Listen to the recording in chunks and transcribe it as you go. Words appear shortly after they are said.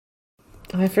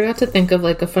I forgot to think of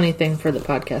like a funny thing for the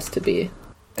podcast to be.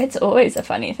 It's always a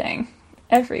funny thing.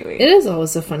 Every week. It is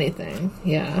always a funny thing,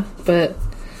 yeah. But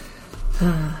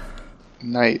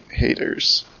Night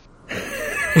haters.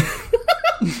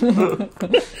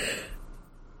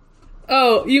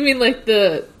 oh, you mean like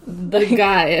the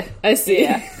guy? I see.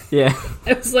 Yeah.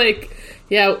 I was like,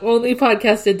 yeah, only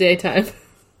podcast at daytime.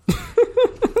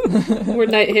 We're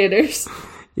night haters.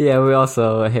 Yeah, we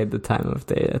also hate the time of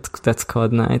day. That's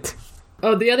called night.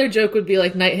 Oh, the other joke would be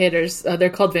like night haters. They're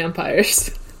called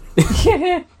vampires.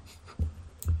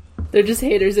 They're just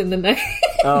haters in the night.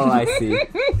 Oh, I see.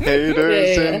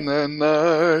 Haters Yeah. in the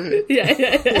night.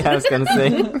 Yeah. I was gonna say.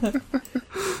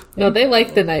 No, they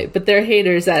like the night, but they're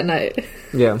haters at night.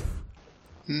 Yeah.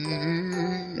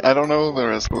 I don't know the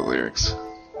rest of the lyrics.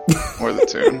 Or the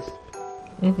tune.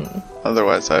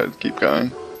 Otherwise, I'd keep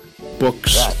going.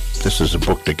 Books. This is a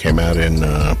book that came out in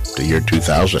the year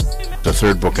 2000. The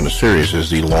third book in the series is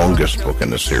the longest book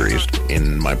in the series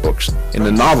in my books. In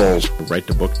the novels, write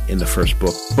the book in the first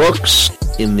book. Books.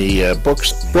 In the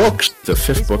books. The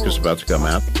fifth book is about to come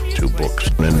out. 2 books.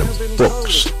 And in the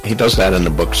books. He does that in the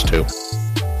books, too.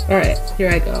 Alright, here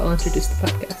I go. I'll introduce the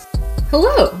podcast.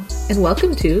 Hello, and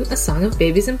welcome to A Song of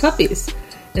Babies and Puppies,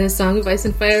 and A Song of Ice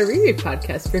and Fire reread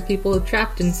podcast for people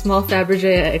trapped in small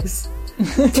Fabergé eggs.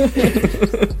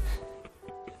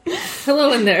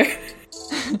 Hello in there.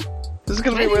 This is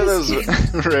going to be one of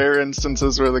those rare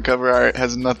instances where the cover art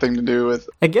has nothing to do with...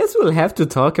 I guess we'll have to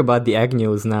talk about the egg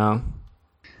news now.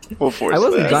 We'll force I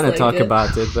wasn't that. gonna like talk it.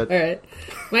 about it, but... Alright.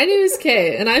 My name is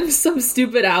Kay, and I'm some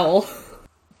stupid owl.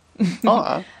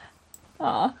 Aw.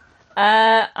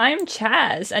 I'm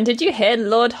Chaz, and did you hear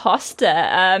Lord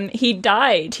Hoster? He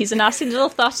died. He's a nasty little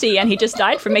thotty, and he just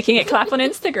died from making it clap on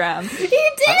Instagram. He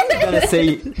did! I'm gonna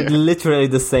say literally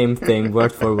the same thing,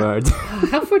 word for word.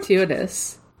 How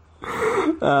fortuitous.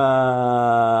 I'm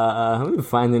gonna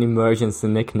find an emergency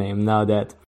nickname now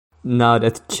that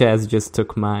Chaz just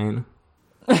took mine.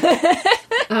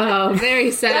 Oh, very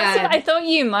That's what sad. I thought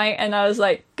you might, and I was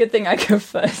like, good thing I go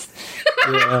first.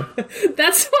 Yeah.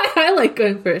 That's why I like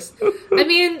going first. I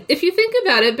mean, if you think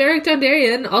about it, Beric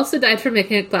Dondarrion also died for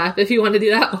making a clap, if you want to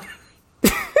do that one.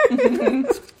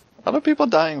 A lot of people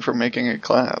dying for making it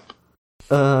clap.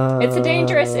 It's a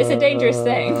dangerous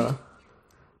thing.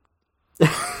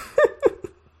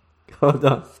 Hold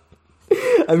on.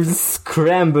 I'm just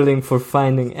scrambling for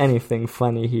finding anything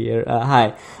funny here.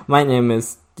 Hi, my name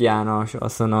is János,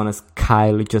 also known as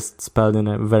Kyle, just spelled in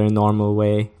a very normal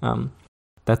way.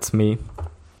 That's me.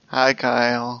 Hi,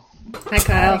 Kyle. Hi,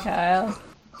 Kyle. Hi,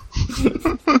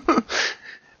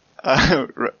 Kyle.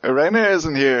 Rainer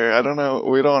isn't here. I don't know.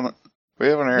 We haven't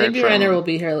heard Maybe from Rainer him. will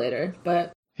be here later,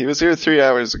 but... He was here 3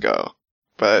 hours ago.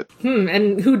 But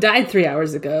and who died 3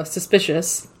 hours ago?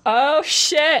 Suspicious. Oh,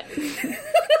 shit.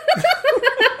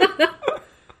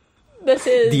 This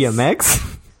is... DMX?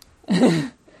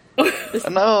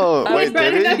 no, wait,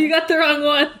 Rainer, did no, he? you got the wrong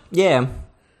one. Yeah.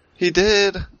 He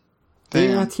did. Did you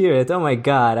Damn. not hear it? Oh my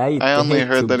god, I only hate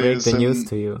heard to that he break was the news in-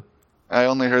 to you. I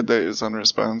only heard that he was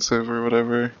unresponsive or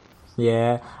whatever.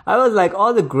 Yeah, I was like,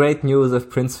 all the great news of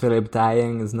Prince Philip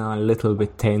dying is now a little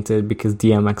bit tainted because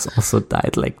DMX also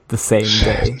died like the same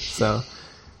day. So,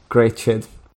 great shit.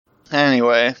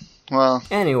 Anyway, well,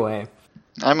 Anyway,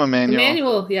 I'm Emmanuel.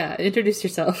 Emmanuel, yeah, introduce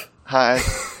yourself. Hi.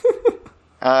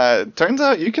 Turns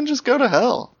out you can just go to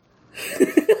hell.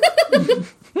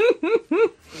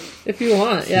 If you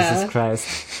want, yeah. Jesus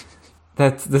Christ.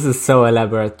 This is so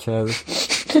elaborate, Chaz.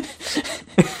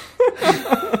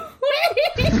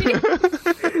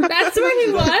 That's where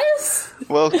he was?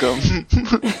 Welcome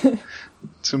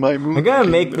to my movie. I'm gonna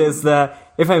make kingdom. this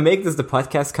if I make this the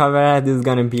podcast cover, this is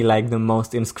gonna be like the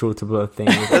most inscrutable thing.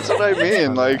 That's what I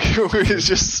mean. Like, we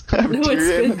just have No, it's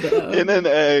good, though. Tyrion in an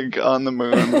egg on the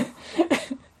moon.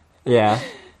 Yeah.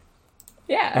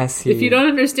 Yeah. As he, If you don't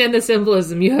understand the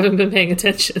symbolism, you haven't been paying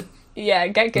attention. Yeah,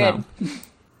 get good. No.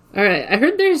 Alright, I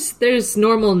heard there's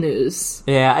normal news.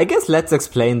 Yeah, I guess let's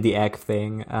explain the egg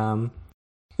thing.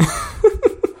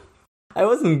 I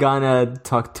wasn't gonna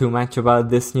talk too much about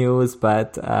this news,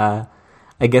 but I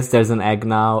guess there's an egg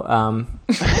now. Can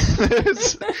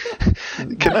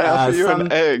I offer you some-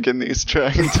 an egg in these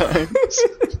trying times?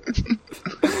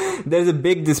 There's a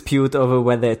big dispute over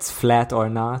whether it's flat or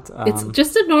not. It's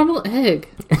just a normal egg.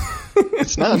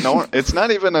 It's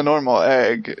not even a normal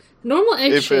egg Normal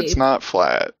egg if shape. it's not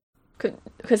flat.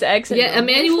 Because eggs are Yeah,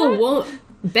 Emmanuel won't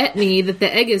bet me that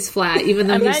the egg is flat, even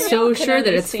though he's so sure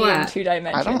that it's flat. Two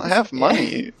dimensions. I don't have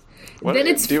money. What Then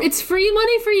it's free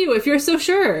money for you if you're so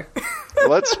sure.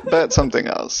 Let's bet something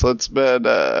else. Let's bet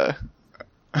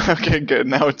Okay, good.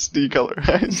 Now it's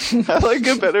decolorized. I like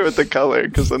it better with the color,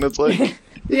 because then it's like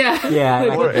Yeah. Yeah,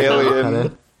 I more like the alien.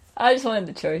 color. I just wanted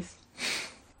the choice.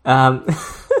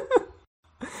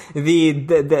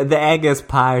 The egg is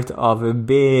part of a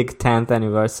big 10th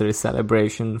anniversary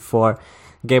celebration for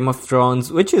Game of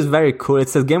Thrones, which is very cool. It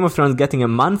says Game of Thrones getting a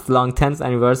month-long 10th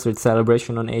anniversary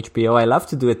celebration on HBO. I love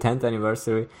to do a 10th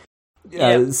anniversary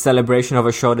celebration of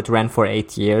a show that ran for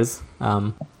 8 years.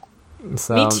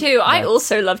 So, Me too. I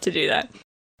also love to do that.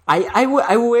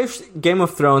 I wish Game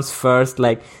of Thrones first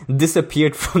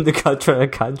disappeared from the cultural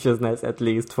consciousness at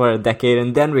least for a decade,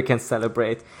 and then we can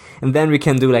celebrate, and then we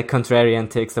can do contrarian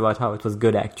takes about how it was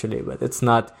good actually. But it's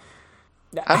not.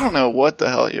 I don't know what the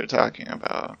hell you're talking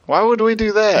about. Why would we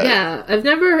do that? Yeah, I've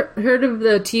never heard of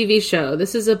the TV show.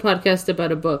 This is a podcast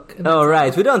about a book. Oh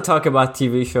right, we don't talk about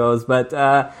TV shows, but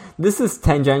this is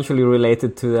tangentially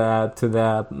related to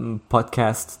the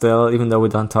podcast still, even though we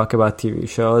don't talk about TV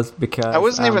shows. Because I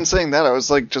wasn't even saying that. I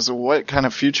was like, just what kind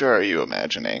of future are you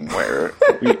imagining where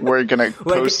we're gonna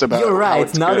post about? You're how right.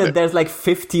 it's Now good? that there's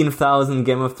 15,000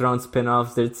 Game of Thrones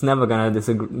spin-offs, it's never gonna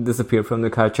disappear from the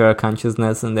cultural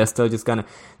consciousness, and they're still just gonna.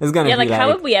 It's gonna be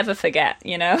how would we ever forget?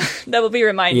 There will be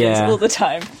reminders all the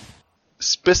time.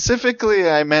 Specifically,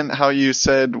 I meant how you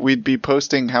said we'd be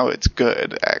posting how it's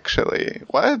good, actually.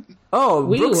 What? Oh,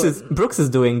 Brooks is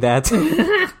doing that.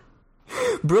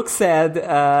 Brooks said,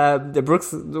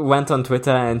 Brooks went on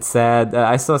Twitter and said,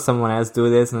 I saw someone else do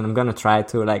this, and I'm gonna try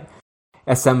to,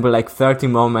 assemble, 30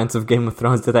 moments of Game of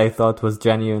Thrones that I thought was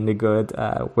genuinely good,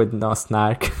 with no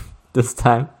snark this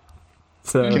time.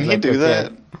 So Can he do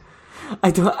that?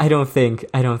 I don't think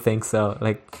so.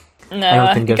 No, I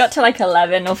don't think he got to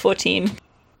 11 or 14.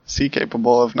 Is he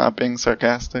capable of not being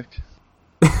sarcastic?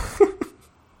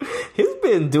 He's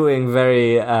been doing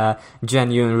very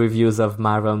genuine reviews of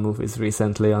Marvel movies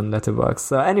recently on Letterboxd.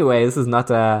 So anyway, this is not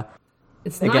a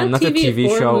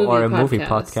TV show or a movie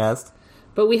podcast.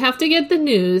 But we have to get the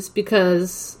news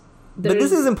because... But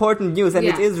this is important news, and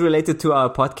it is related to our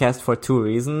podcast for two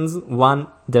reasons. One,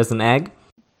 there's an egg.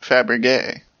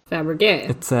 Fabergé.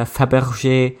 It's a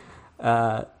Fabergé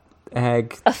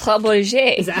egg. A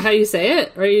Fabergé. Is that how you say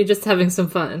it? Or are you just having some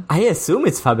fun? I assume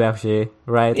it's Fabergé,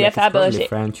 right? Yeah, it's probably Fabergé.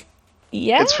 French.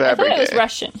 Yeah, it's I thought it was Fabergé.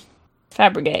 Russian.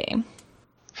 Fabergé.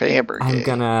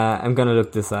 I'm gonna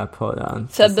look this up. Hold on.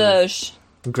 Fabergé.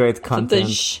 Great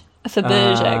content.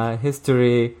 Fabergé egg.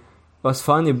 History was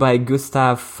founded by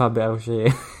Gustave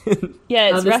Fabergé.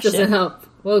 Yeah, it's this Russian. doesn't help.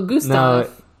 Well, Gustav. No,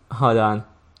 hold on.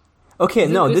 Okay, Is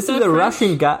this is Gustav a French?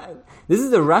 Russian guy. This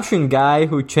is a Russian guy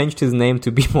who changed his name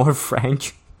to be more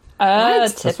French. Oh,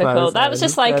 As far typical. as That I was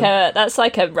just understand. that's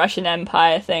like a Russian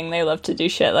Empire thing. They love to do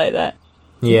shit like that.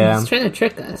 Yeah. He's trying to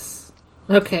trick us.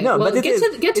 Okay, No, well, but get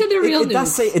to the real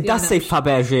news. It does say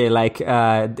Fabergé,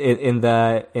 in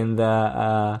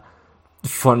the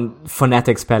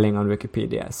phonetic spelling on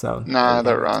Wikipedia. So Nah,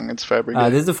 they're wrong. It's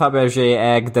Fabergé. this is a Fabergé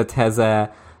egg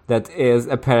that is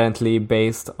apparently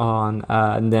based on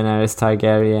Daenerys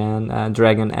Targaryen,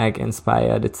 dragon egg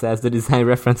inspired. It says the design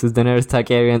references Daenerys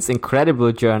Targaryen's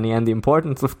incredible journey and the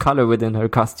importance of color within her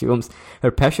costumes,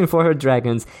 her passion for her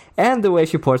dragons, and the way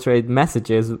she portrayed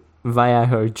messages via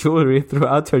her jewelry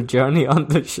throughout her journey on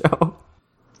the show.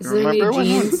 Is there any Remember when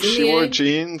jeans in she the wore egg?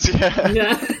 jeans? Yeah.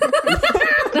 Yeah.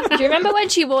 Do you remember when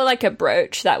she wore a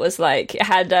brooch that was it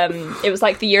had it was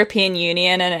the European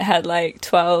Union and it had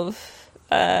 12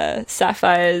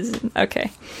 sapphires?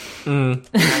 Okay.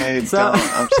 I don't.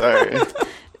 I'm sorry.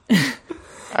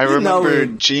 I remember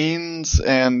jeans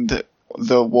and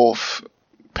the wolf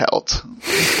pelt.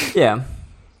 Yeah.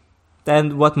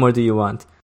 And what more do you want?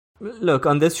 Look,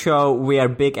 on this show, we are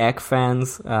big egg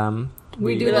fans.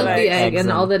 We do love the egg eggs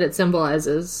and all that it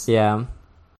symbolizes. Yeah.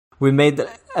 We made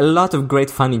a lot of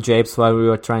great funny japes while we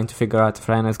were trying to figure out if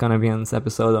Ryan is going to be on this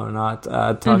episode or not,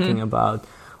 talking about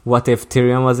what if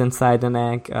Tyrion was inside an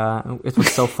egg. It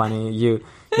was so funny. You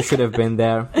should have been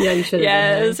there. Yeah, you should have.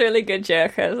 Yeah, been it was a really good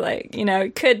joke. I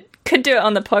was could do it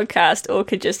on the podcast or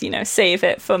could just, save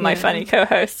it for my funny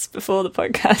co-hosts before the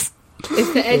podcast.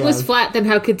 If the egg was flat, then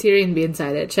how could Tyrion be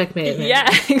inside it? Checkmate. Man. Yeah,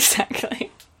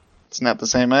 exactly. It's not the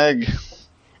same egg.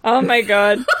 Oh my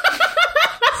god.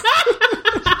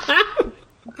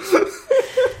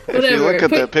 If you look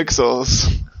at the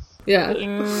pixels. Yeah,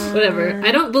 whatever.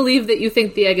 I don't believe that you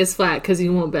think the egg is flat because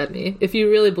you won't bet me. If you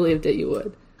really believed it, you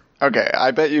would. Okay,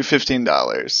 I bet you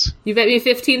 $15. You bet me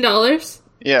 $15?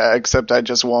 Yeah, except I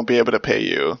just won't be able to pay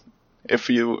you if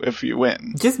you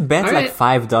win. Just bet All like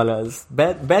right. $5.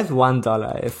 Bet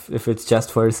 $1 if it's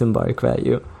just for symbolic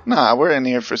value. Nah, we're in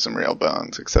here for some real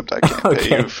bones. Except I can't pay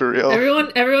Okay. you for real.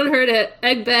 Everyone heard it.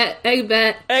 Egg bet, egg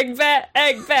bet. Egg bet,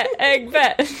 egg bet, egg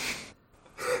bet.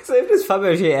 So if this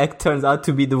Fabergé egg turns out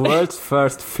to be the world's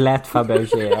first flat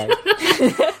Fabergé egg,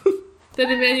 Then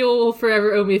Emmanuel will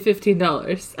forever owe me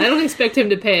 $15. I don't expect him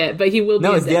to pay it, but he will.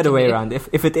 no, be it's the other way around.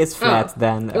 If it is flat, Oh.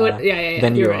 then Yeah,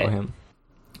 then you you're owe right. him.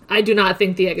 I do not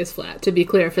think the egg is flat. To be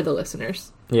clear for the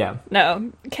listeners. Yeah.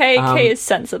 No, K is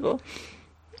sensible.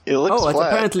 It looks Oh,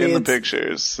 flat apparently in the it's-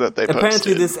 pictures that they Apparently,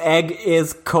 posted. this egg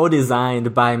is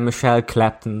co-designed by Michelle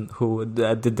Clapton, who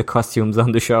did the costumes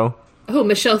on the show. Oh,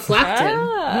 Michelle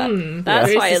Flapton. That's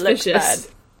Very why it looks suspicious.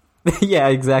 bad. Yeah,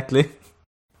 exactly.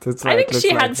 That's why I it think looks she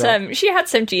like had that. she had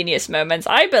some genius moments.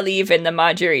 I believe in the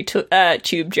Marjorie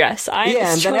tube dress. I'm Yeah, a and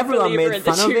then strong everyone believer made in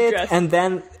the fun of tube it, dress. and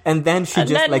then she And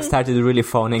just then- started really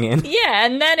phoning in. Yeah,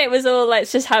 and then it was all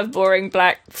let's just have boring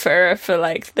black fur for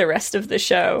like the rest of the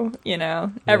show. You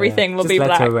know, everything will Just be let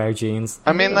black. her wear jeans.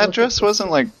 I mean, that dress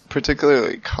wasn't like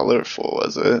particularly colorful,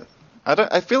 was it?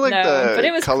 I feel like No, but it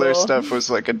the was color cool. stuff was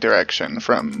like a direction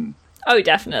from Oh,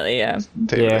 definitely, yeah.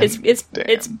 Tyrion. Yeah.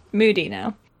 It's moody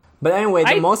now. But anyway,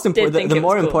 I the most did important, think the it was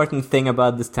more cool. important thing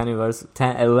about this It's the anniversary,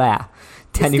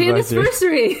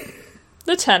 anniversary.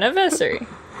 The 10th anniversary.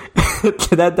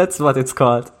 that's what it's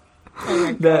called. Oh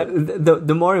my god.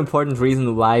 The more important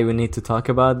reason why we need to talk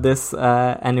about this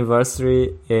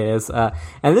anniversary is,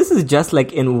 and this is just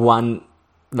like in one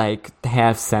like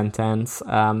half sentence,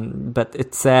 but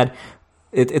it said,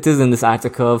 it is in this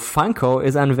article, Funko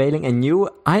is unveiling a new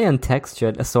iron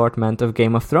textured assortment of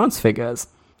Game of Thrones figures.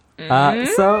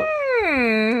 So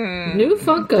New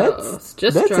Funkos.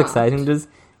 Just that's dropped. exciting. There's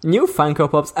new Funko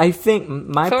Pops. I think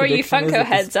my For you prediction is Funko that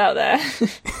heads out there,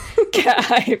 get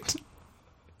hyped.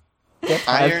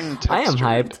 Iron I am textured.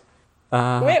 hyped.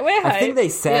 We're I think hyped. they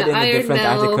said Yeah, in a Iron different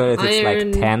Mel, article that it's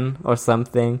Iron- like 10 or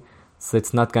something, so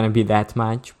it's not gonna be that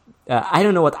much. I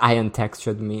don't know what iron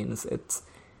textured means.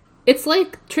 It's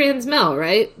like Transmel,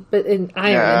 right? But in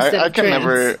iron Yeah, instead I of can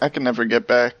trans. I can never get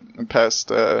back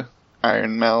past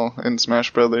Iron Mel in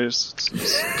Smash Brothers.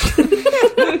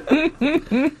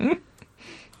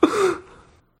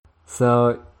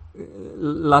 So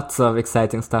lots of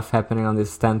exciting stuff happening on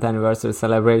this 10th anniversary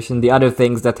celebration. The other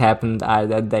things that happened are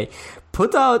that they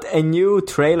put out a new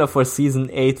trailer for season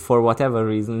 8 for whatever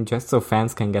reason, just so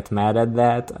fans can get mad at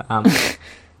that.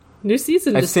 New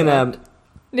season. I've just seen dropped.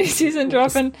 New season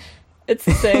dropping. It's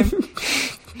the same.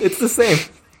 it's the same.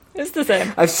 It's the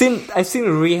same. I've seen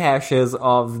rehashes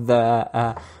of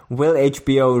the will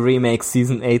HBO remake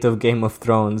season 8 of Game of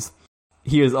Thrones.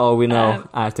 Here's all we know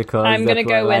articles. I'm gonna that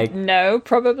go were with like, no,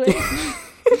 probably.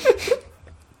 it's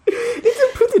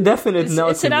a pretty definite no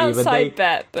It's to an me, but outside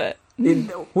bet, but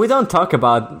we don't talk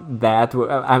about that.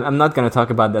 I'm not going to talk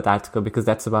about that article because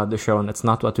that's about the show and it's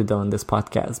not what we do on this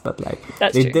podcast. But like,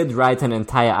 That's they true. did write an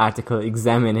entire article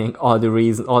examining all the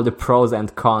reasons, all the pros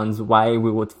and cons, why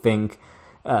we would think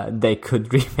they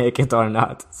could remake it or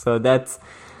not. So that's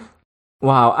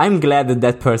wow. I'm glad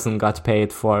that person got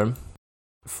paid for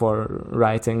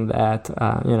writing that.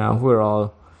 We're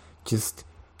all just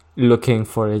looking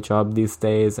for a job these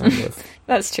days, and if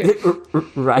that's true.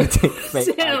 writing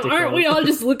fake Damn, articles. aren't we all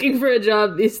just looking for a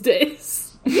job these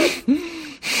days?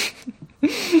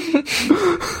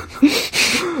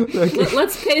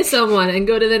 Let's pay someone and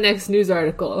go to the next news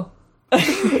article.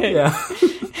 Yeah.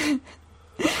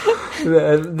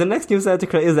 The next news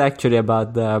article is actually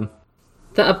about the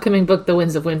The upcoming book, The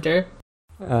Winds of Winter.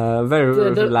 very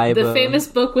reliable. The famous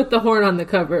book with the horn on the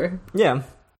cover. Yeah.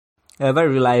 A very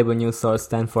reliable news source,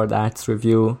 Stanford Arts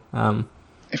Review.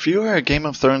 If you are a Game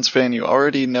of Thrones fan, you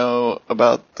already know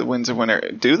about the Winds of Winter.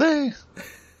 Do they?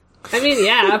 I mean,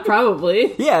 yeah,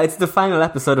 probably. Yeah, it's the final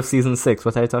episode of season 6.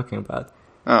 What are you talking about?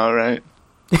 All right.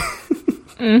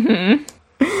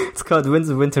 It's called Winds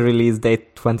of Winter release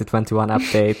date 2021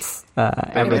 updates.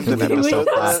 Everything named an we know so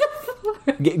episode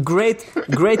far.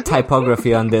 Great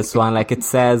typography on this one. Like it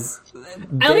says,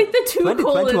 I like the two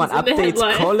 2021 colons in the updates,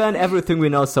 headline. colon, everything we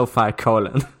know so far,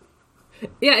 colon.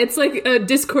 Yeah, it's like a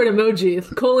Discord emoji.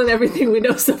 Colon everything we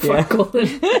know so far, Yeah. colon.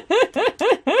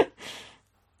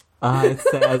 It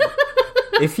says,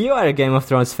 if you are a Game of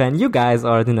Thrones fan, you guys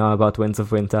already know about Winds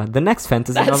of Winter, the next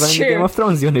fantasy That's novel in the true. Game of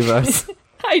Thrones universe.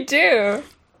 I do.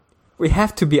 We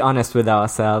have to be honest with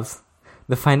ourselves.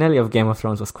 The finale of Game of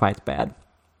Thrones was quite bad.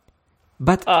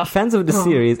 But fans of the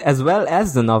series, as well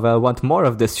as the novel, want more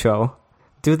of this show.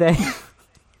 Do they?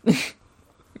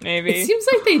 Maybe. It seems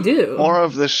like they do. More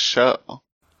of this show.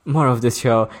 More of this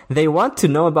show. They want to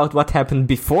know about what happened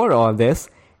before all this,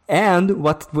 and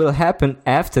what will happen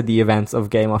after the events of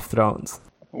Game of Thrones.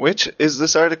 Which, is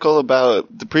this article about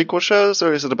the prequel shows,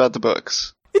 or is it about the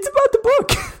books? It's about the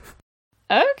book!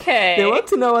 Okay. They want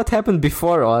to know what happened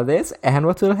before all this, and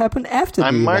what will happen after the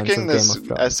I'm events marking of this Game of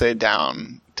Thrones. essay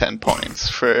down 10 points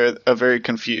for a very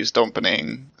confused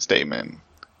opening statement.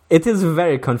 It is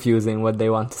very confusing what they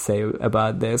want to say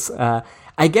about this.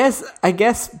 I guess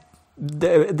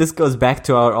this goes back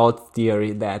to our old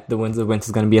theory that The Winds of Winter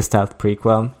is going to be a stealth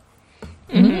prequel.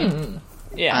 Mm-hmm.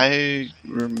 Yeah. I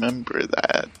remember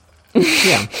that.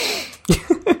 Yeah.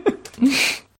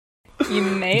 You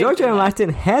may George R. R. Martin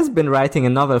has been writing a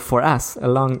novel for us for a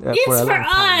long time.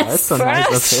 That's so For nice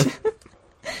us. of him.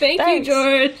 Thank you,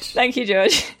 George. Thank you,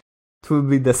 George. It will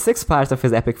be the 6th part of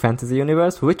his epic fantasy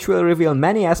universe, which will reveal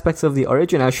many aspects of the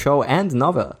original show and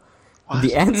novel. What?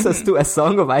 The answers to A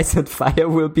Song of Ice and Fire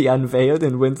will be unveiled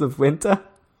in Winds of Winter.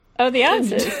 Oh, the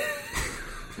answers.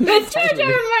 That's George R. R.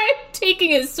 Martin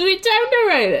taking his sweet time to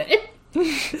write it.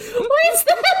 What is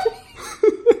that?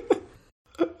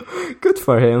 Good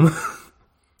for him.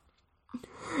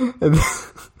 and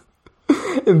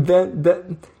then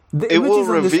the It will images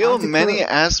on this reveal article- many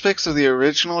aspects of the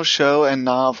original show and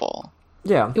novel.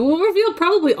 Yeah, It will reveal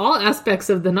probably all aspects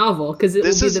of the novel, because it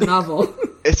This will is- be the novel.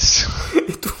 It's...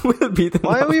 it will be the.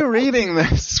 Why are novel. we reading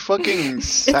this fucking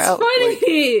It's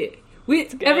funny.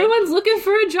 Everyone's looking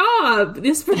for a job.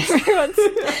 Everyone's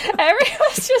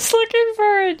just looking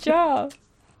for a job.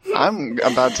 I'm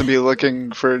about to be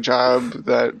looking for a job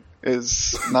that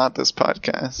is not this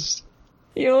podcast.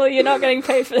 You're not getting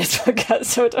paid for this podcast,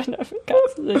 so I don't know if it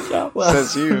counts as a job.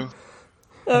 Says you.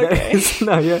 Okay.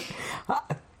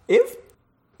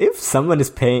 If someone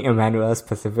is paying Emmanuel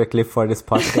specifically for this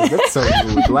podcast, that's so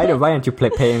rude. Why aren't you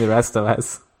paying the rest of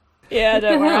us? Yeah,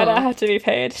 don't worry, I hell? don't have to be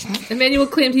paid. Emmanuel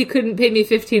claimed he couldn't pay me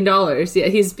 $15, yet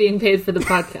he's being paid for the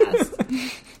podcast.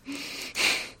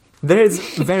 There is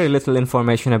very little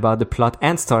information about the plot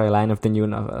and storyline of the new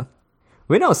novel.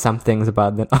 We know some things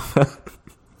about the novel.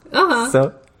 Uh-huh.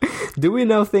 So, do we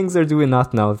know things or do we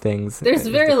not know things? There's Is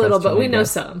the very little, question, but we I know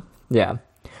guess. some. Yeah.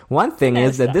 One thing No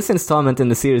is that stuff. this installment in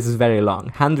the series is very long,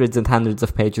 hundreds and hundreds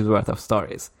of pages worth of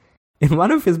stories. In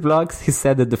one of his blogs, he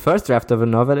said that the first draft of a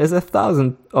novel is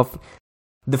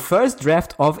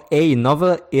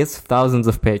thousands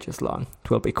of pages long. It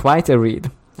will be quite a read.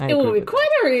 It will be quite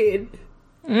a read.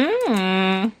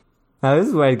 Mm. Now this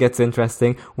is where it gets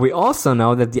interesting. We also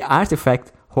know that the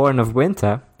artifact Horn of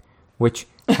Winter, which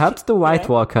helped the White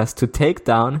Walkers to take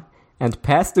down and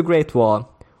pass the Great Wall,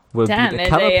 will Damn, be the is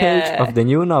cover a, page of the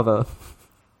new novel.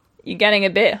 You're getting a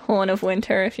bit Horn of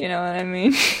Winter, if you know what I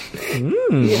mean.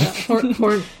 Yeah,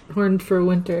 horned for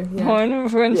winter. Yeah. Horn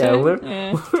of Winter. Yeah,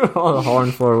 we're all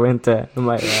Horn for Winter. Am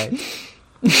I right?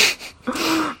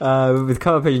 With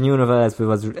cover page new novel as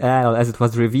it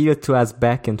was revealed to us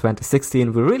back in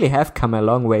 2016, we really have come a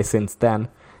long way since then.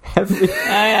 Have we?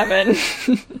 I haven't.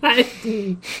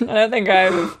 I don't think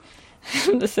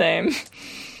I'm the same.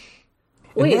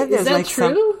 Wait, then is there's, that like,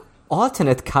 some true?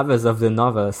 alternate covers of the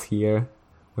novels here,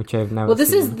 which I've never Well, this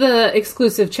seen. is the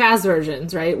exclusive Chaz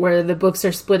versions, right? Where the books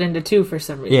are split into two for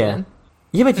some reason. Yeah.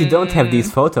 Yeah, but you don't have these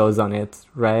photos on it,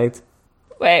 right?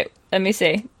 Wait, let me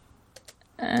see.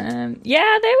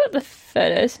 Yeah, they were the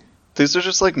photos. These are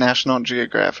just like National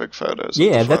Geographic photos.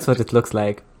 Yeah, that's what it looks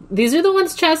like. These are the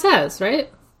ones Chaz has, right?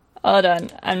 Hold on,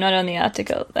 I'm not on the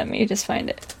article. Let me just find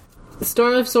it. The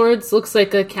Storm of Swords looks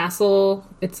like a castle.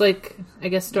 It's like, I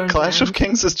guess, Storm. Clash of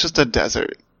Kings is just a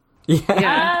desert. Yeah.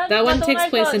 Yeah, that one the takes I've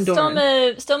place got, in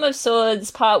Dorne. Storm of Swords,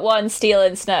 Part 1, Steel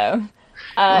and Snow.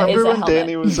 Is Remember a when helmet.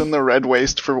 Danny was in the red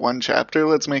waist for one chapter?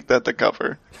 Let's make that the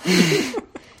cover.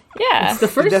 Yeah. The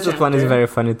first That one is chapter. very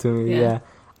funny to me, Yeah.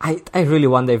 yeah. I really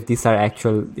wonder if these are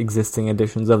actual existing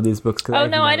editions of these books. 'Cause Oh I've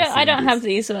no, I never don't. I seen don't these. have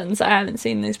these ones. I haven't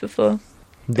seen these before.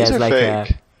 There's are like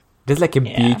fake. there's like a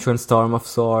Yeah. beach on Storm of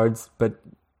Swords, but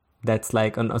that's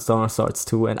like on Storm of Swords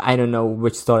too, and I don't know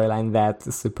which storyline that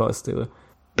is supposed to.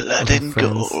 Blood and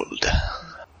Reference. gold.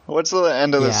 What's the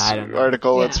end of this Yeah, I don't know.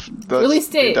 article? Yeah. Let's Release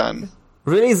be date. done.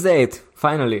 Release date,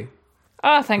 finally.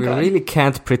 Oh, thank We God. really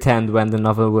can't pretend when the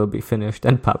novel will be finished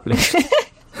and published.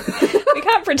 We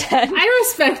can't pretend. I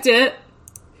respect it.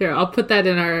 Here, I'll put that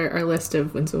in our list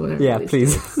of wins and winners. Yeah,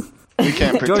 please. We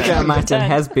can't George R. R. pretend. Martin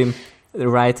Pretend. has been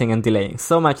writing and delaying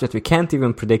so much that we can't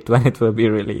even predict when it will be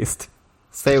released.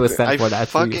 Stay with I that for that.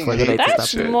 fucking for the hate latest that That's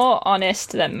shit. more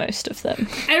honest than most of them.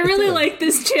 I really like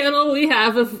this channel we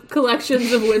have of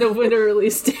collections of Win of Winter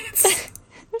release dates.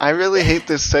 I really hate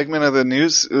this segment of the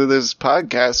news, this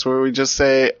podcast, where we just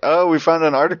say, "Oh, we found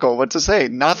an article. What to say?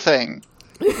 Nothing."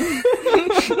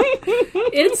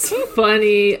 It's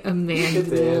funny,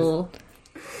 Emmanuel.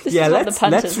 This Yeah, is what the let's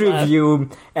punters love. review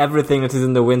everything that is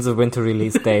in the Winds of Winter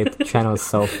release date channel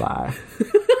so far.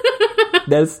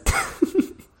 There's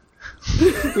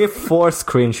we have 4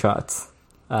 screenshots.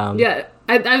 Yeah,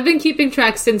 I've been keeping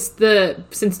track since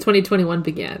 2021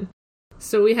 began.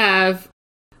 So we have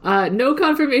no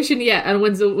confirmation yet on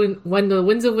when the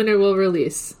Winds of Winter will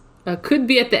release. Could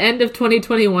be at the end of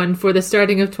 2021 for the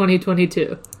starting of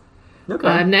 2022.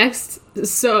 Okay. Next,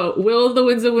 so will the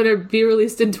Winds of Winter be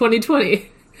released in 2020?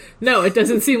 No, it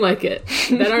doesn't seem like it.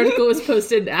 That article was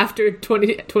posted after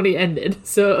 2020 ended,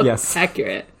 so Yes.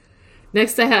 accurate.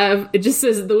 Next I have, it just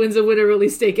says the Winds of Winter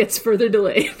release date gets further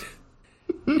delayed.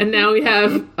 And now we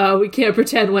have, we can't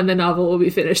pretend when the novel will be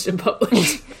finished and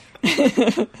published.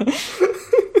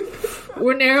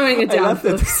 We're narrowing it down, I love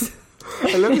that. folks.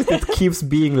 I love that it keeps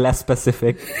being less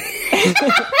specific.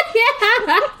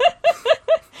 Yeah!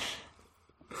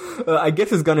 I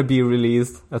guess it's gonna be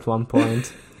released at one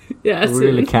point. Yeah, We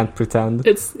really can't pretend.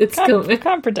 It's I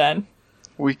can't pretend.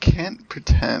 We can't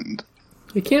pretend.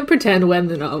 We can't pretend when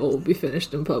the novel will be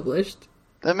finished and published.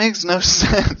 That makes no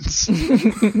sense.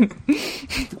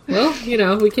 Well,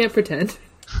 we can't pretend.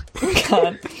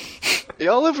 Can't.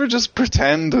 Y'all ever just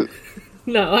pretend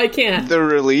No, I can't. the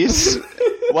release?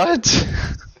 What?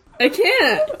 I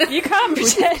can't. You can't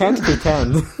pretend. Can't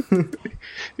pretend.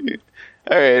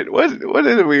 Alright, what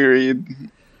did we read?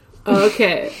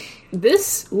 Okay.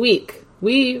 This week,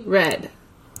 we read...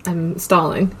 I'm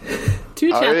stalling.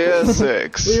 2 Arya chapters.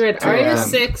 6. We read Arya and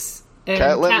 6 and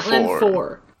Catelyn Catelyn 4.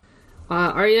 4.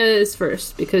 Arya is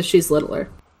first because she's littler.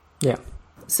 Yeah.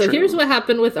 So True. here's what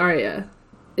happened with Arya,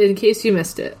 in case you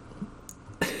missed it.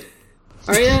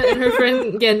 Arya and her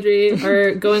friend Gendry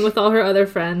are going with all her other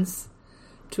friends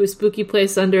to a spooky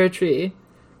place under a tree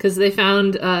because they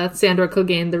found Sandor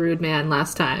Clegane, the Rude Man,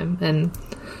 last time, and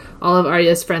all of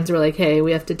Arya's friends were like, "Hey,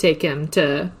 we have to take him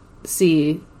to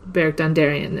see Beric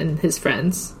Dondarrion and his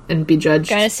friends and be judged."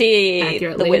 Going to see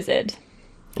accurately. the wizard.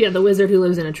 Yeah, the wizard who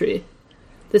lives in a tree.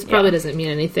 This probably Yeah. doesn't mean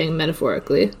anything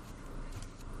metaphorically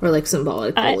or like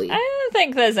symbolically. I don't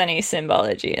think there's any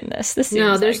symbology in this. This No,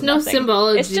 seems there's like no nothing.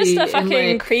 symbology It's just a in,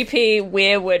 fucking like- creepy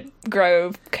weirwood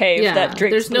grove cave Yeah, that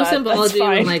drinks there's no blood. symbology That's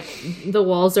when fine. like the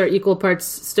walls are equal parts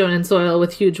stone and soil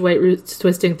with huge white roots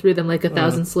twisting through them like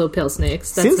 1,000 slow pale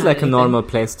snakes. That's Seems not like anything. a normal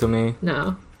place to me.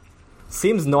 No,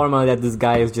 Seems normal that this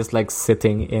guy is just like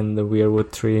sitting in the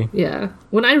weirwood tree. yeah.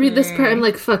 When I read this part, I'm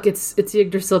like, "Fuck, it's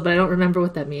Yggdrasil," but I don't remember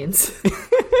what that means.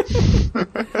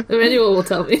 Emmanuel will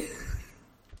tell me.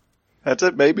 That's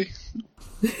it, baby.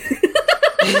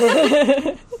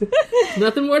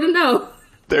 Nothing more to know.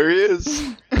 There he is.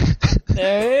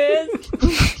 There it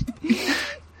is.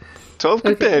 12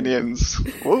 companions.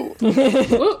 Whoa. There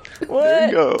Whoa, you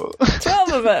What? go.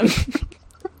 12 of them.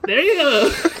 there you go.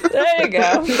 There you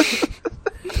go.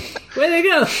 Where they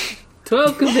go?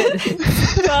 12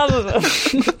 companions. 12 of them.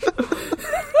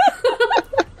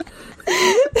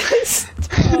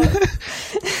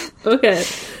 Okay.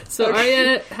 So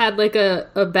Arya had like a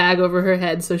bag over her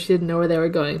head so she didn't know where they were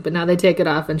going, but now they take it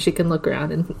off and she can look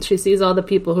around and she sees all the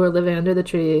people who are living under the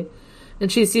tree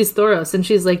and she sees Thoros and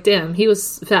she's like, "Damn, he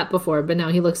was fat before, but now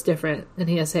he looks different and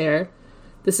he has hair.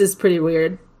 This is pretty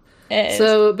weird." It is.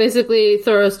 So basically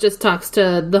Thoros just talks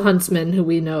to the huntsman who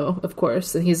we know, of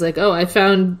course, and he's like, "Oh, I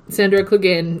found Sandor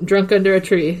Clegane drunk under a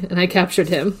tree and I captured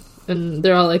him." And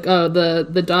they're all like, "Oh,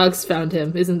 the dogs found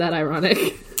him. Isn't that ironic?"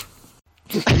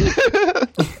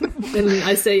 And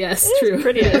I say yes, true.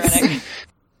 Pretty yes. ironic.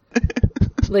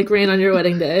 Like rain on your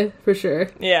wedding day, for sure.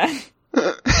 Yeah.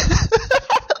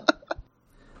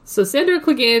 So Sandor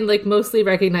Clegane, like, mostly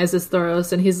recognizes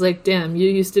Thoros, and he's like, "Damn, you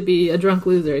used to be a drunk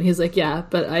loser." And he's like, "Yeah,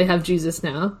 but I have Jesus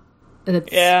now." And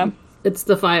it's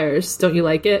the fires. Don't you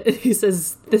like it? And he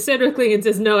says, the Sandor Clegane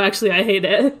says, "No, actually, I hate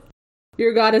it.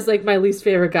 Your god is, like, my least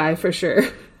favorite guy, for sure."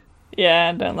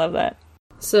 Yeah, I don't love that.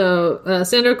 So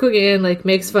Sandor Clegane, like,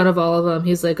 makes fun of all of them.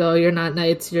 He's like, "Oh, you're not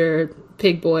knights, you're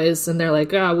pig boys." And they're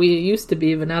like, "Oh, we used to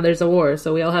be, but now there's a war,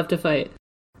 so we all have to fight."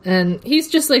 And he's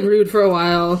just, like, rude for a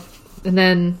while. And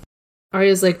then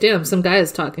Arya's like, "Damn, some guy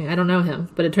is talking. I don't know him."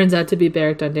 But it turns out to be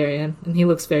Beric Dondarrion, and he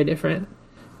looks very different.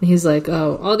 And he's like,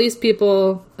 "Oh, all these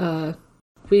people,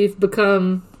 we've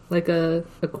become, like, a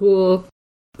cool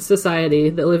society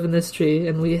that live in this tree,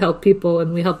 and we help people,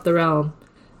 and we help the realm.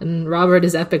 And Robert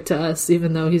is epic to us,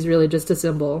 even though he's really just a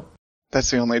symbol."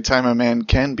 That's the only time a man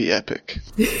can be epic.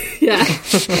 Yeah.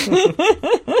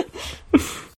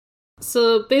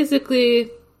 So basically,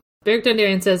 Beric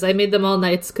Dondarrion says, "I made them all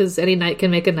knights because any knight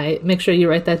can make a knight. Make sure you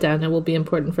write that down. It will be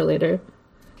important for later."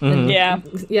 Yeah.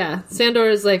 Yeah. Sandor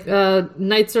is like,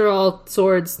 "Knights are all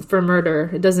swords for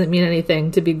murder. It doesn't mean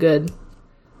anything to be good."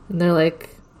 And they're like,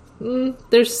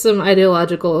 there's some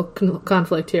ideological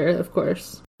conflict here, of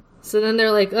course. So then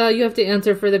they're like, oh, you have to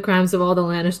answer for the crimes of all the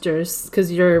Lannisters,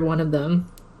 because you're one of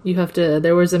them. You have to,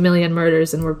 there was 1 million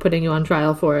murders, and we're putting you on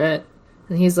trial for it.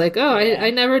 And he's like, oh,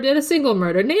 I never did a single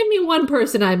murder. Name me one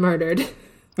person I murdered.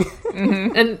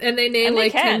 And they name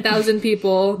like 10,000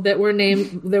 people that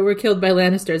were killed by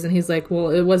Lannisters, and he's like, well,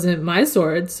 it wasn't my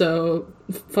sword, so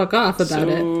fuck off about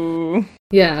it.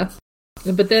 Yeah.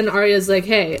 But then Arya's like,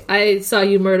 hey, I saw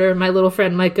you murder my little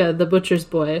friend Micah, the butcher's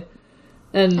boy.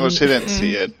 And well, she didn't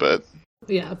see it, but...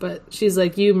 Yeah, but she's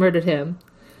like, you murdered him.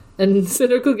 And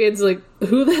Sandor Clegane's like,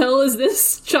 who the hell is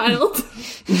this child?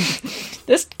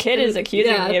 This kid is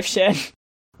accusing me of shit.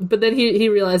 But then he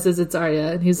realizes it's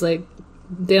Arya, and he's like,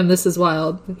 damn, this is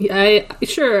wild.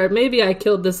 Maybe I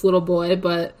killed this little boy,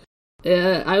 but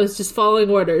I was just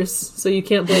following orders, so you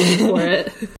can't blame me for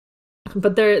it.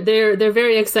 But they're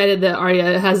very excited that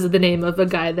Arya has the name of a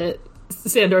guy that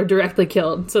Sandor directly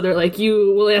killed. So they're like,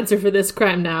 you will answer for this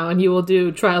crime now, and you will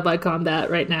do trial by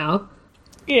combat right now.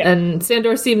 Yeah. And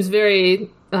Sandor seems very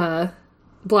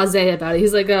blasé about it.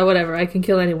 He's like, oh, whatever, I can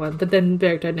kill anyone. But then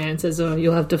Beric Dondarrion says, oh,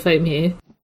 you'll have to fight me.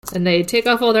 And they take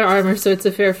off all their armor, so it's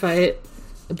a fair fight.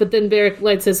 But then Beric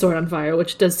lights his sword on fire,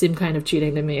 which does seem kind of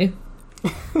cheating to me.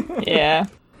 Yeah.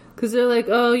 Because they're like,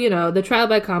 oh, the trial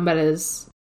by combat is...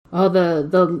 Oh,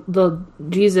 the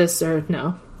Jesus, or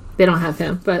no, they don't have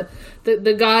him. But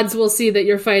the gods will see that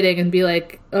you're fighting and be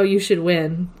like, oh, you should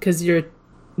win, because you're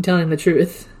telling the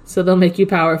truth. So they'll make you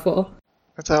powerful.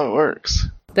 That's how it works.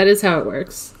 That is how it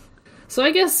works. So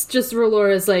I guess just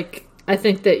R'hllor is like, I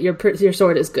think that your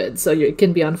sword is good, so you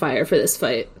can be on fire for this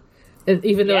fight. And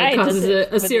even though it causes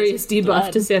a serious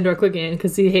debuff to Sandor Clegane,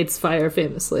 because he hates fire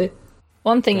famously.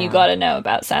 One thing you gotta know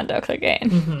about Sandor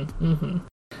Clegane.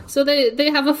 So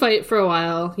they have a fight for a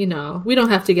while, We don't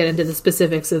have to get into the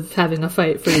specifics of having a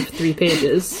fight for 3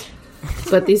 pages.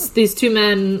 But these two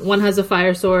men, one has a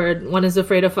fire sword, one is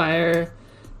afraid of fire.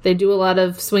 They do a lot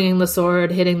of swinging the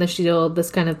sword, hitting the shield,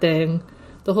 this kind of thing.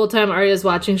 The whole time Arya's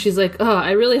watching, she's like, oh,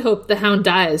 I really hope the Hound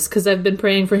dies, because I've been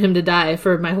praying for him to die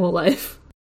for my whole life.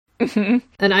 And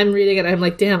I'm reading it, and I'm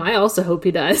like, damn, I also hope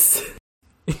he dies.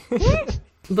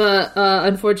 But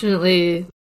unfortunately,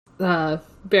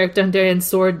 Beric Dondarrion's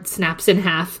sword snaps in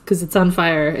half because it's on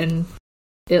fire, and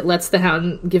it lets the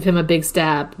Hound give him a big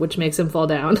stab, which makes him fall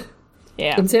down.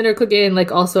 Yeah. And Sandor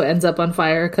Clegane, also ends up on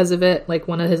fire because of it.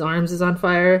 One of his arms is on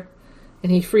fire,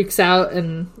 and he freaks out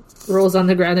and rolls on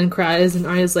the ground and cries, and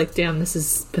Arya's like, damn, this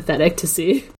is pathetic to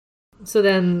see. So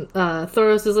then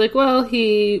Thoros is like, well,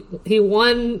 he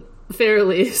won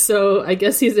fairly, so I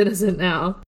guess he's innocent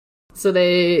now. So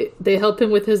they help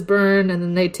him with his burn, and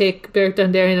then they take Beric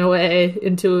Dondarrion away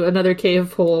into another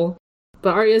cave hole.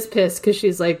 But Arya's pissed because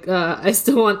she's like, I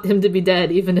still want him to be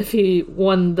dead, even if he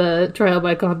won the trial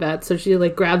by combat. So she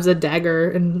grabs a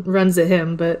dagger and runs at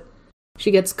him, but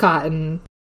she gets caught, and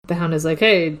the Hound is like,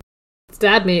 hey,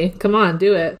 stab me, come on,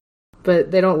 do it. But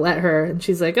they don't let her, and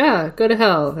she's like, go to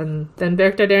hell. And then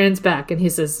Beric Dondarrion's back, and he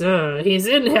says, he's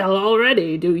in hell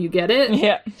already, do you get it?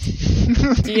 Yeah.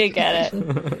 Do you get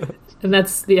it? And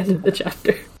that's the end of the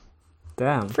chapter.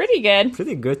 Damn. Pretty good.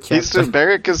 Pretty good chapter.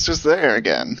 Beric is just there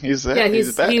again. He's there. Yeah,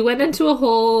 he's back. He went into a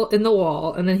hole in the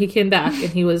wall, and then he came back, and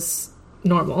he was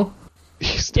normal.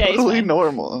 He's totally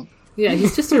normal. Yeah,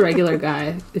 he's just a regular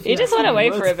guy. He just went away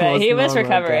for a bit. He was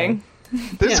recovering.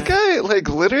 This guy,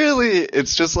 literally,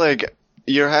 it's just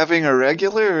you're having a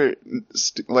regular,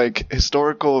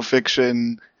 historical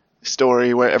fiction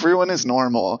story where everyone is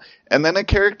normal, and then a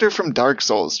character from Dark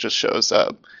Souls just shows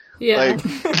up. Yeah.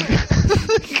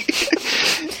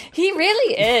 He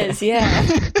really is, yeah.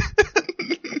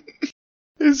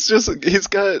 It's just, he's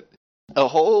got a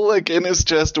hole in his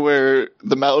chest where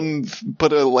the mountain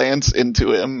put a lance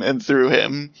into him and through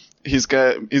him. He's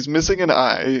missing an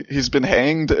eye. He's been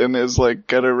hanged and is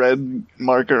got a red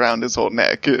mark around his whole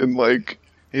neck, and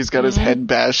he's got his head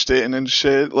bashed in and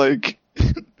shit.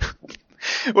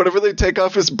 Whenever they take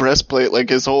off his breastplate,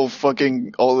 his whole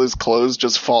all his clothes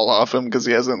just fall off him because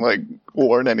he hasn't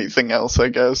worn anything else, I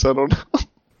guess. I don't know.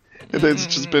 It's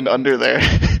just been under there.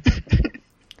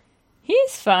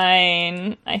 He's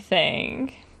fine, I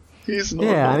think. He's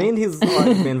normal. Yeah, I mean, he's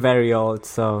already been very old,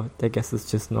 so I guess it's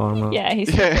just normal. Yeah,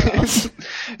 he's super old.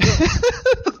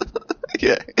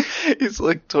 Yeah, he's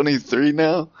 23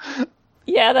 now.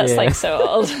 Yeah, that's so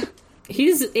old.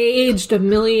 He's aged 1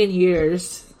 million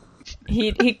years.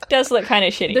 He does look kind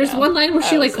of shitty. There's now, one line where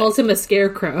she calls him a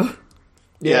scarecrow.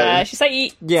 Yeah, she's like,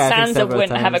 Sansa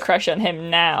wouldn't have a crush on him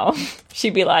now.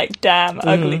 She'd be like, damn,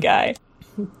 ugly guy.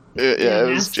 Yeah, it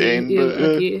was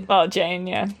Jane. Well, Jane,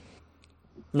 yeah.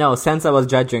 No, Sansa was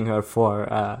judging her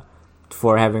for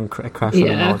for having a crush on an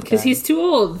Yeah, old because guy. he's too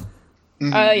old.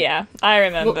 Oh yeah, I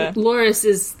remember. Loris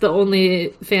is the only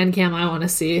fan cam I want to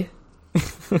see.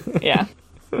 Yeah.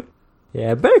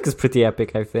 Yeah, Beric is pretty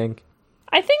epic, I think.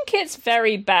 I think it's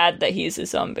very bad that he's a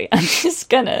zombie. I'm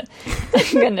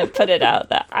gonna put it out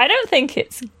there. I don't think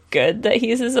it's good that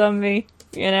he's a zombie,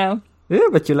 you know? Yeah,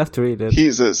 but you'll have to read it.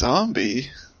 He's a zombie.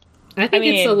 I think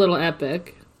it's a mean- little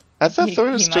epic. I thought He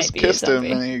Thoris might just be a kissed him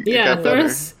zombie. and he Yeah, got better.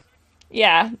 Thoris.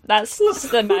 Yeah, that's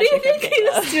just the What do you magic of think he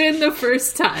was Gala. doing the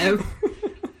first time?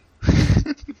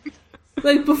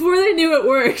 Like, before they knew it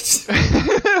worked.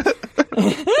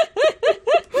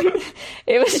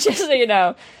 It was just, you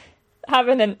know,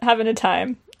 having a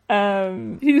time.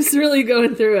 He was really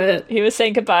going through it. He was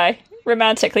saying goodbye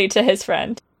romantically to his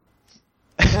friend.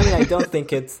 I mean, I don't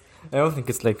think it's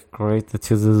like great that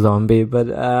he's a zombie,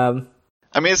 but I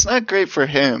mean, it's not great for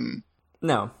him,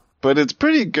 no. but it's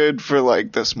pretty good for,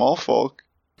 like, the small folk.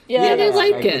 Yeah, I that's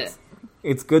like right. it.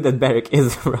 It's good that Beric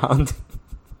is around.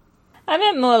 I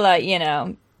meant more like, you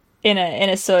know, in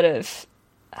a sort of,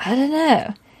 I don't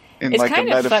know. In, It's like, a kind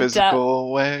of fucked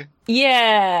metaphysical way.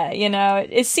 Yeah, you know,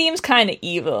 it seems kind of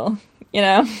evil, you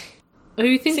know? Oh,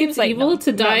 you think Seems it's like evil not-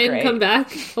 to die not and great. come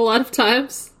back a lot of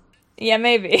times? Yeah,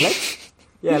 maybe.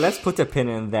 Yeah, let's put a pin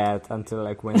in that until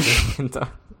like winter.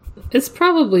 It's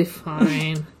probably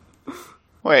fine.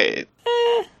 Wait.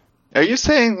 Are you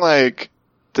saying, like,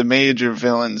 the major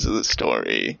villains of the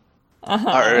story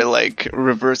are, like,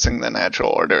 reversing the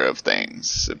natural order of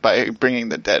things by bringing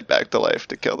the dead back to life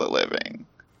to kill the living?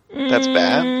 That's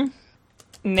bad?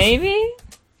 Maybe?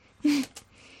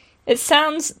 It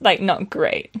sounds like not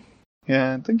great.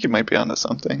 Yeah, I think you might be onto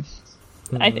something.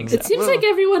 I think so. It seems like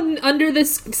everyone under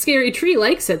this scary tree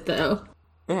likes it, though.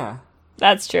 Yeah.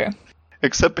 That's true.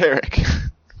 Except Beric.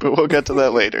 But we'll get to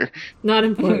that later Not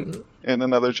important. in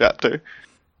another chapter.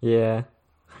 Yeah.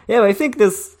 Yeah, but I think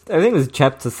this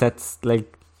chapter sets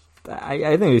like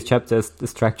I think this chapter is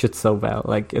structured so well.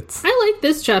 Like it's I like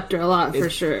this chapter a lot, for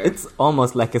sure. It's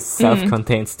almost like a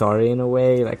self-contained story in a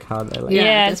way, like how they like.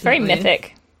 Yeah, it's very definitely.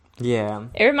 mythic. Yeah.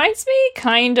 It reminds me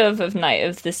kind of Night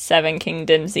of the Seven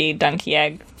Kingdoms-y Donkey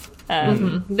Egg.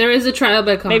 There is a trial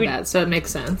by combat, Maybe- so it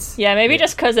makes sense. Yeah, maybe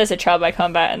just because there's a trial by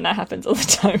combat and that happens all the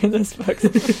time in this book.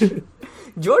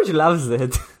 George loves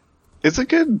it. It's a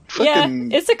good Yeah,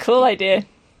 fucking... it's a cool idea.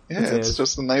 Yeah, It it's is.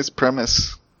 just a nice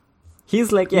premise.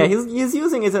 He's like, yeah, he's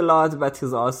using it a lot, but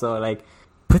he's also like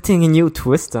putting a new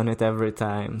twist on it every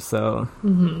time. So,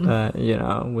 you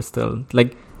know, we're still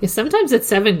like Yeah, sometimes it's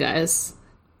 7 guys.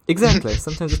 exactly.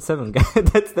 Sometimes it's 7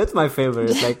 guys. That's my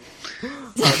favorite. It's like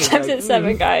Sometimes it's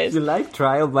 7 guys. You like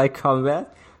trial by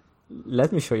combat?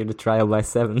 Let me show you the trial by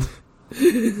 7.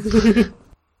 It's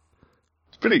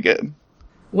pretty good.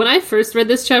 When I first read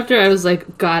this chapter, I was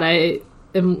like, God, I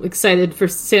am excited for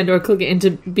Sandor Clegane to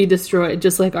be destroyed,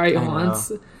 just like Arya I know.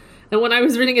 wants. And when I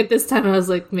was reading it this time, I was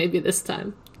like, maybe this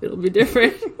time it'll be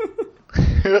different.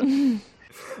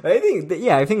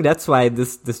 I think that's why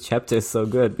this chapter is so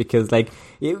good, because like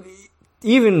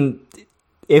even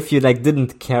if you like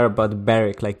didn't care about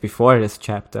Beric like before this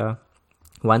chapter,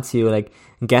 once you like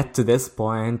get to this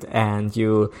point and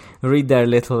you read their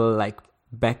little like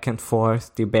back and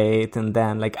forth debate, and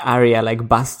then like Arya like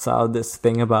busts out this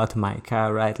thing about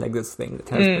Micah, right? Like this thing that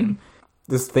has been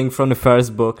this thing from the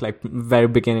first book, like very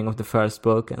beginning of the first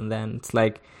book, and then it's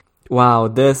like, wow,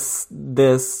 this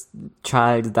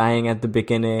child dying at the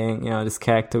beginning, you know, this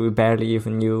character we barely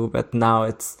even knew, but now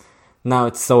it's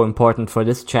so important for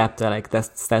this chapter. Like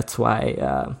that's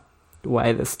why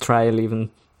this trial even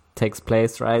takes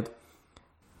place, right?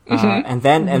 And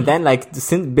then like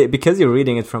because you're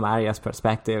reading it from Arya's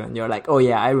perspective, and you're like, oh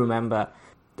yeah, I remember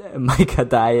Micah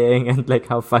dying and like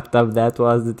how fucked up that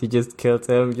was that he just killed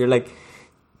him. You're like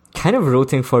kind of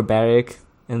rooting for Beric,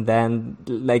 and then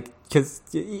like because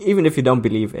even if you don't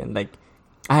believe in like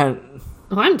I'm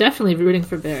definitely rooting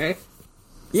for Beric.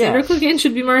 yeah Sandor Clegane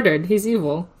should be murdered. He's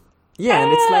evil. yeah,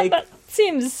 and it's like That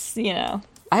seems, you know,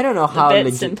 I don't know a how bit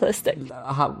simplistic.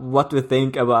 what we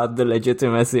think about the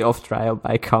legitimacy of trial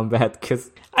by combat,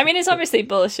 because I mean, it's obviously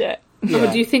bullshit.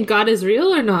 Oh, do you think God is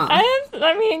real or not?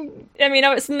 I mean,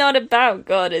 it's not about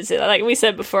God, is it? Like we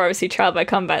said before, obviously, trial by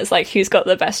combat is like who's got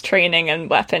the best training and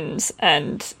weapons,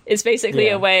 and it's basically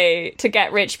Yeah. a way to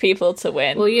get rich people to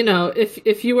win. Well, you know,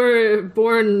 if you were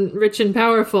born rich and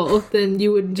powerful, then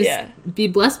you would just be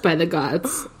blessed by the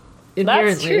gods. That's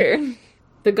Inherently. true.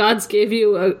 The gods gave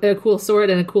you a cool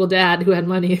sword and a cool dad who had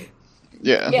money.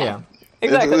 Yeah. Yeah.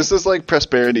 Exactly. This is like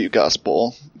prosperity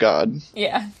gospel God.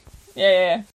 Yeah.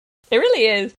 It really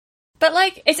is. But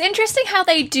like, it's interesting how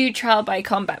they do trial by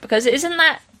combat, because isn't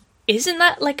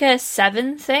that like a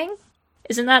 7 thing?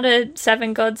 Isn't that a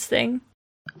Seven Gods thing?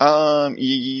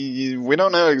 We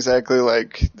don't know exactly,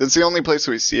 like, that's the only place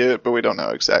we see it, but we don't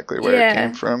know exactly where it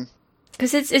came from.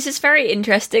 Because it's just very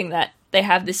interesting that they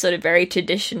have this sort of very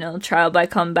traditional trial by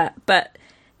combat, but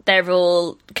they're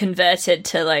all converted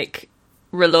to, like,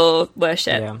 R'hllor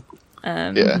worship.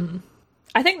 Yeah.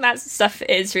 I think that stuff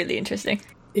is really interesting.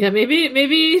 Yeah,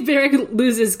 maybe Beric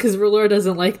loses because R'hllor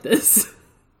doesn't like this.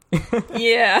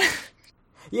 Yeah.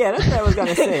 Yeah, that's what I was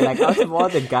gonna say. Like, out of all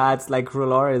the gods, like,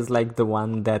 R'hllor is, like, the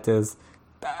one that is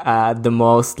the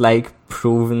most, like,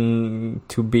 proven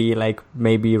to be, like,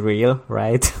 maybe real,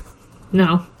 right?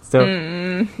 No. So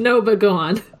No, but go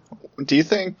on. Do you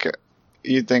think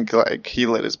like he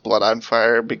lit his blood on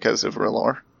fire because of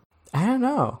R'hllor? I don't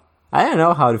know. I don't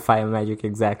know how the fire magic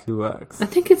exactly works. I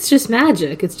think it's just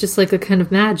magic. It's just like a kind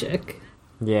of magic.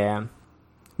 Yeah,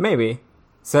 maybe.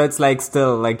 So it's like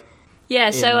still like.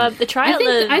 Yeah. So the trial.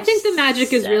 I think the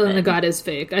magic is real and the 7. god is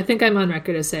fake. I think I'm on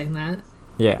record as saying that.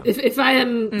 Yeah. If I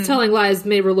am telling lies,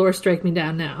 may R'hllor strike me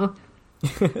down now.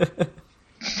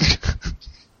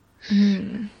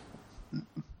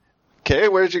 Kay,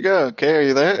 where'd you go? Kay, are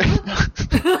you there?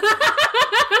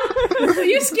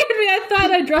 You scared me. I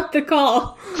thought I dropped the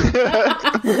call.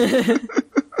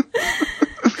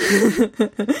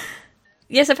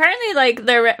 Yes, apparently, like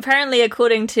apparently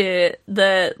according to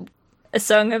the A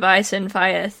Song of Ice and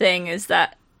Fire thing, is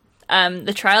that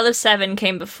the Trial of 7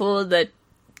 came before the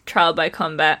Trial by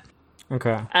Combat.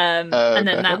 Okay. And then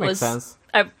that makes was sense.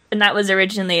 And that was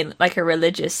originally like a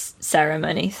religious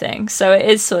ceremony thing. So it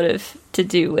is sort of to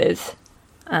do with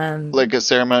like a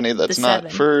ceremony that's not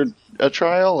 7. for a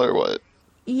trial or what?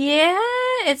 Yeah,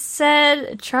 it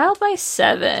said Trial by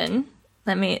 7.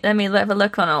 Let me have a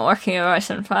look on a Working of Ice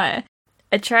and Fire.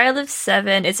 A Trial of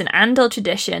 7 is an Andal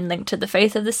tradition linked to the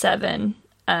faith of the 7.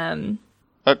 Okay.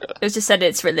 It was just said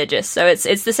it's religious, so it's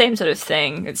the same sort of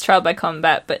thing. It's trial by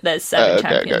combat, but there's 7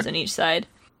 champions on each side.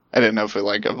 I didn't know if it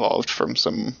like evolved from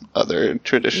some other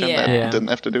tradition that Yeah. didn't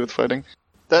have to do with fighting.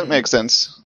 That makes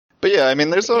sense. But yeah, I mean,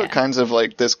 there's all kinds of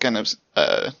like this kind of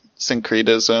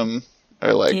syncretism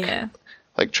or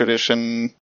like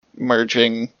tradition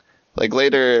merging. Like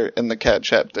later in the cat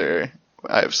chapter,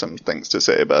 I have some things to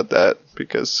say about that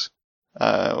because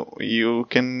you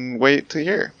can wait to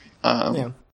hear.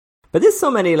 Yeah. But there's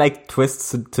so many like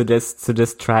twists to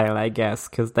this trial, I guess,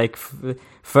 because like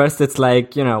first it's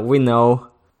like, you know, we know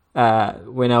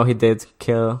he did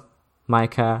kill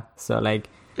Micah, so like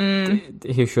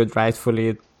he should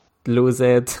rightfully lose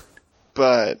it.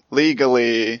 But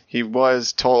legally, he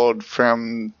was told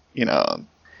from, you know,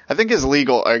 I think his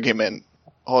legal argument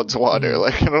holds water.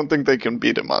 Like I don't think they can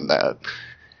beat him on that.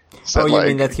 So, you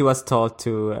mean that he was told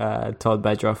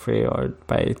by Joffrey or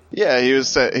by? Yeah, he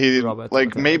was. Robert, like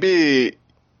okay. Maybe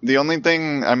the only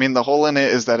thing. I mean, the hole in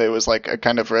it is that it was like a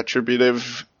kind of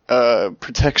retributive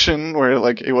protection, where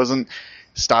like it wasn't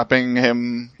stopping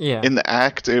him in the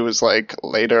act. It was like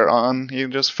later on he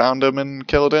just found him and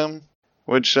killed him.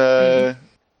 Which you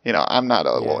know, I'm not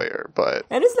a lawyer, but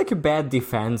and it's like a bad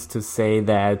defense to say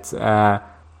that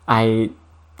I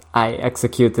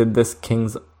executed this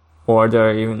king's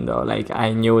order, even though like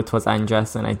I knew it was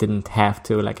unjust and I didn't have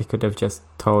to. Like I could have just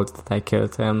told that I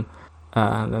killed him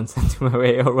and then sent him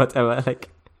away or whatever. Like,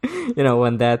 you know,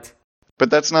 when that. But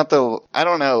that's not the. I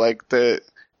don't know.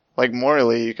 Like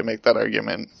morally, you can make that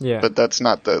argument. Yeah. But that's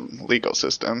not the legal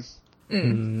system.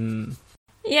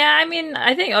 Yeah, I mean,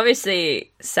 I think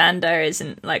obviously Sandor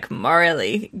isn't like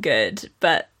morally good,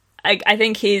 but I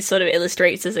think he sort of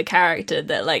illustrates as a character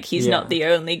that like he's not the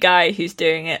only guy who's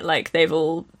doing it. Like they've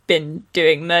all been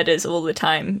doing murders all the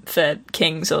time for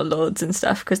kings or lords and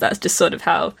stuff, because that's just sort of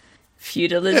how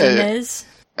feudalism is.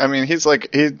 I mean, he's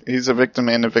like he's a victim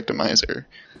and a victimizer.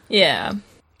 Yeah.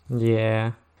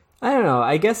 Yeah. I don't know.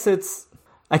 I guess like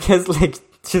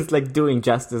just like doing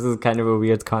justice is kind of a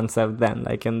weird concept then,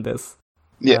 like in this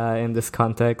in this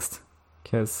context,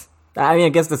 because I mean I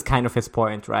guess that's kind of his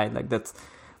point, right? Like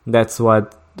that's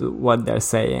what they're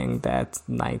saying, that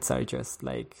knights are just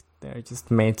like they're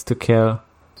just made to kill.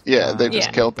 Yeah, they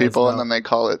just kill people and then they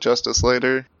call it justice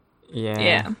later.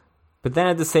 Yeah. But then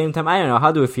at the same time, I don't know,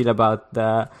 how do we feel about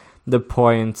the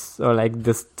points or like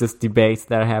this debate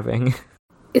they're having?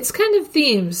 It's kind of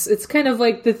themes. It's kind of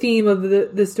like the theme of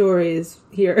the stories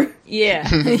here. Yeah.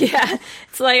 Yeah.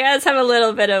 It's like, let's have a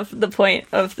little bit of the point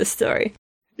of the story.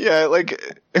 Yeah, like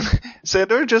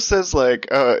Sandor just says like,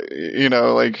 you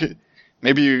know, like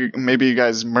maybe you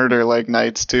guys murder like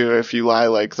knights too if you lie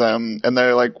like them, and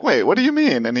they're like, wait, what do you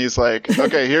mean? And he's like,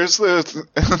 okay, here's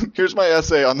my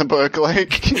essay on the book,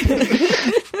 like.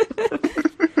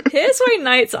 Here's why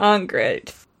knights aren't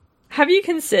great. Have you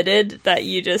considered that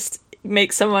you just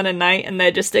make someone a knight and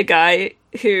they're just a guy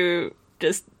who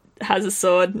just has a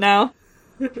sword now.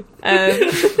 It's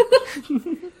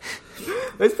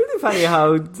pretty funny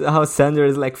how Sander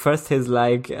is like, first he's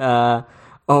like,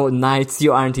 oh, knights,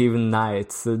 you aren't even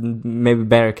knights. Maybe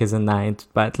Beric is a knight,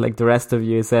 but like the rest of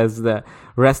you, he says the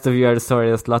rest of you are the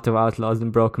sorriest lot of outlaws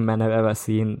and broken men I've ever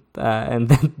seen. And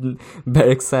then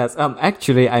Beric says,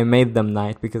 actually I made them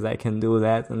knight because I can do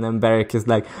that. And then Beric is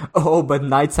like, oh, but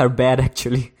knights are bad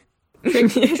actually.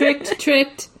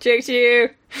 Tricked you.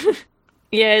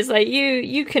 Yeah, it's like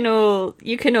you can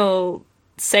all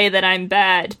say that I'm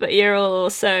bad, but you're all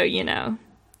also,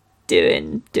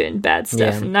 doing bad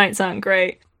stuff, and knights aren't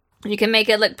great. You can make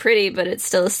it look pretty, but it's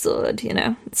still a sword,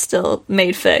 It's still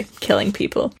made for killing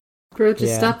people. Bro,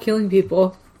 just stop killing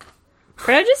people.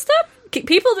 Bro, just stop.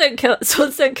 People don't kill...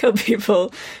 Swords don't kill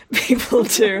people. People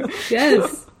do.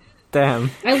 Yes.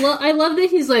 Damn. I love that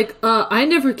he's like, I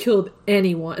never killed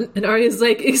anyone. And Arya's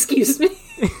like, excuse me?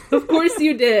 Of course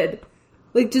you did.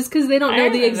 Like, just because they don't know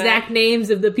the exact names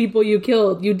of the people you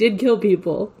killed, you did kill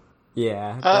people.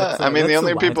 Yeah. The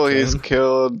only people he's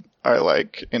killed are,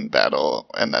 like, in battle,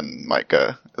 and then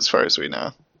Micah, as far as we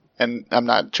know. And I'm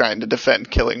not trying to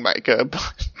defend killing Micah,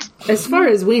 but... As far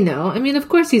as we know. I mean, of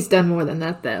course he's done more than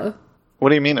that, though. What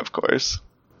do you mean, of course?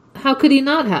 How could he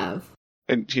not have?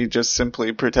 And he just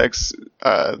simply protects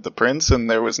the prince, and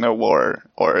there was no war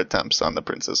or attempts on the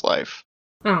prince's life.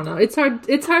 I don't know.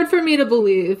 It's hard for me to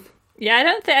believe. Yeah, I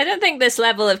don't think this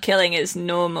level of killing is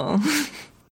normal.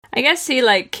 I guess he,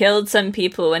 like, killed some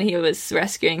people when he was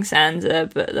rescuing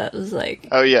Sansa, but that was, like...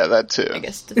 Oh, yeah, that too. I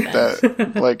guess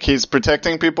defense. Like, he's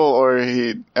protecting people,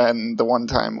 and the one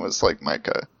time was, like,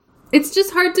 Micah. It's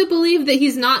just hard to believe that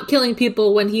he's not killing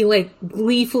people when he, like,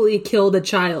 gleefully killed a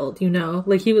child,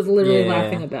 Like, he was literally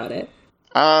laughing about it.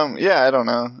 Yeah, I don't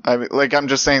know. I'm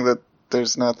just saying that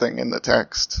there's nothing in the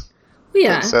text.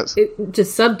 Yeah, just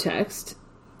subtext.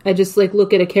 I just, like,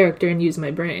 look at a character and use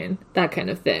my brain. That kind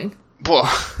of thing.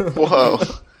 Whoa.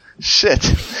 Shit.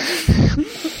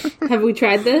 Have we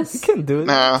tried this? You can do it.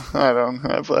 No, I don't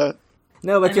have that.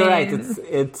 No, but you're right.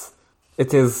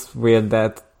 It is weird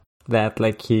that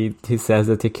like he says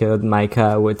that he killed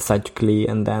Micah with such glee,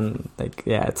 and then like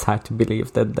it's hard to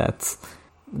believe that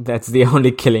that's the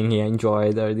only killing he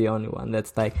enjoyed, or the only one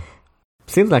that's like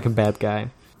seems like a bad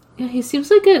guy. Yeah, he seems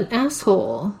like an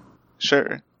asshole.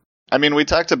 Sure. I mean, we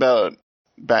talked about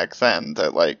back then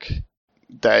that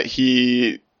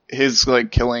his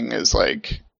like killing is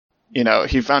like,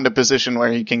 he found a position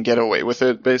where he can get away with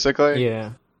it, basically.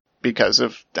 Yeah. Because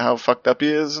of how fucked up he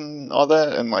is and all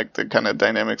that, and like the kind of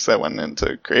dynamics that went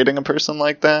into creating a person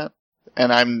like that.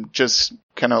 And I'm just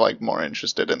kind of like more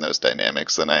interested in those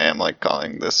dynamics than I am like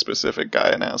calling this specific guy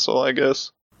an asshole, I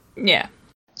guess. Yeah.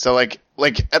 So like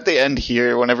at the end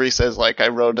here, whenever he says like I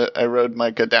rode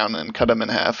Micah down and cut him in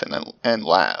half and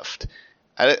laughed,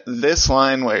 this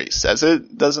line where he says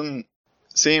it doesn't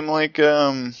seem like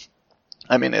it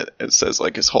says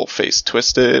like his whole face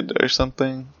twisted or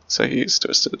something. So he's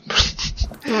twisted.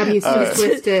 God, he's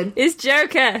twisted. It's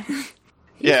Joker.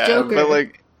 Joker. But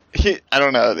like I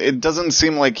don't know. It doesn't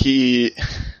seem like he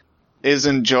is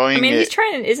enjoying it. I mean, he's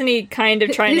trying. Isn't he kind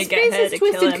of trying to get her to kill him? His face is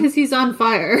twisted because he's on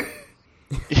fire.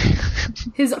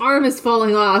 His arm is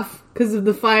falling off because of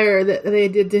the fire that they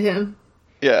did to him.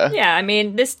 Yeah. Yeah, I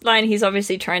mean, this line, he's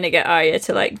obviously trying to get Arya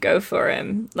to, like, go for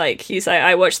him. Like, he's like,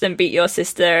 I watched them beat your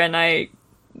sister, and I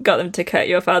got them to cut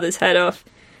your father's head off.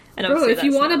 And bro, if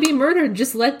you want to be murdered,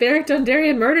 just let Beric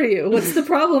Dondarrion murder you. What's the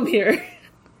problem here?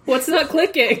 What's not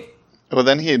clicking? Well,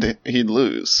 then he'd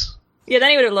lose. Yeah,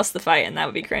 then he would have lost the fight, and that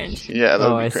would be cringe. Yeah, that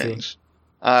would be cringe.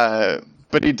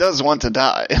 But he does want to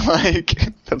die. Like,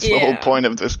 that's the whole point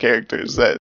of this character, is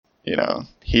that,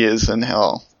 he is in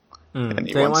hell. And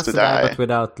he wants to die. But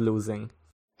without losing.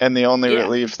 And the only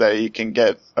relief that he can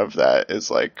get of that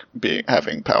is, like,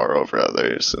 having power over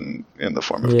others and in the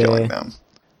form of killing them.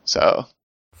 So.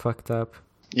 Fucked up.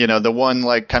 The one,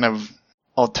 like, kind of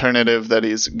alternative that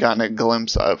he's gotten a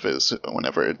glimpse of is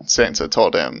whenever Sansa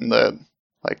told him that,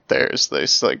 like, there's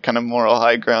this, like, kind of moral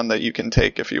high ground that you can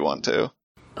take if you want to.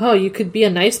 Oh, you could be a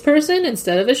nice person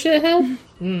instead of a shithead?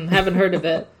 Haven't heard of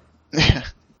it. Yeah.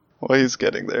 Well, he's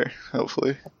getting there,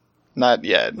 hopefully. Not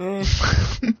yet.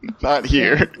 Not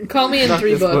here. Yeah. Call me in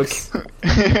 3 books.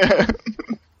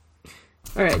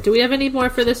 Alright, do we have any more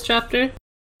for this chapter?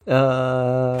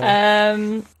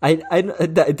 I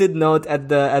did note at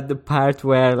the part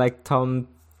where like Tom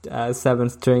Seven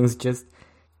Strings just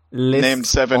lists named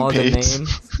 7 all Pates. the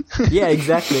names. Yeah,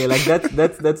 exactly. Like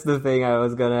that's the thing I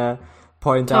was gonna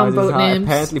point Tom out, Boat is how names.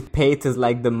 apparently Pate is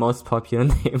like the most popular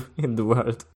name in the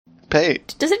world.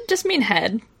 Pate. Does it just mean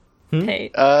head?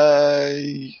 Pate.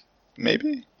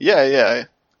 Maybe? Yeah.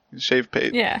 Shave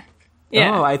Pate. Yeah.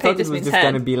 Oh, I Pate thought it was means just head.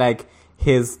 gonna be like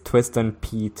his twist on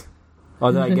Pete.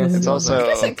 Although I guess It's also- I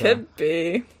guess it could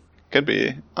be. Could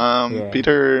be. Yeah.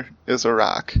 Peter is a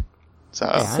rock. So,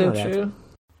 Yeah. I So know that. true.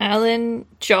 Alan,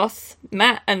 Joth,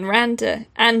 Matt and Randa,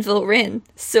 Anvil Rin,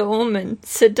 Sir Ormond,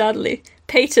 Sir Dudley,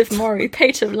 Pate of Mori,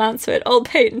 Pate of Lanceford, Old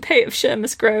Pate and Pate of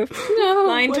Shermas Grove,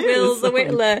 Blind Why Will is the so many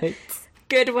Whittler, Pates?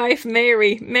 Goodwife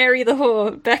Mary, Mary the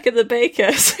Whore, Becca the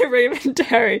Baker, Sir Raymond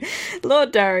Derry,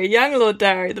 Lord Derry, Young Lord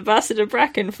Derry, the Bastard of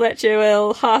Bracken, Fletcher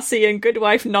Will, Harsey and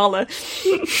Goodwife Nolla.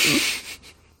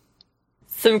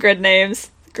 Some good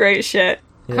names. Great shit.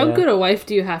 How Yeah. good a wife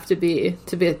do you have to be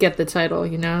get the title,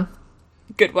 you know?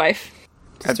 Good wife.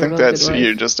 I Just a think real that's good wife.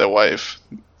 you're just a wife.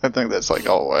 I think that's like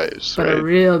all wives, But right? a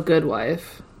real good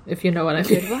wife, if you know what I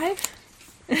mean. Good wife?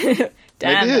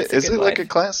 Damn, Maybe that's a is good it like wife. a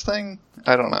class thing?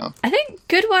 I don't know. I think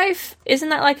good wife, isn't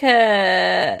that like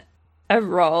a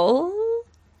role?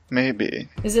 Maybe.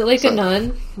 Is it like a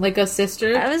nun? Like a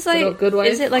sister? I was Little like, good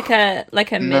wife? is it like a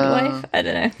midwife? I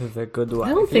don't know. He's a good wife.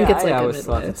 I don't think it's like I a always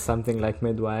thought midwife. it's something like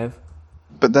midwife.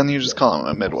 But then you just call him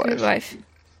a midwife. Good wife.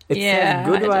 It Yeah, says I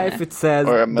good don't wife. know. It says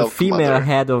Or a the milk female mother.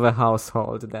 head of a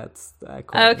household. That's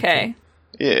according Okay.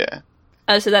 Yeah.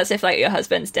 Oh, so that's if like your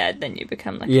husband's dead, then you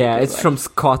become like to- a Yeah, good it's wife. from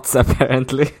Scots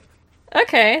apparently.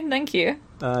 Okay, thank you.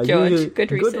 George,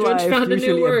 good research. Good wife found a new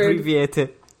usually word. abbreviated.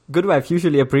 Good wife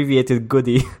usually abbreviated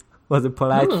goody was a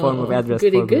polite form of address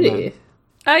goody for goody. women.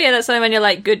 Oh yeah, that's like when you're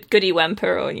like goody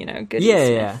Wemper or goody Yeah, Smith.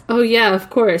 yeah. Oh yeah, of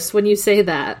course. When you say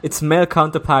that, Its male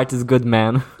counterpart is good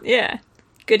man. Yeah.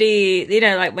 Goody,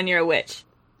 like when you're a witch.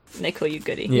 They call you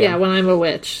goody. yeah. When I'm a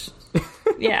witch,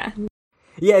 Yeah.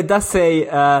 Yeah, it does say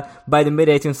by the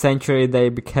mid-18th century they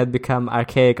had become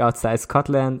archaic outside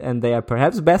Scotland, and they are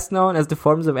perhaps best known as the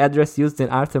forms of address used in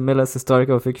Arthur Miller's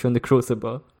historical fiction The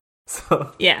Crucible.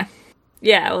 So, Yeah.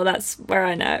 Yeah, well that's where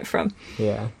I know it from.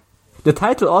 yeah. The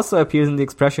title also appears in the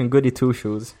expression goody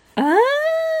two-shoes. Ah.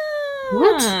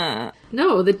 What?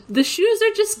 no, the shoes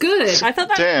are just good. I thought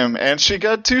that Damn, and she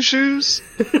got 2 shoes?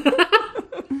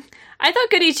 I thought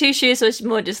goody two shoes was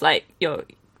more just like you're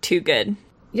too good.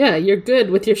 Yeah, you're good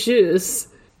with your shoes.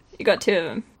 You got 2 of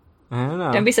them. I don't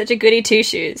know. Don't be such a goody two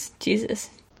shoes. Jesus.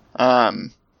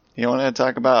 You want to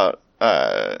talk about,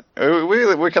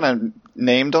 we kind of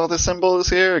named all the symbols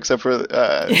here, except for,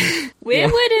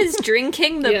 Weirwood is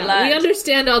drinking the Yeah, blood. we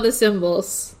understand all the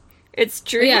symbols. It's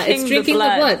drinking, Yeah, it's drinking the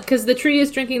blood. because the tree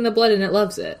is drinking the blood and it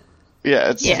loves it. yeah,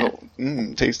 it's Yeah.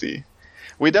 tasty.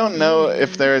 We don't know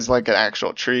if there's like an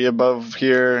actual tree above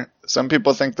here. Some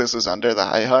people think this is under the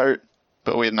High Heart,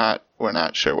 but we're not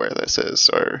sure where this is,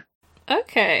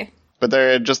 Okay. but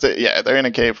they're just they're in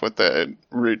a cave with the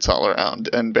roots all around,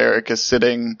 and Barrick is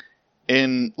sitting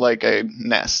in like a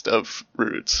nest of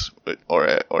roots, or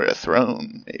a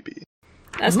throne maybe,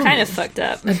 That's kind of fucked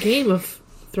up. A Game of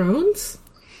Thrones?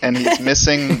 and he's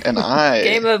missing an eye,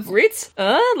 Game of Roots?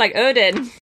 Like Odin.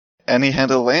 and he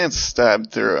had a lance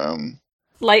stabbed through him,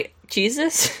 Like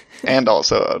Jesus? and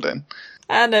also Odin,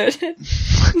 And Odin.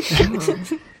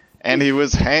 and he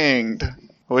was hanged,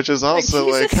 which is also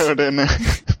like Jesus. Odin.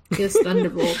 Yes,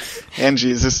 Thunderbolt. And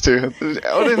Jesus too.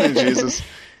 Odin and Jesus,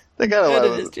 they got a lot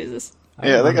Odin is of Jesus.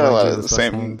 yeah, they got a lot of the Jesus was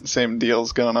same hanged. same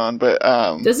deals going on. But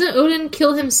Doesn't Odin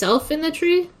kill himself in the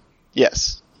tree?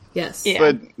 yes, Yes. Yeah.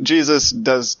 but Jesus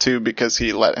does too because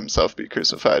he let himself be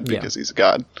crucified Yeah. because he's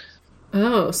God.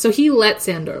 Oh, so he let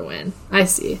Sandor win. I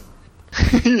see.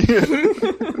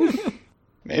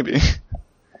 Maybe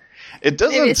it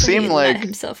doesn't Maybe it's when seem he let like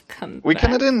himself come we back.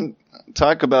 kind of didn't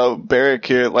talk about Barrick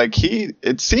here. Like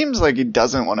it seems like he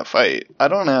doesn't want to fight. I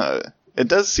don't know. It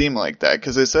does seem like that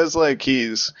because it says like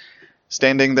he's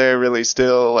standing there really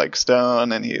still, like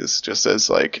stone, and he's just says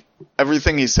like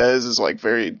everything he says is like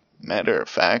very matter of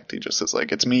fact. He just says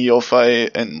like, "It's me, you'll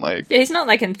fight," and like Yeah, he's not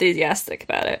like enthusiastic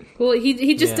about it. Well,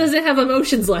 he just Yeah. doesn't have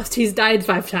emotions left. He's died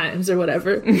 5 times or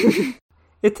whatever.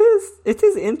 It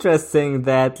is interesting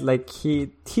that like he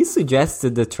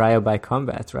suggested the trial by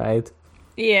combat, right?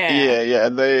 Yeah. yeah.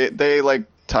 They like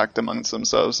talked amongst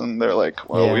themselves, and they're like,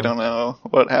 "Well, Yeah. we don't know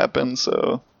what happened,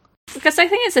 so." Because I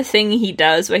think it's a thing he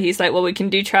does where he's like, well, we can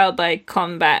do trial by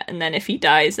combat, and then if he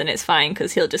dies, then it's fine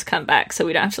because he'll just come back, so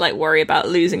we don't have to like worry about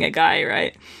losing a guy,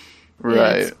 right? Yeah,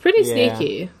 Right. it's pretty Yeah.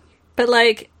 sneaky. But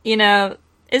like,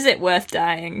 is it worth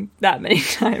dying that many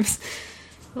times?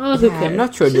 Well, who cares? I'm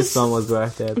not sure this one was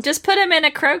worth it. Just put him in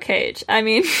a crow cage. I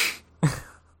mean,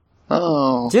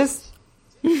 Oh, Just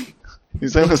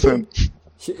he's innocent.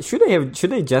 should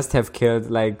they just have killed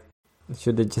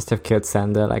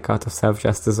Sander like out of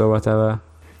self-justice or whatever?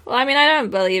 well, I mean, I don't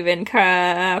believe in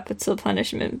capital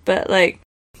punishment, but like,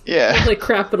 Yeah. Like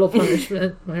capital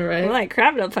punishment, am I right? Like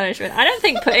capital punishment. I don't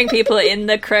think putting people in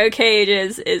the crow cage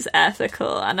is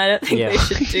ethical, and I don't think they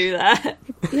should do that.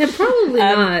 Yeah, probably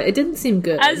not. It didn't seem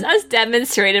good. As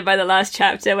demonstrated by the last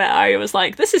chapter where Arya was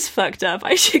like, this is fucked up,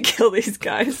 I should kill these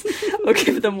guys or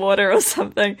give them water or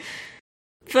something.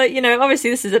 But, obviously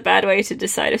this is a bad way to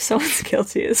decide if someone's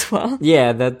guilty as well.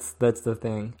 Yeah, that's the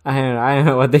thing. I don't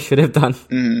know what they should have done.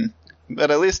 Mm.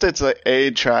 But at least it's a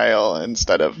trial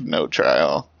instead of no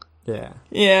trial. Yeah.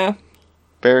 Yeah.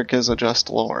 Beric is a just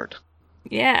lord.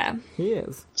 Yeah. He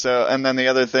is. So, and then the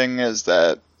other thing is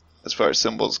that, as far as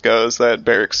symbols goes, that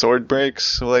Beric's sword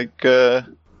breaks, Yeah,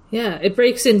 it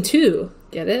breaks in two.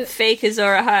 Get it? Fake Azor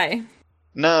Ahai.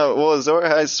 No, well, Azor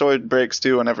Ahai's sword breaks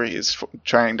too whenever he's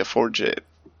trying to forge it.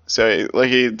 So,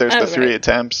 there's the 3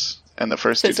 attempts, and the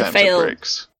first 2 times it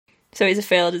breaks. So he's a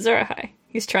failed Azor Ahai.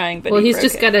 He's trying, but he's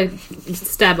just gotta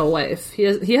stab a wife. He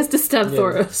has to stab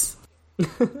Thoros.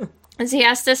 And so he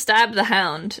has to stab the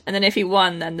Hound, and then if he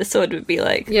won, then the sword would be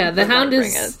like... Yeah, the Hound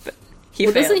is...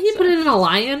 doesn't he put it in a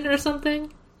lion or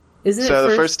something? Isn't so it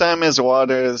the first time is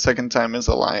water, the second time is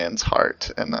a lion's heart,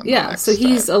 and then so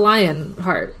he's a lion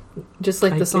heart, just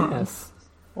like the song. Guess.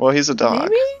 Well, he's a dog.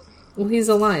 Maybe? Well, he's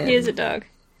a lion. He is a dog.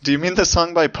 Do you mean the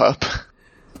song by Pup?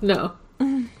 No.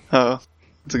 Oh,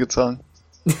 it's a good song.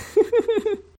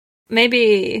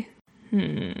 Maybe...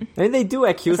 Maybe they do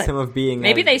accuse him of being.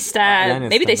 Maybe they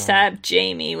stab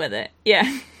Jamie with it. Yeah,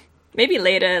 maybe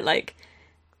later. Like,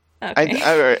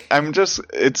 okay. I'm just.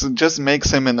 It just makes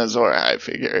him an Azor Ahai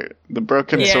figure. The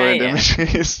broken sword imagery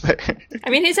is there. I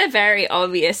mean, he's a very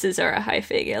obvious Azor Ahai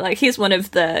figure. Like, he's one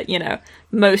of the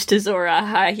most Azor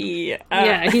Ahai.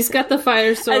 Yeah, he's got the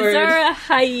fire sword. Azor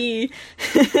Ahai.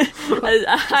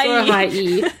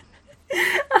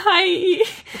 Ahai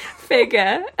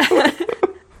figure.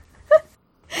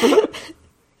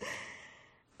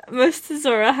 Most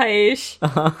Azor Ahai-ish.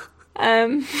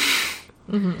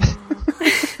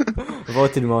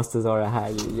 Voted most Azor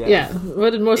Ahai. Yeah,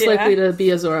 voted most likely to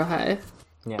be Azor Ahai.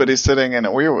 Yeah. But he's sitting in a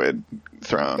weirwood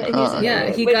throne. He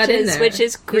got in there. Which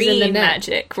is green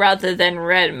magic rather than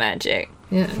red magic.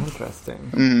 Yeah.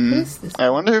 Interesting. I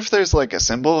wonder if there's like a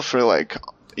symbol for like,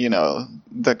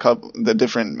 the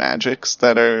different magics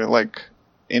that are like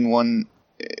in one,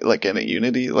 like in a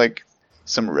unity, like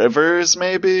some rivers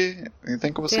maybe? You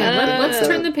think we'll see? Let's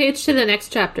turn the page to the next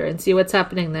chapter and see what's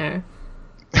happening there.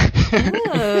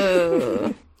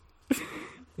 Oh.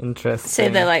 Interesting. Say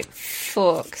they're like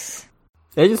forks.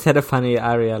 I just had a funny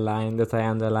Arya line that I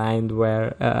underlined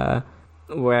where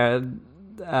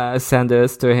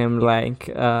Sanders to him like,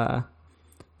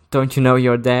 don't you know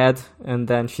you're dead? And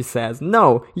then she says,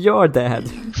 no, you're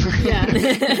dead. Yeah.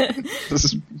 This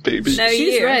is baby. No,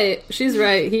 She's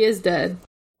right. He is dead.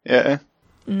 Yeah.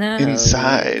 No.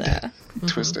 Inside.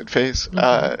 Twisted face.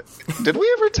 Did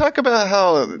we ever talk about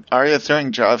how Arya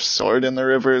throwing Joff's sword in the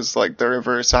river is like the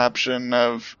reverse option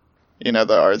of,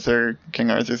 the King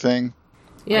Arthur thing?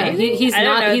 Yeah, he's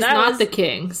not the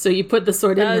king, so you put the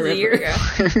sword in the river.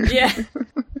 Yeah.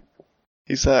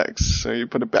 He sucks, so you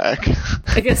put it back.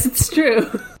 I guess it's true.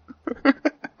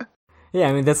 Yeah,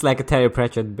 I mean, that's like a Terry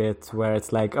Pratchett bit where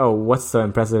it's like, oh, what's so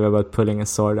impressive about pulling a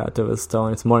sword out of a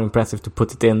stone? It's more impressive to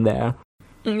put it in there.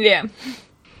 Yeah.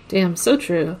 Damn, so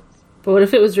true. But what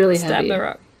if it was really Stab heavy? the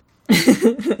rock.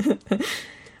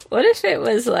 What if it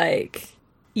was like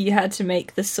you had to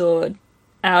make the sword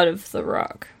out of the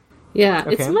rock? Yeah,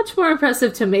 Okay. it's much more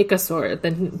impressive to make a sword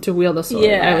than to wield a sword,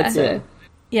 Yeah. I would say.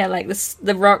 Yeah, like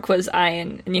the rock was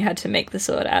iron, and you had to make the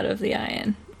sword out of the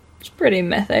iron. It's pretty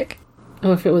mythic.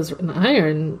 Oh, if it was an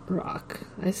iron rock.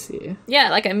 I see. Yeah,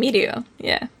 like a meteor.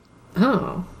 Yeah.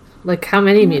 Oh. Like how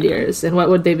many meteors, and what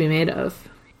would they be made of?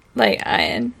 Like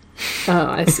iron. Oh,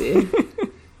 I see.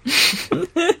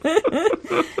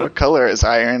 What color is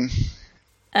iron?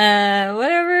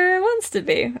 Whatever it wants to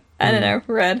be. I don't know,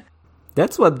 red.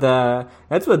 That's what the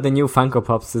new Funko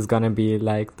Pops is gonna be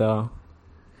like, though.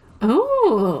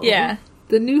 Oh. Yeah.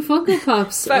 The new Funko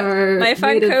Pops are my made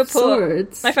Funko of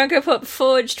swords. My Funko Pop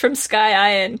forged from Sky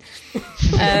Iron.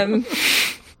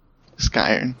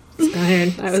 Skyron.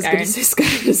 Iron. I was going to say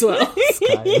Skyrim as well.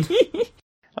 Sky.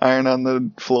 Iron on the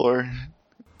floor.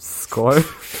 Score.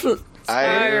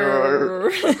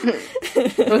 Iron.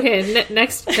 Okay,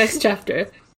 next chapter.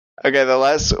 Okay, the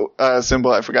last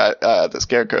symbol I forgot, the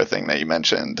scarecrow thing that you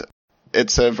mentioned.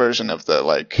 It's a version of the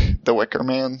Wicker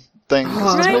Man thing.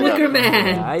 Oh, the Wicker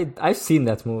Man. Yeah, I've seen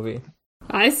that movie.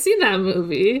 I've seen that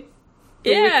movie. The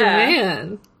Yeah. Wicker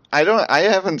Man. I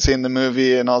haven't seen the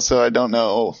movie, and also I don't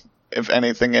know if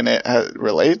anything in it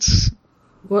relates.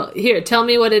 Well, here, tell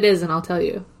me what it is, and I'll tell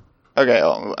you. Okay,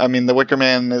 well, I mean, the Wicker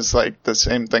Man is like the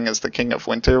same thing as the King of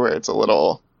Winter, where it's a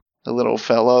little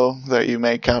fellow that you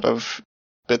make out of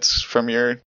bits from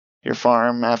your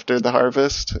farm after the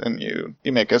harvest, and you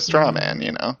make a straw man,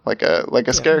 like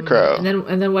a scarecrow.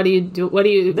 And then what do you do? What do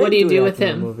you do with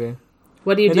him?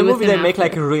 What do you do with him? In the movie, they make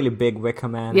like a really big Wicker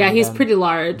Man. Yeah, he's pretty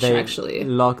large, actually.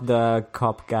 Lock the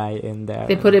cop guy in there.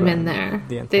 They put him in there.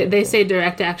 They say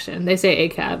direct action. They say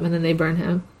ACAB, and then they burn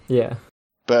him. Yeah.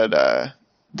 But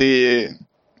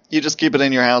you just keep it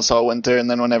in your house all winter, and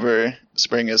then whenever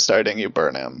spring is starting, you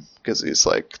burn him because he's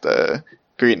like the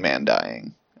Green Man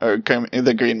dying, or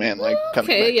the Green Man coming back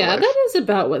to life. That is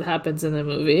about what happens in the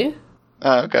movie.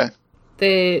 Oh, okay.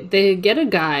 They get a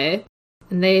guy,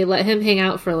 and they let him hang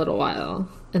out for a little while,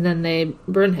 and then they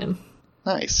burn him.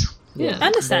 Nice. Yeah,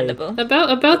 understandable.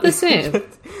 About the same.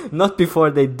 Not before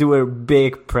they do a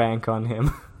big prank on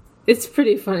him. It's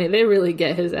pretty funny. They really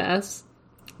get his ass.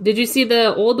 Did you see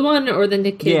the old one or the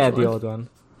Nick Cage one? Yeah, the old one.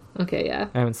 Okay, yeah.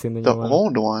 I haven't seen the new one. The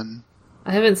old one?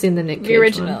 I haven't seen the Nick Cage The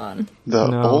original one.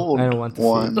 The old I don't want to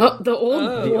one. see Oh, the old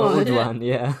one. The old one,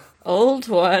 yeah. Old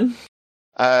one.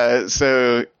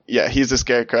 So, yeah, he's a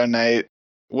Scarecrow Knight.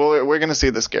 Well, we're going to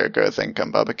see the Scarecrow thing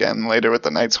come up again later with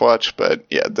the Night's Watch, but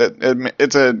yeah,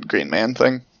 it's a Green Man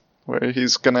thing, where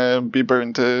he's going to be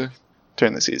burned to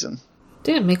turn the season.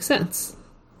 Damn, makes sense.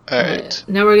 Alright.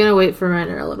 Now we're going to wait for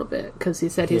Reiner a little bit, because he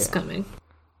said he's coming.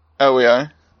 Oh, we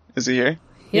are? Is he here?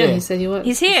 Yeah, he said he was.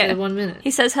 He's here. He said 1 minute.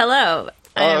 He says, hello,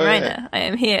 I am Reiner. Yeah. I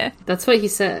am here. That's what he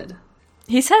said.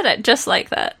 He said it just like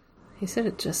that. He said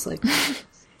it just like that.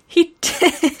 He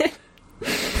did.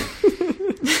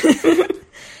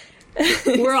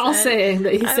 We're all saying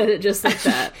that he said it just like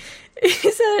that.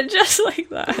 He said it just like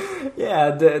that.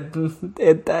 Yeah,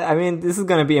 I mean, this is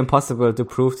gonna be impossible to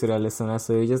prove to the listener,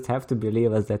 so you just have to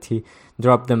believe us that he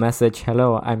dropped the message,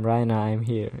 hello, I'm Raina, I'm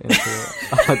here,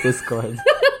 into our Discord.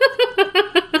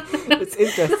 It's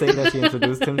interesting that he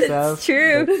introduced himself. It's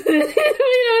true. We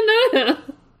don't know him.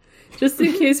 Just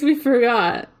in case we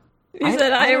forgot. He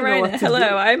said, I am Raina,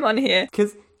 hello, I'm on here.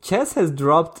 Because Chess has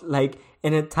dropped, like,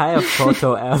 an entire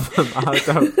photo album out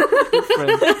of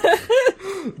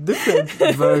different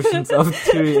versions of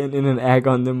Tyrion in an egg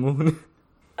on the moon.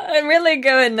 I'm really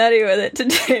going nutty with it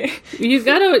today. You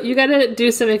gotta do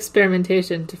some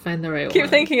experimentation to find the right one. Keep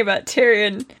thinking about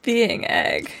Tyrion being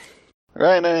egg.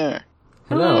 Rainer.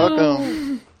 Hello.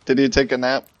 Welcome. Did you take a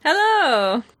nap?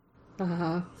 Hello.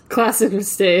 Classic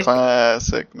mistake.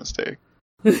 Classic mistake.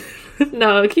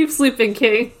 No, keep sleeping,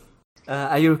 King.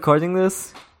 Are you recording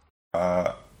this?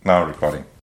 Now recording.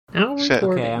 Now Shit.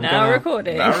 recording. Okay, Now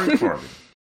recording. Now recording.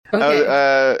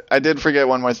 Okay. I did forget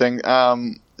one more thing.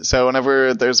 So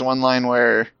whenever there's one line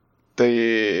where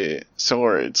the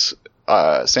swords,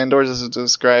 Sandor's is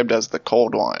described as the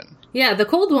cold one. Yeah, the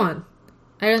cold one.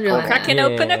 I underlined that. Cracking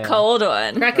open a cold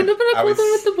one. Cracking open a cold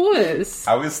one with the boys.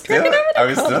 Are we still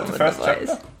at the first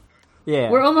chapter? Yeah.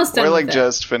 We're almost done. We're with it.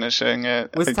 just finishing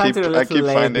it. We started a little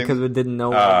late because we didn't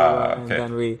know where we were, and okay.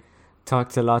 then we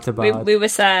talked a lot about We were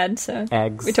sad, so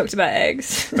eggs. we talked about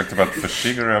eggs. Talked about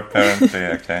Fushiguro, apparently,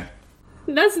 okay.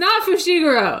 That's not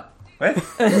Fushiguro. Wait.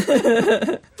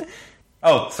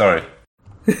 Oh, sorry.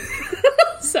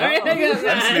 Sorry, I got I'm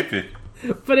mad. sleepy.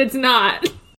 But it's not.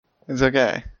 It's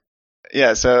okay.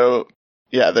 Yeah, so,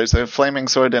 there's a flaming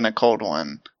sword and a cold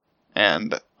one.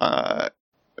 And,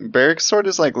 Barrick's sword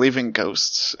is like leaving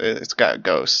ghosts. It's got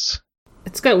ghosts.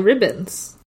 It's got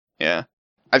ribbons. Yeah.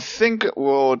 I think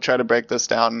we'll try to break this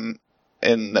down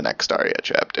in the next Arya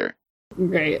chapter.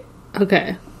 Great.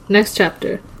 Okay. Next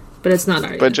chapter. But it's not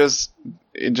Arya. But just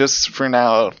for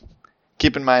now,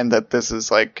 keep in mind that this is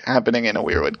like happening in a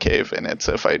Weirwood cave, and it's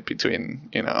a fight between,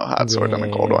 a hot sword and a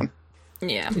cold one.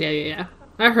 Yeah. Yeah.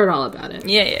 I heard all about it.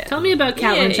 Yeah. Tell me about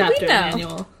Catelyn we chapter, know.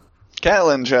 Emmanuel.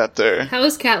 Catelyn chapter. How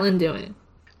is Catelyn doing?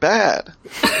 Bad.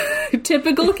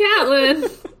 Typical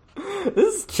Catelyn.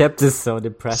 This chapter's so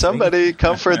depressing. Somebody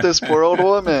comfort this poor old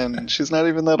woman. She's not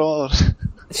even that old.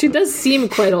 She does seem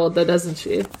quite old, though, doesn't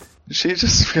she? She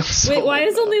just feels so Wait, why old.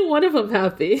 is only one of them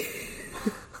happy?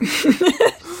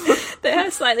 They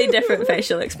have slightly different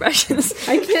facial expressions.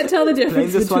 I can't tell the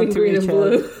difference this one between to green me, and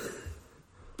blue.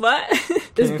 What?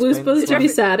 Is you blue explain supposed this to be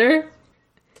one? sadder?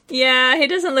 Yeah, he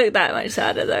doesn't look that much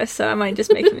sadder though, so I might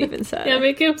just make him even sadder. Yeah,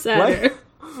 make him sadder.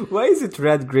 Why is it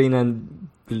red, green, and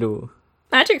blue?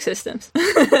 Magic systems.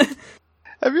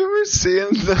 Have you ever seen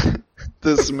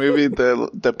this movie,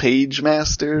 the Page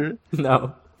Master?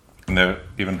 No. Never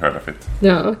even heard of it.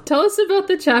 No, tell us about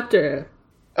the chapter.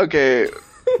 Okay,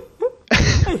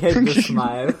 I hate the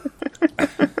smile.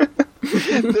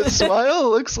 the smile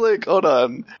looks like, hold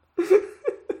on.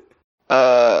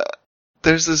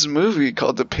 there's this movie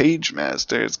called The Page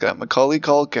Master. It's got Macaulay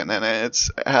Culkin in it. It's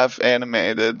half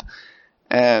animated,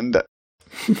 and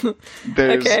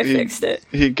Okay, I fixed it.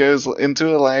 He goes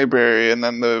into a library, and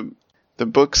then the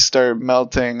books start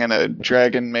melting, and a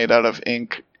dragon made out of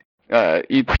ink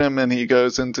eats him, and he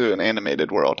goes into an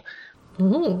animated world.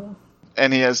 Ooh.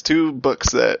 And he has 2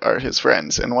 books that are his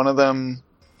friends, and one of them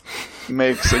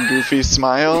makes a goofy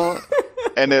smile,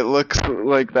 and it looks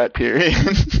like that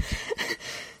Tyrion.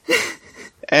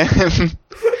 And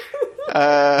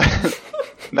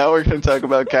now we're going to talk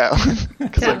about Catelyn.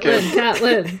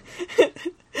 Catelyn.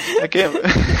 I can't.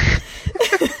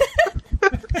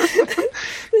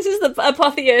 This is the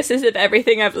apotheosis of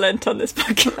everything I've learnt on this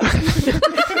podcast.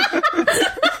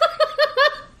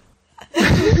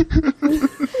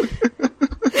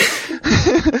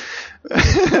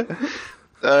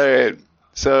 Alright,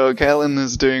 so Catelyn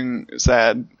is doing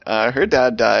sad. Her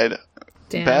dad died.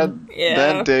 Damn.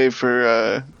 Bad day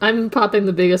for, I'm popping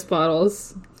the biggest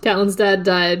bottles. Catelyn's dad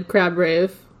died, crab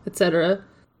rave, etc.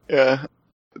 Yeah.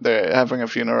 They're having a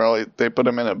funeral. They put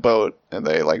him in a boat, and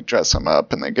they, like, dress him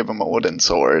up, and they give him a wooden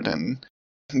sword, and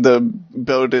the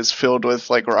boat is filled with,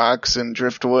 like, rocks and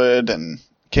driftwood and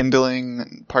kindling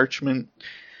and parchment,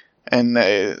 and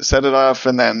they set it off,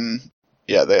 and then,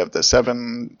 yeah, they have the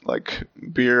 7, like,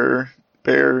 beer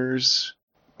bearers,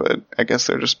 but I guess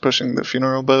they're just pushing the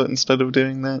funeral boat instead of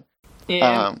doing that.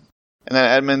 Yeah. And then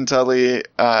Edmund Tully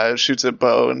shoots a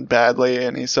bow and badly,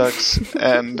 and he sucks.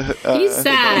 And he's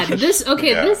sad. This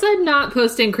I'm not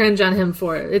posting cringe on him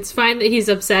for. It's fine that he's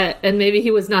upset, and maybe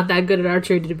he was not that good at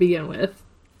archery to begin with.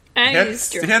 And he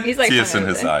had he's like tears in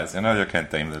his eyes. You know, you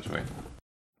can't aim that way.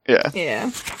 Yeah. Yeah.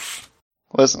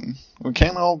 Listen, we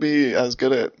can't all be as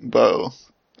good at bow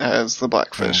as the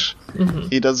Blackfish. Mm-hmm.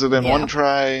 He does it in one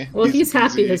try. Well, he's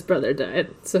happy his brother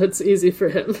died, so it's easy for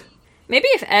him. Maybe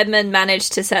if Edmund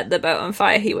managed to set the boat on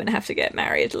fire, he wouldn't have to get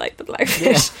married like the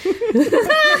Blackfish.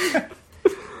 Yeah.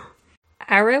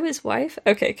 Arrow his wife?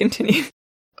 Okay, continue.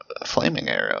 A flaming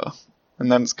arrow.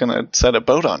 And then it's gonna set a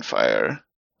boat on fire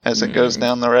as it goes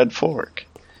down the Red Fork.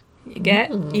 You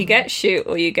get shoot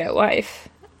or you get wife.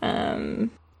 I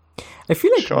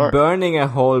feel like burning a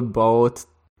whole boat,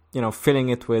 filling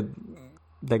it with,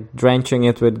 like, drenching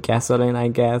it with gasoline, I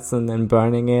guess, and then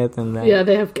burning it, and then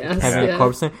they have gas. Having a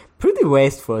corpse. Pretty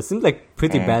wasteful. It seems like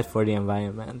pretty bad for the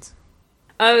environment.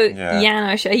 Oh,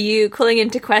 Janosch, are you calling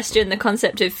into question the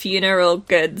concept of funeral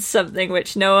goods, something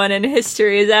which no one in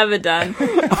history has ever done?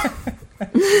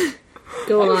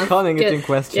 Go on. Calling it in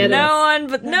question. No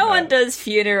one does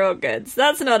funeral goods.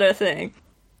 That's not a thing.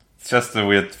 It's just a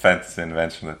weird fantasy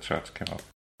invention that George came up.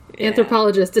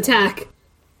 Anthropologist, attack.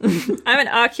 I'm an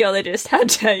archaeologist. How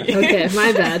dare you? Okay,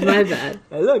 my bad.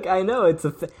 Look, I know it's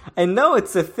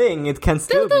a thing. It can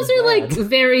still. Those be are bad. like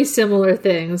very similar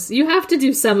things. You have to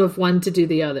do some of one to do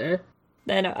the other.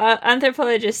 No,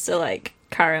 anthropologists are like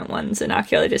current ones, and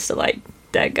archaeologists are like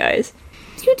dead guys.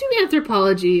 You do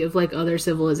anthropology of like other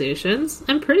civilizations.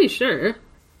 I'm pretty sure.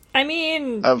 I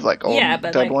mean, of like old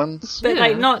dead ones, but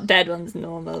like not dead ones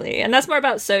normally, and that's more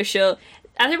about social.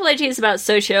 Anthropology is about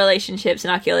social relationships,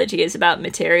 and archaeology is about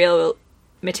material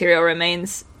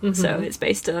remains. Mm-hmm. So it's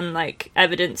based on like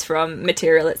evidence from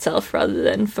material itself, rather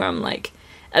than from like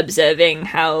observing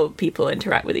how people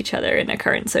interact with each other in a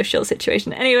current social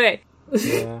situation. Anyway,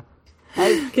 yeah.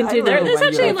 There's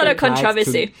actually a lot of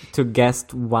controversy. To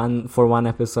guest for one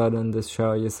episode on this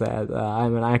show, you said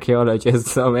I'm an archaeologist,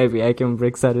 so maybe I can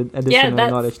bring some additional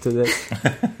knowledge to this.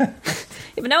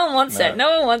 But no one wants it.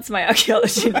 No one wants my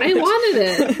archaeology. I wanted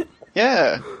it.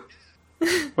 Yeah.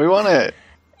 We want it.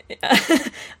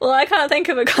 Well, I can't think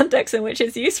of a context in which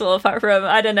it's useful, apart from,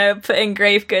 I don't know, putting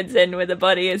grave goods in with a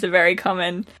body is a very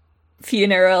common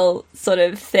funeral sort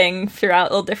of thing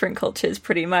throughout all different cultures,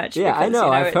 pretty much. Yeah, because, I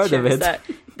know, I've heard of it.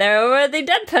 They're the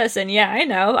dead person. Yeah, I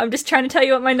know. I'm just trying to tell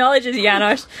you what my knowledge is,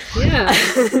 Janosch. Yeah.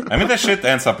 I mean, the shit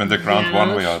ends up in the ground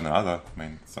one way or another. I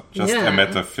mean, it's just a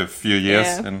matter of a few years.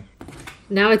 Yeah.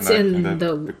 Now it's in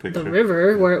the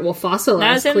river where it will fossilize.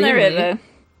 Now it's in the river.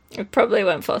 It probably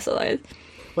won't fossilize.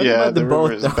 What about the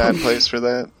river is a bad place for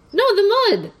that. No, the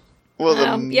mud.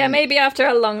 Well, yeah, maybe after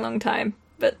a long, long time.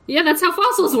 But yeah, that's how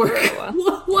fossils work.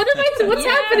 What's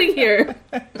happening here?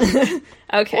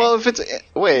 Okay. Well,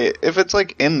 if it's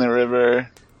like in the river,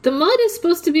 the mud is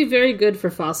supposed to be very good for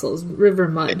fossils, river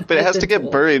mud. But it has to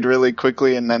get buried really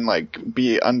quickly and then like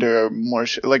be under more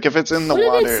like if it's in the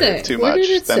water too much,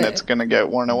 then it's gonna get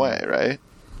worn away, right?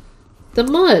 The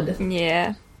mud.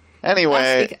 Yeah.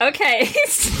 Anyway. Okay.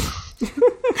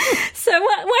 So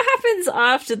what happens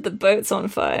after the boat's on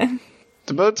fire?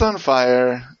 The boat's on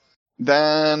fire.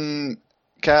 Then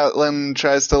Catelyn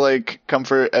tries to, like,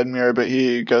 comfort Edmure, but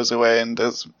he goes away and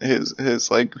does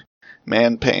his like,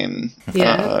 man pain.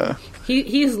 Yeah.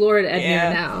 He's Lord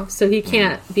Edmure now, so he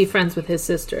can't be friends with his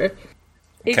sister.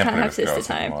 He can't have sister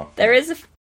time. There is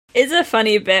a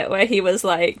funny bit where he was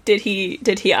like, did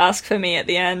he ask for me at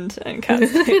the end? And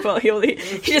Kat's like, well, he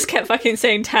just kept fucking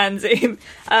saying Tanzim.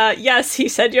 Yes, he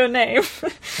said your name.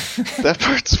 That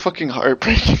part's fucking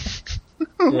heartbreaking.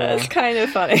 Yeah. It's kind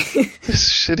of funny. This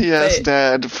shitty ass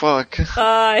dad, fuck. Oh,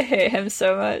 I hate him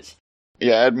so much.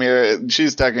 Yeah, Edmure,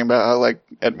 she's talking about how, like,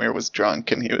 Edmure was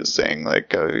drunk and he was saying,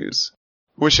 like, he was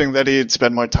wishing that he'd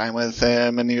spend more time with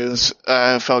him, and he was,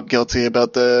 felt guilty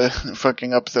about the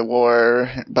fucking up the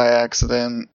war by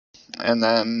accident,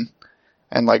 and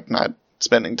like, not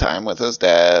spending time with his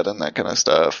dad and that kind of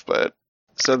stuff, but,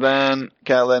 so then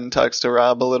Catelyn talks to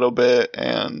Robb a little bit,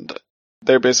 and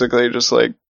they're basically just,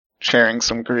 like, sharing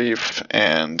some grief,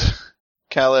 and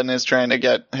Catelyn is trying to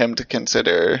get him to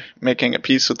consider making a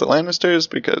peace with the Lannisters,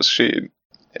 because she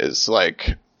is,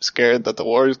 like, scared that the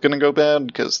war is going to go bad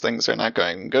because things are not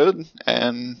going good.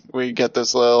 And we get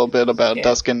this little bit about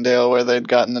Duskendale where they'd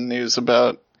gotten the news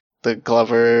about the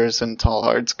Glovers and Tall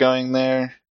Hearts going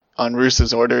there on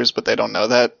Roos's orders, but they don't know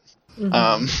that.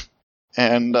 Mm-hmm.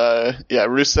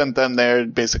 Roose sent them there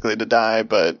basically to die,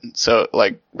 but so,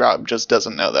 like, Robb just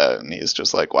doesn't know that, and he's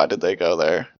just like, why did they go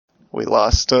there? We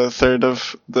lost a third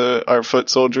of our foot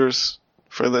soldiers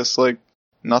for this, like,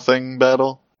 nothing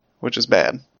battle, which is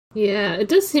bad. Yeah, it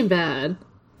does seem bad.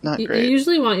 Not great. You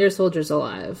usually want your soldiers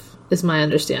alive, is my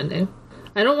understanding.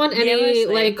 I don't want any,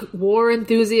 like, war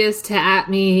enthusiasts to at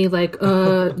me, like,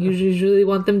 you usually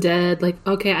want them dead. Like,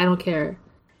 okay, I don't care.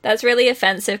 That's really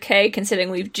offensive, Kay, considering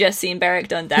we've just seen Beric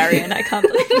Dondarrion. I can't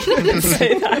believe you didn't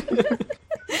say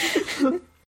that.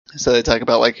 So they talk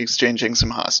about, like, exchanging some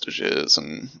hostages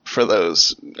and for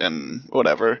those and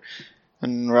whatever.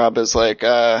 And Robb is like,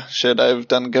 shit, I've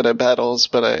done good at battles,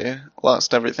 but I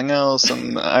lost everything else,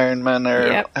 and the Iron Men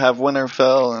have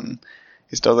Winterfell, and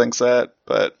he still thinks that.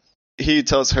 But he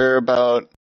tells her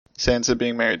about Sansa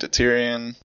being married to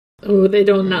Tyrion. Oh, they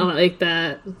don't not like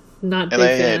that. Not big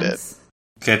they fans. hate it.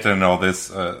 Caitlin know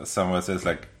this somewhere says,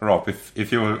 like, Rob,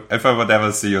 if I would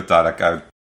ever see you die, like, I would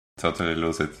totally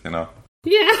lose it, you know?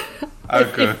 Yeah.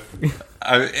 It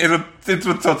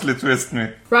would totally twist me.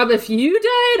 Rob, if you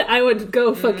died, I would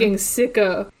go fucking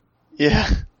sicko. Yeah.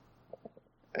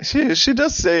 She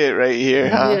does say it right here,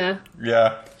 huh? Yeah.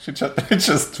 Yeah, she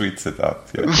just tweets it out.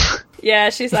 Yeah.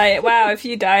 Yeah, she's like, wow, if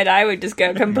you died, I would just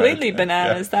go completely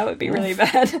bananas. That would be really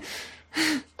bad.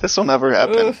 This will never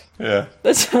happen. Oof. Yeah.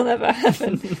 This will never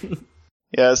happen.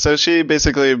 Yeah, so she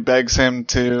basically begs him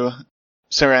to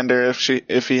surrender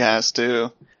if he has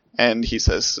to, and he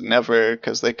says never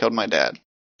because they killed my dad.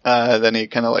 Then he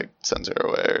kind of, like, sends her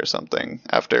away or something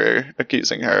after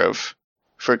accusing her of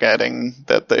forgetting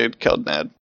that they'd killed Ned.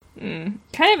 Kind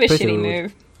of a shitty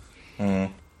move.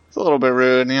 It's a little bit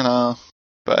rude, you know,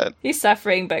 but... He's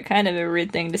suffering, but kind of a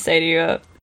rude thing to say to your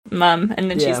mum. And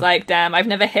then she's like, damn, I've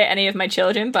never hit any of my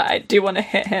children, but I do want to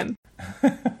hit him.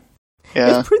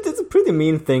 Yeah. It's a pretty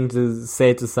mean thing to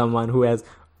say to someone who has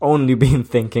only been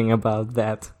thinking about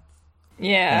that.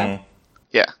 Yeah.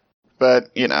 Yeah. But,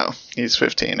 you know, he's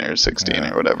 15 or 16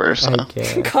 or whatever, so...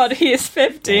 God, he is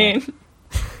 15.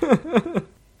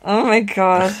 Oh my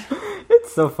god.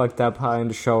 It's so fucked up how in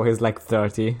the show he's like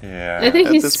 30. Yeah. I think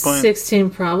At he's this point- 16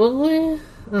 probably.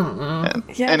 I don't know.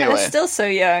 Yeah, Anyway. that's still so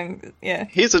young. Yeah.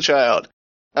 He's a child.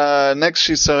 Next,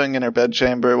 she's sewing in her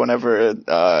bedchamber whenever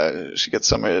she gets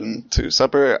summoned to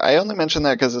supper. I only mention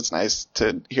that because it's nice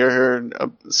to hear her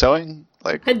sewing.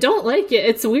 Like, I don't like it.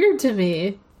 It's weird to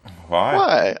me.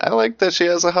 why? I like that she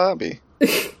has a hobby.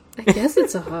 I guess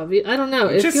it's a hobby. I don't know.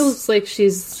 It feels like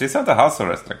she's under house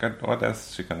arrest. Like, what else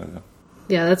is she gonna do?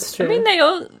 Yeah, that's true. I mean, they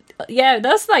all... Yeah,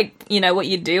 that's like, you know, what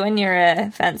you do when you're a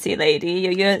fancy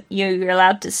lady. You're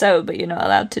allowed to sew, but you're not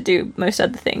allowed to do most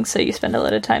other things, so you spend a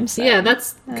lot of time sewing. Yeah,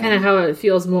 that's kind of how it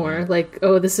feels more. Like,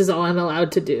 oh, this is all I'm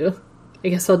allowed to do. I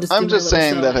guess I'll just I'm just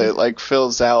saying that sewing. it, like,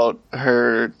 fills out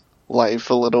her life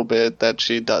a little bit, that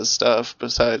she does stuff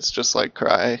besides just, like,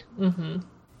 cry. Mm-hmm.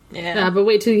 Yeah. But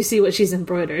wait till you see what she's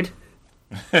embroidered.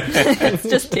 It's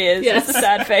just tears. Yes. It's a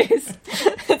sad face.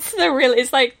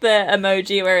 It's like the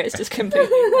emoji where it's just completely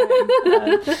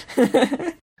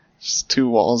blank. Just 2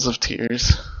 walls of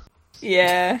tears.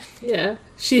 Yeah. Yeah.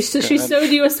 She sewed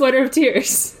you a sweater of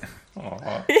tears.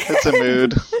 It's a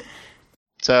mood.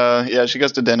 So, yeah, she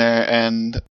goes to dinner,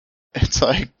 and it's,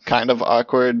 like, kind of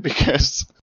awkward because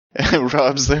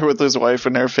Rob's there with his wife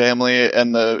and her family,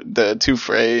 and the 2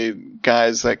 Frey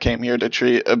guys that came here to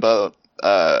treat about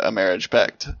a marriage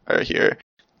pact are here.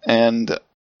 And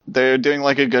they're doing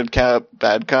like a good cop,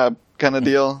 bad cop kind of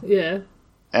deal. Yeah.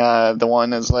 The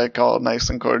one is like all nice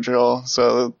and cordial.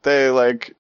 So they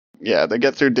like, yeah, they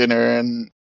get through dinner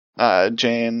and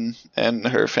Jane and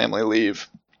her family leave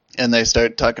and they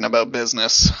start talking about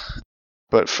business.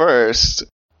 But first,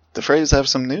 the Freys have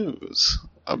some news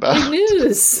about Big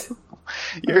news.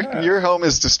 your home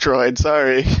is destroyed.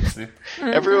 Sorry,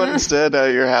 everyone is dead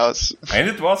at your house. And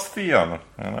it was Theon,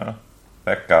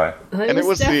 that guy. And it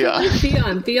was definitely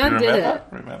Theon. Theon did it.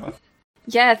 Remember?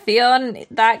 Yeah, Theon,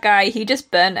 that guy, he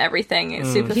just burnt everything.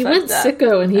 It's super He fucked went up.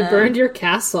 sicko and he burned your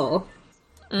castle.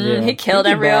 He killed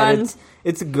Pretty bad. everyone.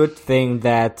 It's a good thing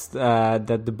that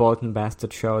the Bolton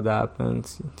bastard showed up and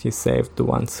he saved the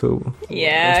ones who...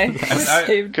 Yeah.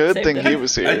 Good thing he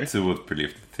was I here. too would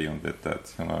believe that Theon did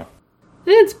that,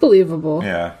 It's believable.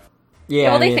 Yeah. Yeah,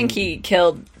 Well, I they mean, think he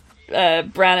killed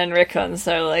Bran and Rickon,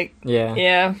 so, like, Yeah.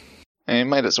 yeah. And you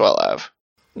might as well have.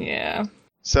 Yeah.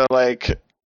 So, like,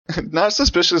 not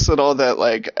suspicious at all that,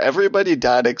 like, everybody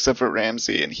died except for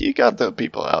Ramsay, and he got the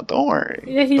people out, don't worry.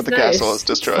 Yeah, he's But the nice. castle is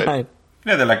destroyed. Fine.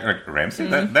 Yeah, they're like Ramsay,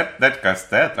 that guy's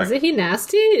dead. Like, Isn't he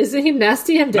nasty? Isn't he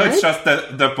nasty and no, dead? it's just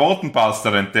the Bolton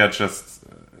bastard, and they're just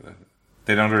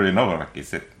they don't really know. Like,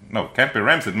 is it? No, can't be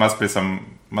Ramsay. It must be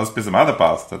some other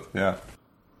bastard. Yeah.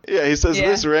 Yeah, he says Yeah.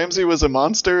 this Ramsay was a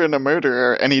monster and a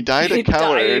murderer, and he died a He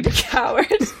coward. died coward.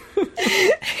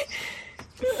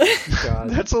 God.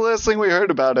 That's the last thing we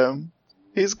heard about him.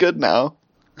 He's good now.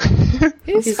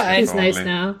 He's fine. He's nice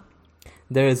Probably. now.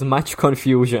 There is much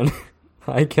confusion.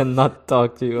 I cannot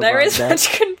talk to you There about is that.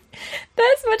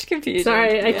 there's much confusion.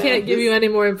 Sorry, I Yeah. can't give you any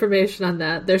more information on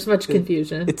that. There's much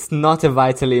confusion. It's not a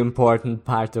vitally important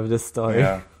part of the story.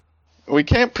 Yeah. We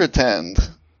can't pretend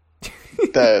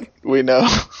that we know.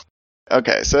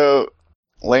 Okay, so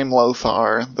Lame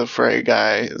Lothar, the Frey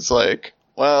guy, is like,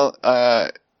 well,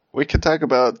 we could talk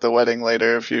about the wedding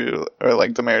later if you, or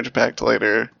like the marriage pact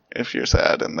later if you're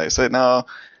sad. And they say, no,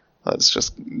 let's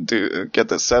just get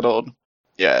this settled.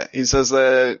 Yeah, he says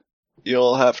that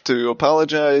you'll have to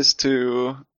apologize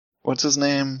to, what's his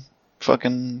name?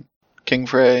 Fucking King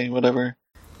Frey, whatever.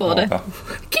 Walder.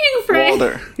 King Frey!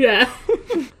 Walder. Yeah.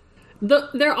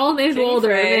 They're all named King Walder,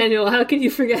 Frey. Emmanuel. How can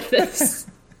you forget this?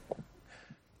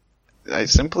 I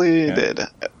simply did.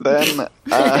 Then,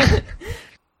 I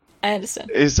understand.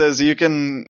 he says we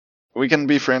can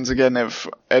be friends again if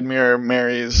Edmure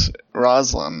marries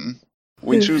Rosalind.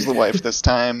 We choose the wife this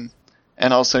time.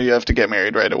 And also you have to get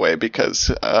married right away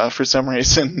because for some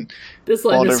reason This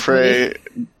line Walder is funny. Frey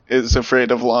is afraid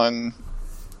of long.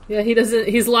 Yeah,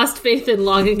 he's lost faith in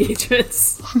long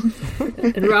engagements.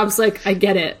 And Rob's like, I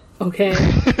get it, okay?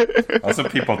 Also,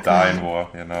 people die in war.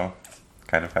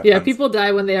 Kind of happens. Yeah, people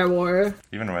die when they are war.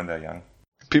 even when they're young.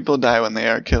 People die when they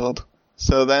are killed.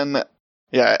 So then,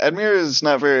 yeah, Edmure is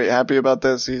not very happy about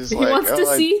this. He's He like, wants to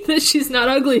I- see that she's not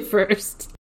ugly first.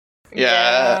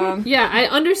 Yeah. Yeah, I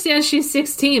understand she's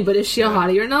 16, but is she a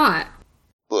hottie or not?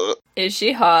 Is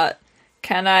she hot?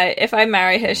 If I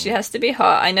marry her, she has to be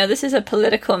hot. I know this is a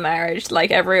political marriage,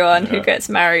 like everyone who gets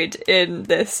married in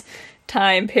this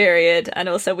time period. And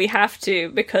also we have to,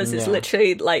 because it's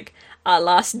literally like our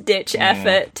last ditch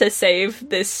effort to save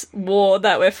this war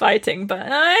that we're fighting. But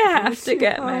I have to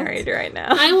get married right now.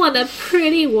 I want a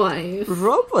pretty wife.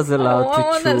 Rob was allowed I want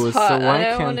one to that's choose, hot. so I why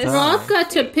don't can't wanna I? Rob got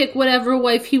to pick whatever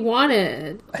wife he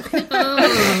wanted.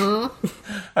 Oh,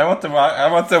 I want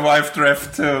the wife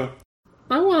draft too.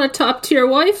 I want a top tier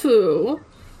waifu.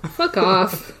 Fuck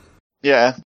off.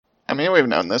 Yeah. I mean, we've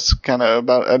known this kind of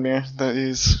about Edmure, that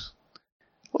he's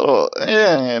a little,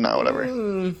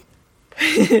 whatever.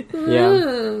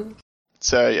 Yeah.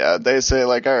 So yeah, they say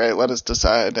like, all right, let us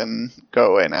decide and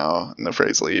go away now, and the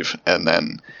Freys leave, and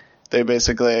then they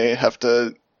basically have to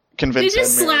They convince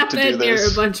just Edmure slap to do Edmure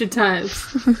this. a bunch of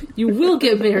times. You will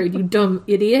get married, you dumb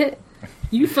idiot.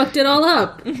 You fucked it all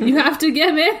up. You have to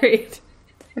get married.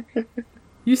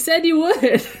 You said you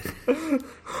would.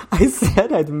 I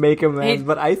said I'd make amends, He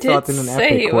but I thought in did an say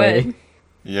epic he way. would.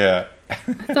 Yeah. I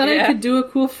thought I could do a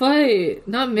cool fight,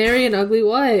 not marry an ugly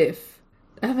wife.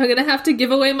 Am I gonna have to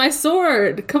give away my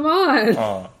sword? Come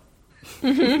on.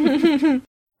 Oh.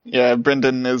 Yeah,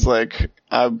 Brendan is like,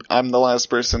 I'm the last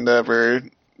person to ever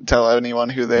tell anyone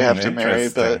who they have to marry,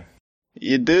 but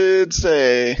you did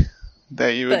say that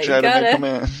you would But you try to make gotta.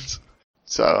 amends.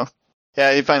 So,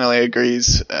 yeah, he finally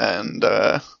agrees, and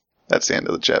that's the end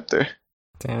of the chapter.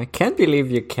 Damn, I can't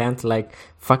believe you can't, like,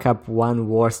 fuck up one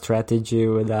war strategy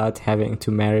without having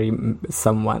to marry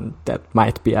someone that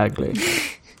might be ugly.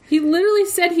 He literally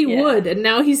said he would, and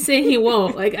now he's saying he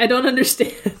won't. Like, I don't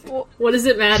understand. What does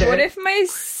it matter? What if my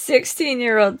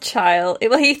 16-year-old child.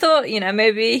 Well, he thought,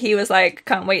 maybe he was like,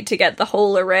 can't wait to get the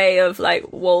whole array of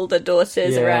like Walder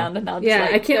daughters around, and I'll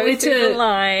just I can't wait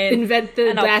to invent the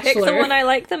and I'll Bachelor. pick the one I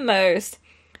like the most.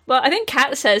 Well, I think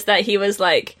Kat says that he was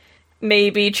like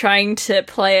maybe trying to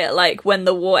play it like when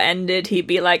the war ended, he'd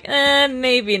be like,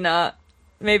 maybe not,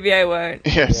 maybe I won't.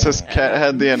 Yeah, it's just Kat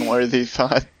had the unworthy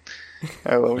thought.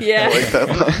 I like that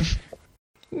line.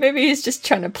 Maybe he's just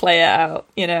trying to play it out,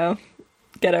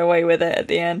 get away with it at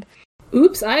the end.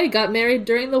 Oops, I got married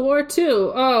during the war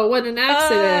too. Oh, what an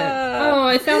accident. Oh,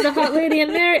 I found a hot lady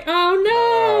and married. Oh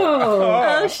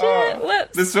no! Oh shit,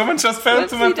 whoops. This woman just fell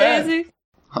to my bed. Daisy.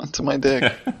 Onto my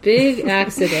dick. Big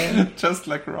accident. Just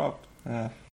like Rob. Yeah.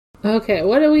 Okay,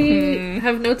 what do we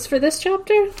have notes for this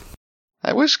chapter?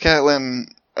 I wish Catelyn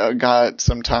got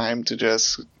some time to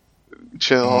just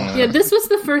chill. Yeah, this was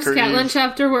the first Grieve. Catelyn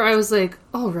chapter where I was like,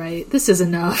 all right, this is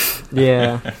enough.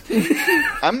 Yeah.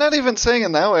 I'm not even saying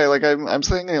it that way. Like I'm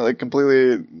saying it like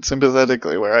completely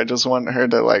sympathetically, where I just want her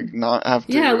to like not have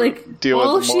to deal with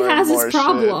more all she has and more is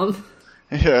problem. Shit.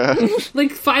 Yeah.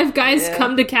 Like 5 guys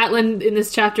come to Catelyn in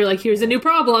this chapter like, here's a new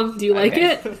problem. Do you like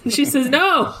it? And she says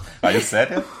no. Are you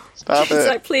sad yet? Stop She's it.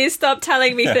 like, please stop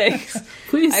telling me things.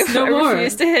 Please, no I more.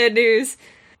 refuse to hear news.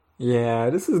 Yeah,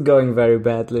 this is going very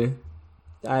badly.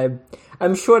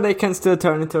 I'm sure they can still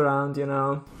turn it around,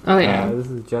 Oh yeah. This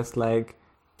is just like...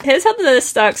 Here's how the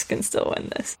Starks can still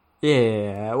win this.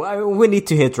 Yeah, well, we need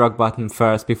to hit rock bottom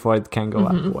first before it can go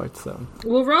upward, so...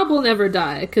 Well, Rob will never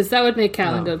die, because that would make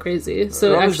Catelyn go crazy.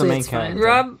 So Rob is the actually, main it's fine.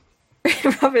 character.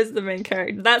 Rob is the main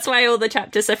character. That's why all the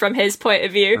chapters are from his point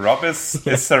of view. Rob is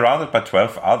surrounded by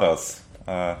 12 others.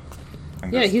 Yeah,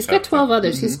 he's got 12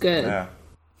 others. He's good. Yeah.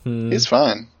 He's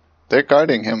fine. They're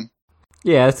guarding him.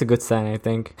 Yeah, that's a good sign, I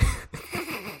think.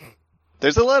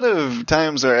 There's a lot of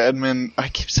times where Edmund... I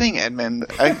keep saying Edmund.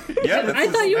 Yeah, I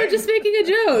thought you were just making a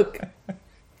joke.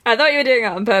 I thought you were doing it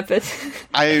on purpose.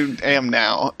 I am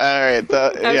now. Alright,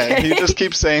 yeah, he just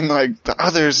keeps saying, like, the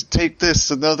others take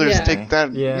this and the others take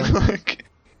that. Yeah. Like,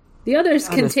 The others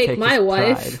can Others take my his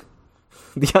wife. pride.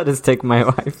 The others take my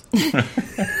wife.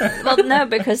 Well, no,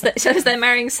 because they're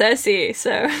marrying Cersei,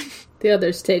 so... The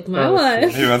others take my Oh,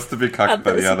 wife. He wants to be cucked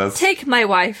by the others. Take my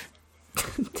wife.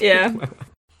 Yeah.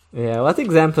 Yeah, what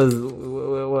examples...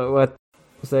 What...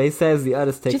 So he says the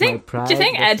others take my pride. Do you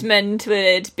think Edmund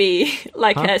would be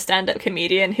like a stand-up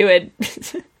comedian who would...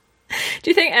 Do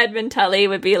you think Edmund Tully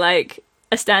would be like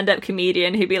a stand-up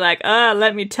comedian who'd be like,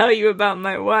 let me tell you about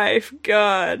my wife,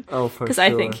 God. Oh, for sure. Because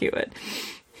I think he would.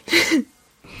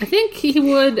 I think he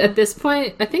would at this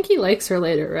point. I think he likes her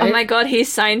later, right? Oh my God, he's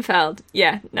Seinfeld.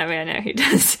 Yeah, no, I know he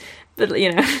does. But,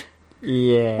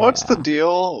 Yeah. what's the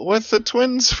deal with the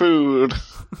twins' food?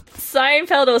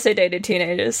 Seinfeld also dated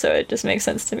teenagers, so it just makes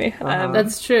sense to me.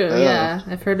 That's true, yeah.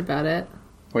 I've heard about it.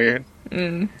 Weird.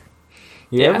 You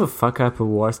ever fuck up a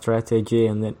war strategy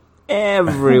and then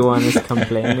everyone is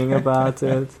complaining about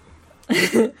it?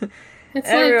 It's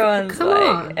Everyone's like, come like,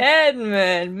 on.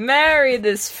 Edmund, marry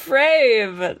this Frey,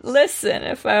 but listen,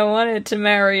 if I wanted to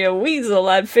marry a weasel,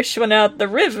 I'd fish one out the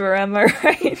river, am I right?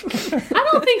 I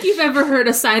don't think you've ever heard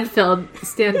a Seinfeld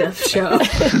stand-up show.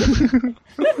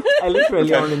 I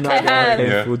literally only know the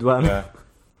arcade food one. Yeah.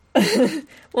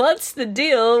 What's the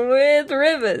deal with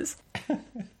rivers?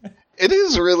 It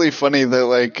is really funny that,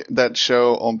 like, that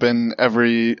show opened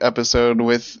every episode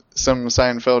with some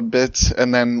Seinfeld bits,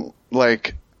 and then,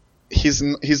 like, he's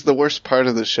the worst part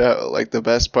of the show. Like, the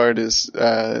best part is,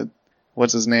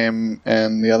 what's his name,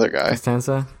 and the other guy.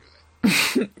 Costanza?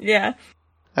 Yeah.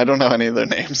 I don't know any of their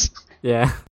names.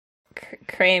 Yeah.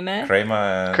 Kramer. Kramer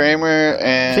and...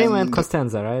 Kramer and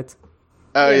Costanza, right?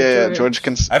 Oh, Yeah, yeah, George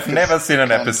I've never seen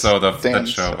an episode of that Dance.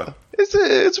 show, but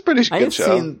It's a pretty good I've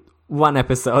show. seen one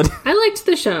episode. I liked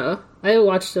the show. I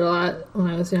watched it a lot when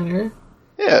I was younger.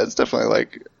 Yeah, it's definitely,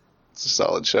 like, it's a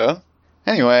solid show.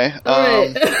 Anyway,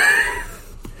 Alright.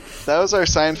 that was our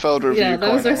Seinfeld review Yeah,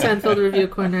 that was our corner. Seinfeld review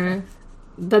corner.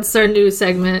 That's our new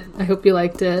segment. I hope you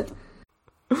liked it.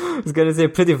 I was gonna say,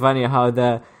 pretty funny how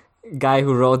the guy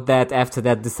who wrote that after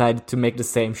that decided to make the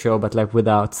same show, but like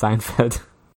without Seinfeld.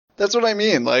 That's what I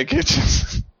mean. Like, it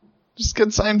just get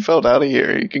Seinfeld out of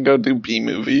here. You can go do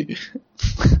B-movie.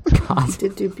 God.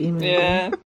 Did do B-movie.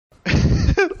 Yeah.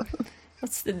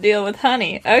 What's the deal with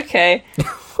honey? Okay.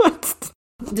 What?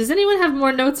 Does anyone have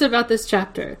more notes about this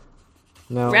chapter?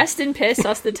 No. Rest in piss,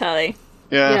 Oster Tully.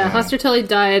 Yeah, Hoster Tully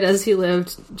died as he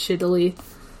lived shittily.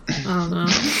 I don't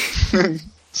know.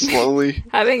 Slowly.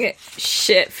 Having a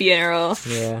shit funeral.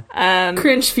 Yeah.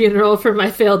 Cringe funeral for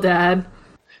my failed dad.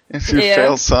 If your Yeah.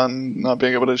 failed son not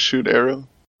being able to shoot arrow.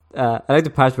 I like the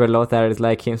part where Lothar is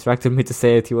like, he instructed me to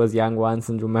say that he was young once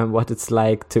and remember what it's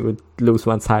like to lose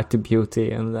one's heart to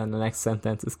beauty. And then the next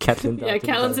sentence is Catelyn. Yeah,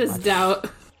 Catelyn says doubt.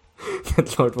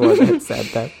 That Lord Walder had said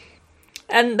that.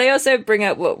 And they also bring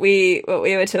up what we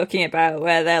were talking about,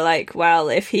 where they're like, well,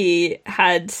 if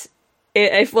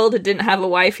Walder didn't have a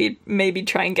wife, he'd maybe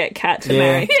try and get Cat to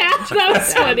marry. Yeah, that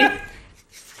was funny.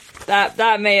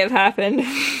 That may have happened.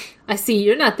 I see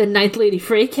you're not the Ninth Lady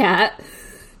Freycat.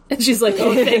 And she's like,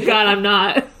 oh, thank God I'm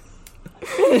not.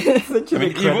 I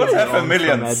mean, he would have a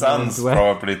million sons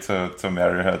probably to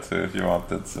marry her to if you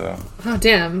wanted. So. Oh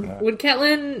damn! Would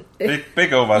Catelyn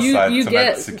big oversight you to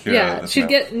get secure? Yeah, she'd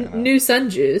get new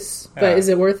sun juice, but is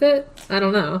it worth it? I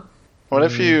don't know. What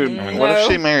if if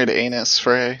she married Aenys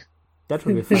Frey? That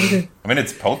would be fun. I mean,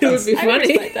 it's potent. It would be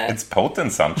funny. It's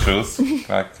potent sun juice.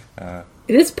 Like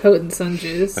it is potent sun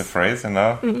juice. The phrase,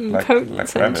 potent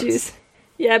sun rabbits. Juice.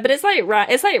 Yeah, but it's like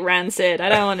rancid. I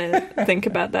don't want to think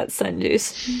about that sun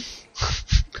juice.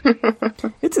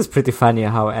 It is pretty funny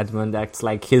how Edmund acts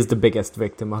like he's the biggest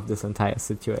victim of this entire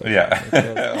situation. Yeah.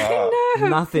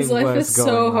 Nothing His life worse is going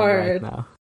so on hard. right now.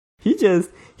 He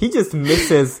just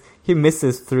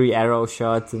misses 3 arrow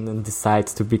shots and then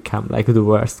decides to become like the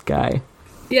worst guy.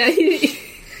 Yeah,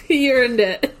 he earned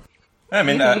it. I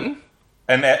mean,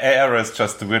 an arrow is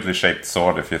just a weirdly shaped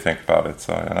sword if you think about it.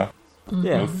 So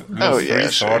Yeah. Lose 3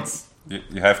 swords.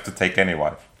 You have to take any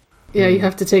wife. Yeah, you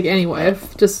have to take any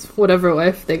wife, just whatever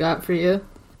wife they got for you.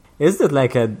 Is it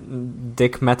like a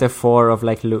dick metaphor of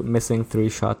like missing 3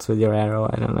 shots with your arrow?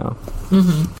 I don't know.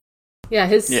 Mm-hmm. Yeah,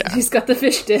 he's got the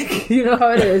fish dick. You know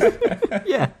how it is.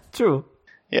 Yeah, true.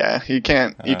 Yeah, you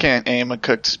can't aim a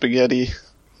cooked spaghetti.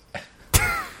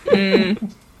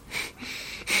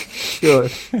 Sure.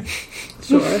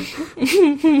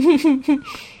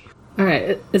 All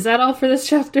right, is that all for this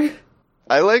chapter?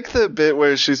 I like the bit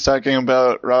where she's talking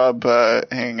about Rob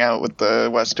hanging out with the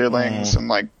Westerlings and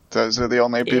like those are the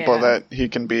only people that he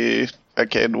can be a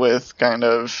kid with, kind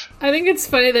of. I think it's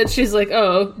funny that she's like,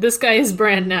 oh, this guy is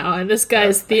Bran now, and this guy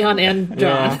is Theon and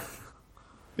Jon.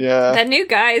 Yeah. That new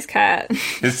guy's Cat.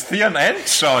 It's Theon and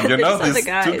Jon, you know, these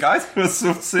 2 guys who are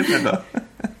so similar.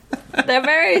 They're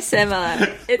very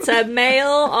similar. It's a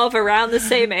male of around the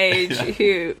same age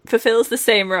who fulfills the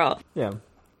same role. Yeah.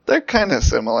 They're kind of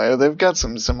similar. They've got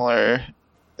some similar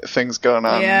things going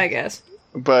on. Yeah, I guess.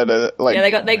 But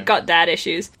they got dad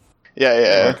issues. Yeah.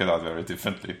 They work it out very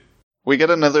differently. We get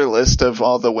another list of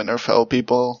all the Winterfell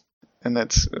people, and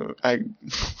it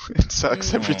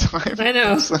sucks every time. I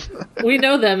know. We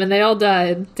know them, and they all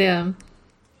died. Damn.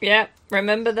 Yep.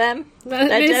 Remember them? They're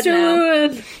Maester dead now.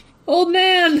 Lewin! Old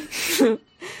man!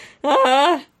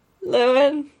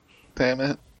 Lewin. Damn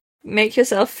it. Make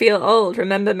yourself feel old.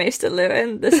 Remember Maester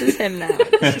Lewin? This is him now.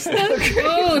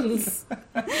 Bones!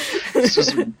 It's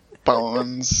just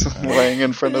bones laying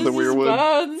in front of the weirwood.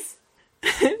 Bones.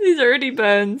 These are already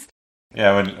bones.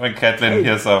 Yeah, when Catelyn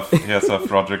hears of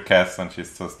Roderick Cass, and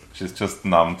she's just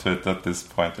numb to it at this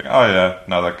point. Like, oh yeah,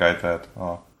 another guy dead.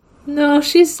 Oh. No,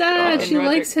 she's sad. Oh, she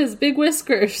likes his big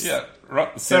whiskers. Yeah,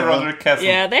 Sir Roderick Cass.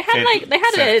 Yeah, they had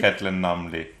Catelyn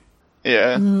numbly.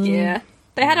 Yeah. Yeah.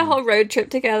 They had a whole road trip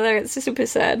together. It's super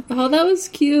sad. Oh, that was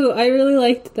cute. I really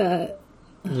liked that.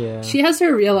 Yeah. She has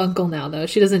her real uncle now, though.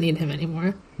 She doesn't need him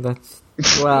anymore. That's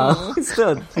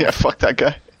still. Yeah, fuck that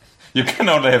guy. You can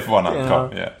only have one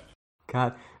uncle. Yeah.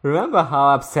 God, remember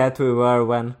how upset we were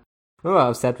when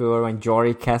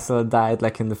Jory Castle died,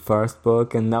 like in the first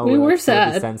book, and now we were like,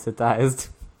 sad, so desensitized.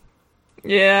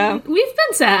 Yeah, we've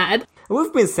been sad.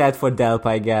 We've been sad for Delp,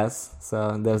 I guess.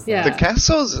 So there's that. The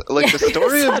castles, like the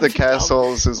story of the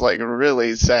castles, is like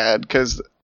really sad because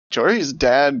Jory's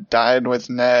dad died with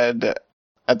Ned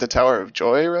at the Tower of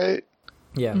Joy, right?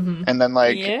 Yeah, and then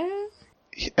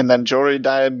and then Jory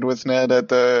died with Ned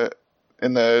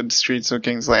in the streets of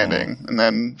King's Landing, and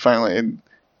then finally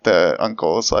the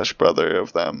uncle / brother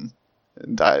of them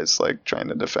dies, like trying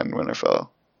to defend Winterfell.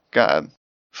 God,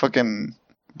 fucking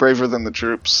braver than the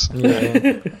troops.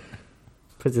 Yeah,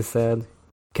 pretty sad.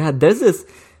 God, there's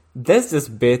this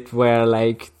bit where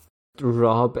like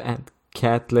Rob and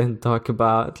Catelyn talk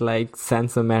about like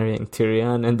Sansa marrying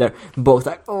Tyrion, and they're both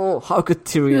like, "Oh, how could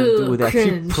Tyrion do that?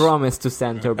 Cringe. He promised to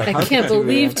send her, but I how can't could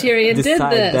believe Tyrion did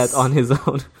decide this that on his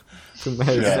own?" To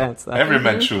marry Sansa. Every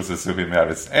man chooses who he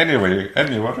marries. Anyway,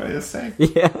 what are you saying?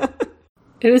 Yeah.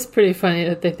 It is pretty funny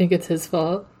that they think it's his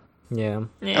fault. Yeah.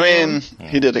 I mean,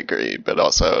 he did agree, but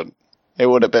also it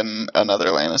would have been another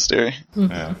Lannister.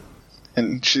 Yeah.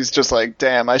 And she's just like,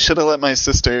 damn, I should have let my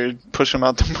sister push him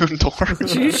out the moon door.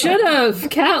 You should have,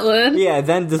 Catelyn. Yeah,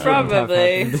 then this wouldn't have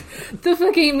Probably. happened. The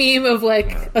fucking meme of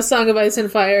like A Song of Ice and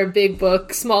Fire, big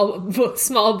book, small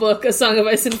book, A Song of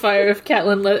Ice and Fire. If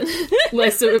Catelyn let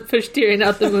Lysa push Tyrion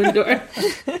out the moon door.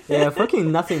 Yeah,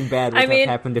 fucking nothing bad would I mean- have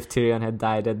happened if Tyrion had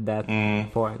died at that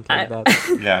point. Like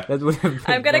that. Yeah. That would have been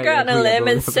I'm gonna go very out on a limb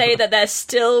and agreeable. say that there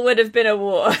still would have been a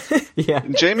war. Yeah.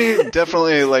 Jamie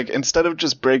definitely, like, instead of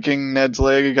just breaking Ned's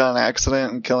leg on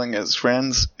accident and killing his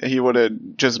friends, he would have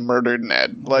just murdered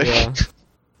Ned. Like, Yeah.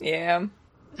 Yeah.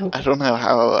 I don't know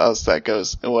how else that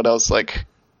goes. What else, like,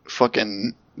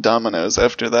 fucking dominoes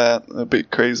after that? That'd be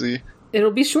crazy.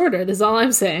 It'll be shorter, is all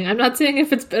I'm saying. I'm not saying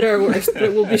if it's better or worse, but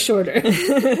it will be shorter.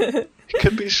 It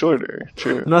could be shorter,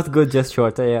 true. Not good, just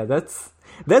shorter. Yeah,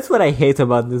 that's what I hate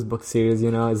about this book series.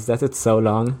 Is that it's so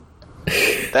long.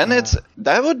 Then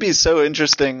that would be so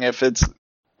interesting if it's,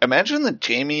 imagine the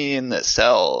Jamie in the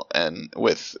cell and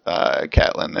with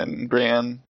Catelyn and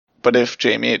Brienne, but if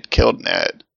Jamie had killed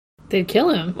Ned. They'd kill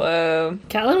him. Whoa.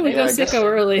 Catelyn would Yeah, go I guess sicko so.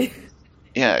 early.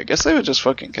 Yeah, I guess they would just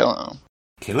fucking kill him.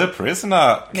 Kill a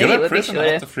prisoner. Maybe Kill it a would be prisoner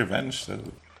shorter. out of revenge.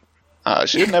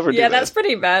 She'd never do Yeah, that. that's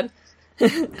pretty bad.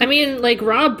 I mean, like,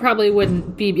 Rob probably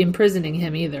wouldn't be imprisoning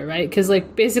him either, right? Because,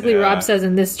 like, basically Yeah. Rob says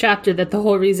in this chapter that the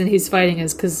whole reason he's fighting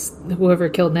is because whoever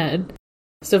killed Ned.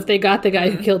 So if they got the guy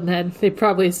who killed Ned, they'd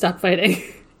probably stop fighting.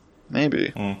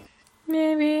 Maybe.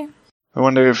 Maybe. I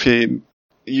wonder if he'd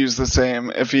use the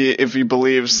same, if he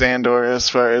believes Sandor as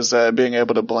far as being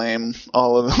able to blame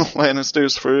all of the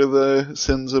Lannisters for the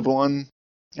sins of one,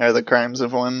 or the crimes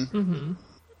of one.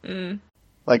 Mm-hmm.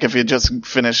 Like if he just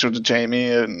finished with Jamie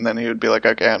and then he would be like,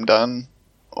 okay, I'm done.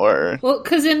 Or Well,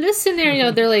 because in this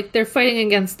scenario, they're fighting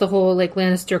against the whole, like,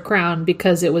 Lannister crown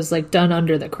because it was, like, done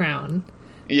under the crown.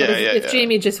 If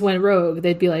Jamie just went rogue,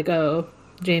 they'd be like, oh,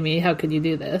 Jamie, how could you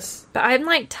do this? But I'm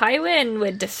like, Tywin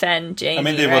would defend Jamie, I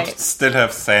mean, they right? would still have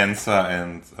Sansa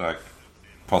and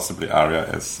possibly Arya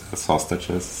as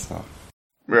hostages. So.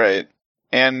 Right.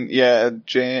 And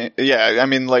I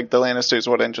mean, like, the Lannisters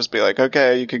wouldn't just be like,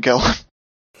 okay, you could kill him.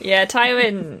 Yeah,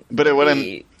 Tywin... But it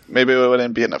wouldn't, maybe it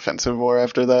wouldn't be an offensive war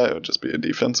after that, it would just be a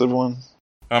defensive one.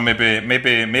 Or maybe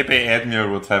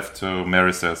Edmure would have to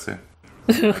marry Cersei.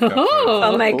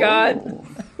 Oh my god.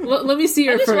 Let me see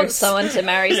I her just want first. someone to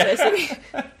marry Cersei.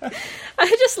 I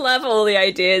just love all the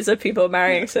ideas of people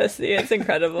marrying Cersei. It's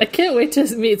incredible. I can't wait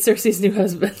to meet Cersei's new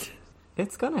husband.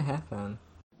 It's gonna happen.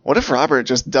 What if Robert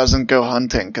just doesn't go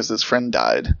hunting because his friend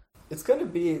died? It's gonna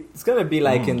be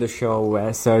like in the show where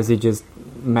Cersei just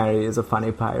marries a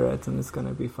funny pirate, and it's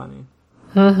gonna be funny.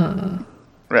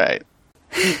 Right.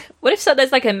 What if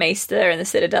there's like a maester in the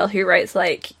Citadel who writes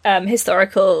like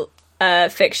historical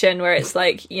fiction where it's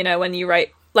like, when you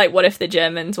write like what if the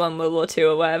Germans won World War II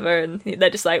or whatever, and they're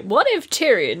just like, what if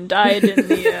Tyrion died in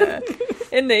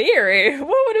the Eyrie? What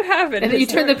would have happened? And then you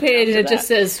turn the page and it just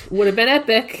says, would have been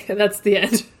epic, and that's the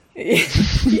end.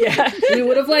 yeah. We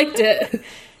would have liked it.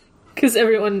 Because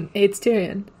everyone hates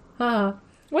Tyrion.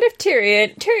 What if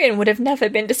Tyrion would have never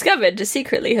been discovered to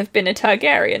secretly have been a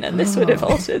Targaryen, and this would have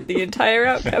altered the entire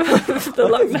outcome of the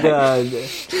long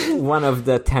night? One of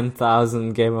the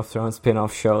 10,000 Game of Thrones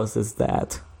spin-off shows is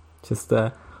that. Just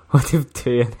what if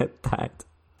Tyrion had died?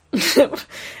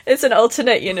 It's an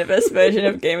alternate universe version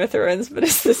of Game of Thrones, but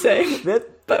it's the same.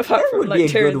 That But apart from would like be a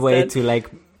good Tyrion's way dead. to like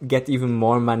get even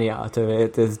more money out of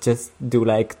it. Is just do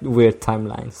like weird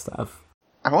timeline stuff.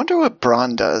 I wonder what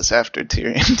Bronn does after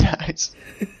Tyrion dies.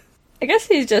 I guess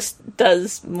he just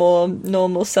does more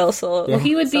normal cell sort. Well,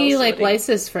 he would be cell like sorting.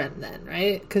 Lysa's friend then,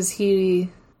 right? Because he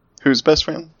Who's best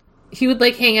friend? would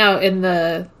like hang out in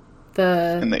the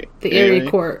the Eyrie Eyrie?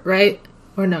 court, right?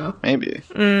 Or no? Maybe.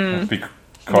 Be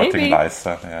courting Maybe.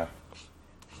 Lysa, yeah.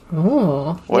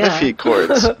 Oh, What yeah. if he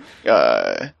courts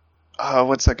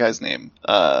what's that guy's name?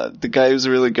 The guy who's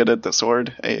really good at the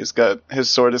sword. His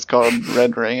sword is called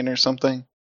Red Rain or something.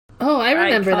 Oh, I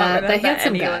remember can't that. The remember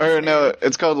handsome anyone. guy. Or no,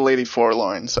 it's called Lady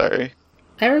Forlorn, sorry.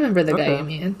 I remember the guy Okay. you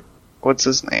mean. What's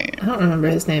his name? I don't remember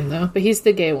his name though, but he's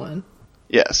the gay one.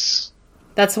 Yes.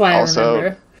 That's why Also- I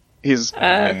remember. He's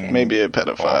maybe a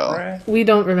pedophile. Aubrey? We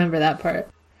don't remember that part.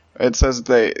 It says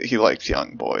he likes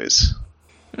young boys.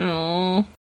 Aw.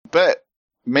 But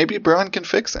maybe Bronn can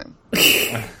fix him.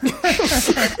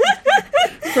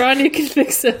 Ron, you can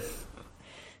fix it.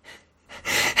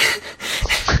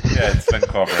 Yeah, it's Lynn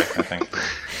Corbray, I think.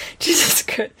 Jesus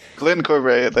Christ. Lynn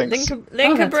Corbray, I think.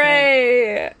 Lynn Oh, that's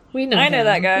Cabray. We know I know him.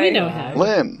 that guy. We know him.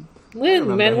 Lynn.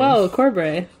 Lynn Manuel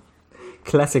Corbray.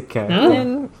 Classic character.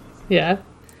 Oh, yeah.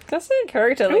 That's a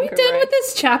character. Are we done with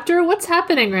this chapter? What's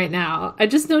happening right now? I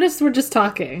just noticed we're just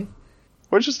talking.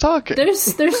 We're just talking. There's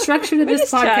structure to this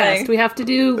just podcast. chatting. We have to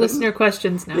do listener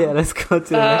questions now. Yeah, let's go to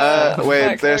the next one. Wait,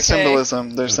 Okay. there's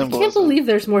symbolism. There's I symbolism. can't believe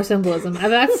there's more symbolism.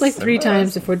 I've asked like 3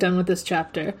 times if we're done with this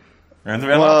chapter. And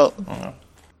we're Well, not.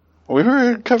 we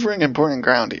were covering important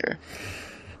ground here.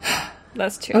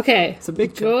 That's true. Okay, It's a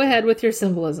big go ahead with your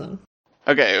symbolism.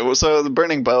 Okay, well, so the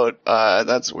burning boat,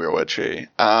 that's weirwoodtree.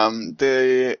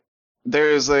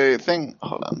 There's a thing.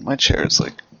 Hold on, my chair is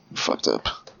like fucked up.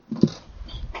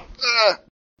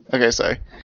 Okay, sorry.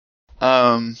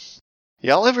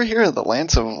 Y'all ever hear of the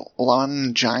Lance of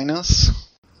Longinus?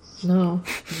 No.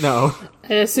 No.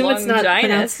 I assume it's not Longinus.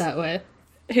 pronounced that way.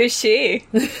 Who's she?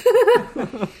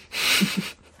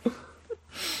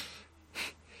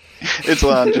 It's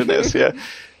Longinus, yeah.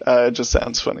 It just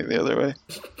sounds funny the other way.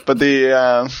 But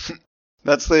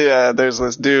there's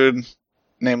this dude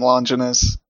named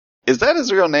Longinus. Is that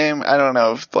his real name? I don't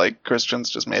know if, like, Christians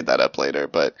just made that up later,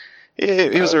 but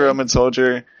he was a Roman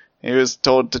soldier. He was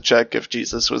told to check if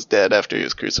Jesus was dead after he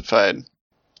was crucified.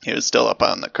 He was still up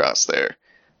on the cross there.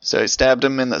 So he stabbed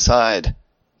him in the side,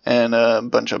 and a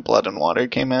bunch of blood and water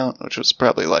came out, which was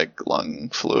probably, like, lung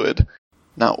fluid.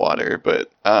 Not water,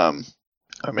 but,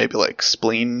 or maybe, like,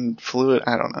 spleen fluid?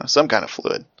 I don't know. Some kind of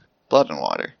fluid. Blood and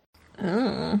water. Oh.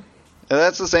 And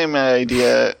that's the same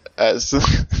idea as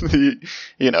the,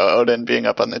 Odin being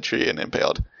up on the tree and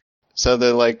impaled. So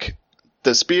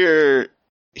the spear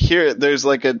here, there's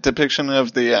like a depiction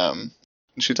of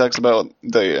she talks about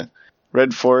the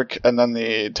Red Fork and then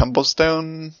the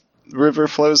Tumblestone River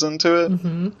flows into it.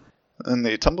 Mm-hmm. And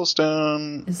the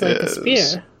Tumblestone It's like a is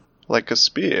spear. like a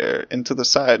spear into the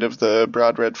side of the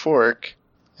Broad Red Fork.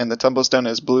 And the Tumblestone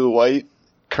is blue-white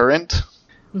current.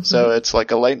 Mm-hmm. So it's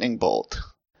like a lightning bolt.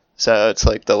 So it's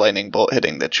like the lightning bolt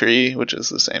hitting the tree, which is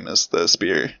the same as the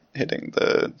spear hitting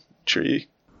the tree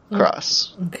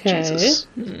cross. Okay. Jesus.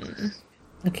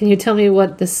 Can you tell me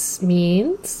what this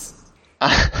means?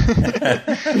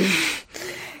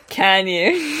 Can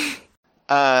you?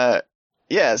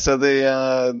 Yeah, so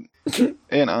there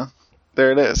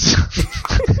it is.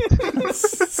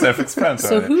 Self-explanatory.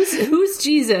 So who's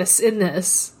Jesus in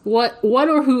this? What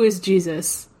or who is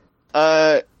Jesus?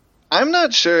 I'm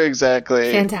not sure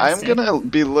exactly. Fantastic. I'm gonna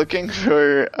be looking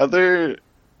for other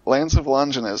Lance of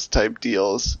Longinus type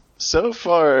deals. So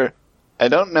far, I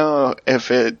don't know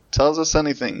if it tells us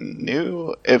anything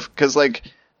new. Because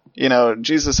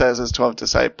Jesus has his 12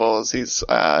 disciples. He's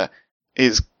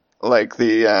like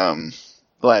the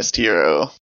last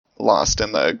hero lost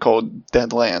in the cold,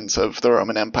 dead lands of the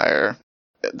Roman Empire.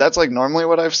 That's like normally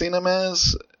what I've seen him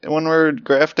as when we're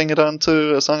grafting it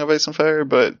onto A Song of Ice and Fire,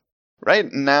 but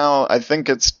right now I think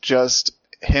it's just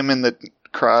him and the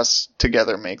cross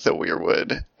together make the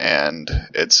weirwood, and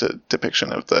it's a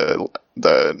depiction of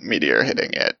the meteor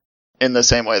hitting it in the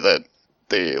same way that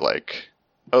the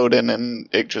Odin and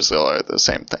Yggdrasil are the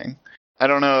same thing. I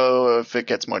don't know if it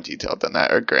gets more detailed than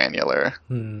that or granular.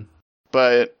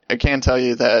 But I can tell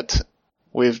you that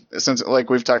we've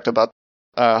talked about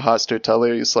Hoster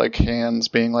Tully's hands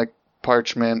being like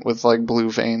parchment with blue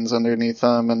veins underneath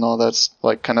them, and all that's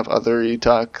kind of othery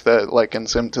talk that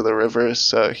likens him to the river.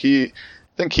 So I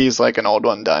think he's an old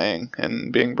one dying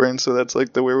and being burned, so that's the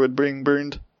weirwood being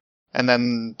burned. And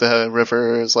then the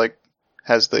river is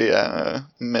has the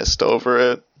mist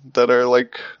over it that are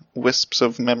wisps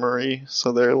of memory,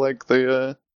 so they're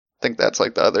I think that's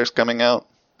the others coming out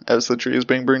as the tree is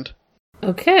being burned.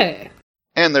 Okay.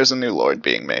 And there's a new lord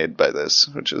being made by this,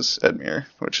 which is Edmure,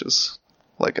 which is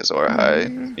Azor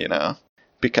Ahai,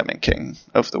 becoming king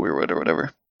of the Weirwood or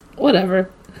whatever. Whatever.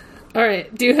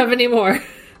 Alright, do you have any more?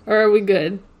 Or are we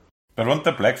good? But won't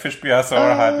the Blackfish be Azor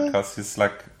Ahai because he's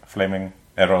flaming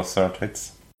arrow sword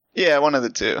hits? Yeah, one of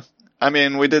the two. I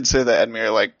mean, we did say that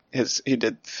Edmure, he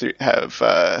did have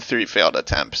 3 failed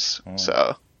attempts,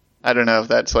 so I don't know if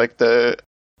that's the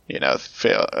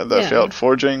failed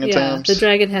forging attempts. Yeah, the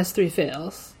dragon has 3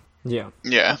 fails. Yeah.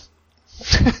 Yeah.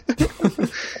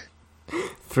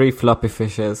 3 floppy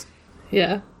fishes.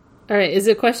 Yeah. Alright, is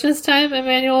it questions time,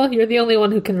 Emmanuel? You're the only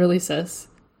one who can release us.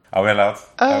 Are we allowed?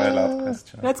 Are we allowed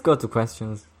questions? Let's go to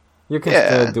questions. You can Yeah.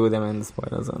 still do them in the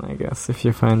spoiler zone, I guess, if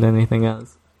you find anything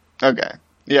else. Okay.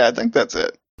 Yeah, I think that's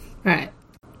it. Alright.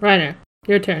 Reiner,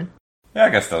 your turn. Yeah, I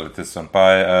guess start with this one.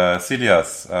 By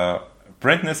Celias.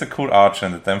 Brinton is a cool archer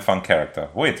and a damn fun character.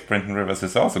 Wait, Brinton Rivers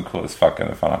is also cool as fuck and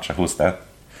a fun archer. Who's that?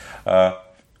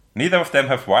 Neither of them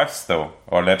have wives, though,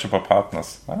 or legible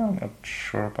partners. I'm not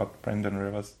sure about Brendan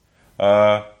Rivers.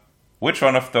 Which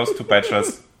one of those 2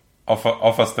 bachelors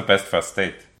offers the best first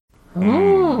date?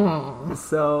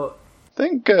 So, I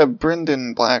think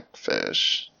Brendan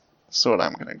Blackfish is what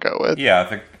I'm going to go with. Yeah, I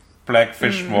think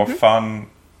Blackfish more fun,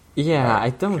 Yeah, I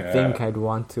don't think I'd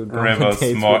want to go on a Rivers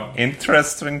date more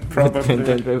interesting, with probably.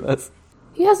 Brendan Rivers.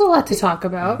 He has a lot to talk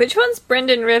about. Which one's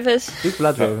Brendan Rivers? He's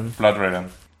Bloodraven. Bloodraven.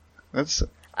 That's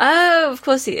Oh, of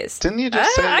course he is. didn't you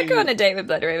just say? I'd go on a date with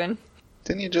Bloodraven.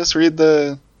 Didn't you just read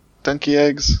the donkey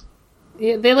eggs?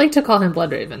 Yeah, they like to call him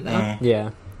Bloodraven, though.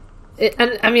 Yeah,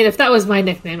 And I mean, if that was my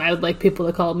nickname, I would like people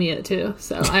to call me it too.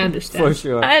 So I understand. for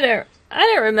sure. I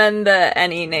don't remember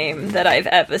any name that I've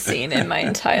ever seen in my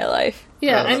entire life.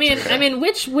 Yeah, Oh, I mean, that's okay. I mean,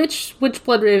 which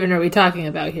Bloodraven are we talking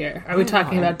about here? Are we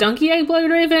talking about Donkey Egg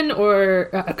Bloodraven or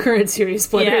a current series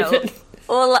Bloodraven?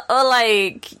 Or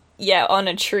like, yeah, on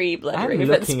a tree I'm Bloodraven.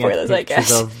 looking Spoilers, at I pictures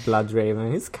guess. of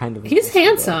Bloodraven. He's kind of He's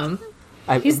handsome.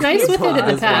 He's nice with it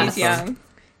in the past. He's young.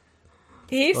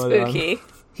 He's Hold on. spooky.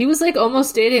 He was like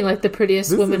almost dating like the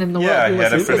prettiest woman in the Yeah, world. he Who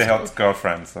had a was pretty like, hot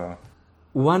girlfriend, so...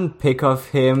 One pic of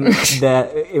him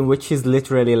that in which he's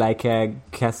literally like a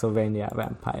Castlevania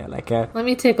vampire, like a Let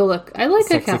me take a look. I like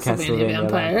a sexy Castlevania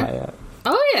vampire.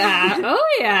 Oh yeah, oh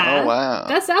yeah. Oh wow.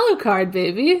 That's Alucard,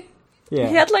 baby. Yeah,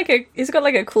 He's got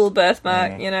like a cool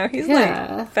birthmark, you know. He's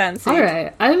Yeah. like fancy. All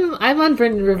right, I'm on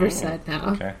Brendan Rivers' side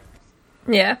now, Okay.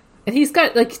 Yeah. and he's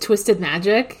got like twisted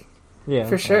magic yeah,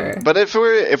 for sure. But if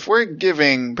we're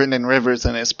giving Brendan Rivers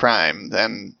in his prime,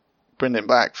 then Brendan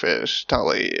Blackfish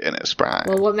totally in his prime.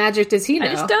 Well, what magic does he know?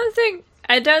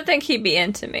 I don't think he'd be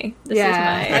into me. This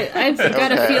yeah, is my I've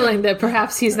got a Okay. feeling that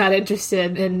perhaps he's not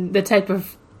interested in the type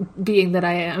of being that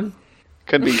I am.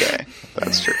 Could be gay.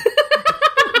 That's true.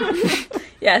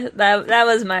 Yeah, that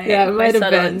was my Yeah, it my might have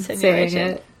subtle been saying insinuation.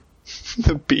 it.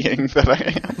 The being that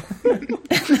I am.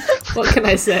 What can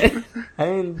I say? I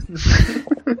mean,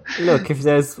 look, if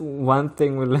there's one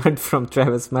thing we learned from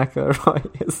Travis McElroy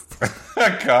is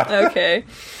God. Okay.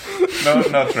 No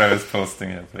Travis posting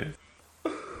here, please.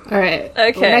 All right.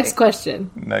 Okay. Well, next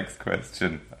question. Next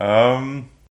question.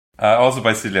 Also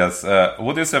by Celias.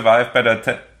 Would you survive by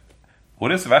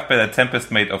the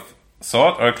tempest made of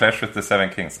sword or clash with the Seven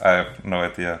Kings? I have no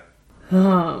idea.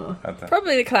 Oh.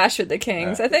 Probably the clash with the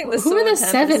kings. I think the Who are the sword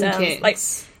Seven sounds Kings? Like,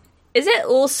 is it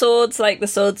all swords like the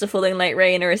swords are falling like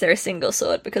rain, or is there a single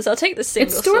sword? Because I'll take the single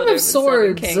It's sword. Storm over of the Seven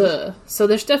Swords, Kings. so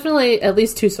there's definitely at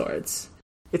least 2 swords.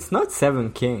 it's not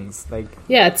Seven Kings. Like,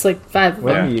 Yeah, it's like 5 of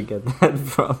where them. do you get that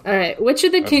from? All right, which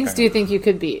of the kings Okay. do you think you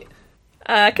could beat?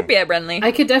 It could be a Brenly.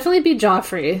 I could definitely beat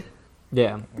Joffrey.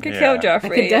 Yeah, could Yeah. kill I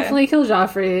Joffrey. could definitely kill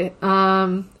Joffrey.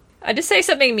 I just say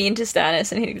something mean to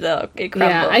Stannis, and he'd crumble.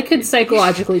 Yeah, I could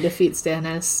psychologically defeat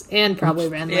Stannis and probably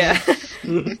Renly. Yeah.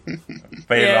 Balon,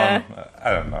 Yeah.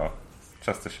 I don't know.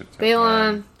 Just a shit.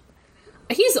 Balon.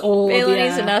 He's old. Balon, yeah.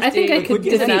 he's a nasty, I think I could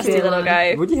he's a defeat nasty Balon. little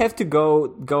guy. would you have to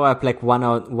go up like one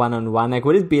on one? Like,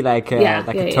 would it be like a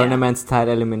Yeah, yeah. tournament style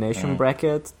elimination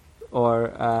bracket,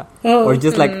 or Oh. or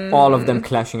just like all of them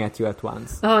clashing at you at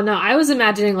once? Oh no, I was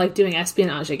imagining like doing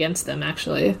espionage against them.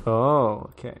 Actually, Oh,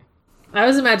 okay. I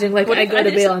was imagining like What I if go I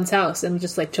to just- Balon's house and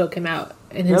just like choke him out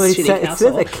in his Well, it shitty says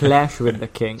castle. a clash with the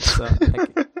king. So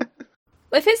like,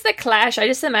 Well, if it's the clash, I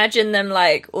just imagine them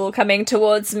like all coming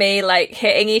towards me, like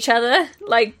hitting each other,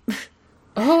 like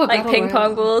Oh, a like battle ping pong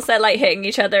royale. balls. They're like hitting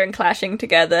each other and clashing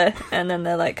together, and then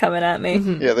they're like coming at me.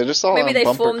 Yeah, they're just all Maybe on they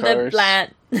bumper formed cars. the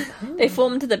band. They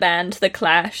formed the band, the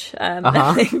Clash,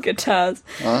 Uh-huh. playing guitars.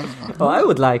 oh, I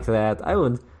would like that. I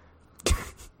would.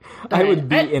 I would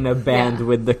be in a band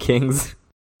with the kings.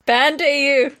 Band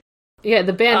AU. Yeah,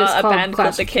 the band is A called band Clash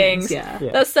called the of Kings. Kings. Yeah.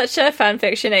 Yeah. That's such a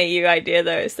fanfiction AU idea,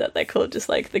 though, is that they're called just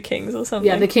like the Kings or something.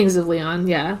 Yeah, the Kings of Leon.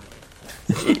 Yeah.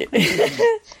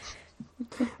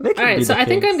 They could All right, be so the I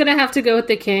think kings. I'm gonna have to go with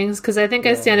the Kings because I think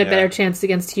I stand a better chance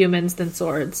against humans than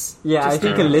swords. Yeah, I Just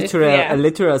think generally. Yeah. a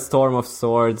literal storm of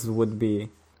swords would be.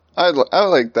 I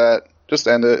like that. Just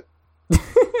end it.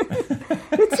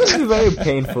 It seems very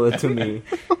painful to me.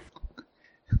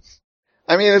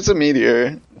 I mean, it's a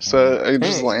meteor, so I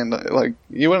just Hey. land like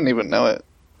you wouldn't even know it.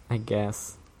 I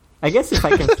guess if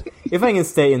I can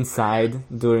stay inside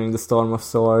during the storm of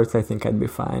swords, I think I'd be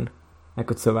fine. I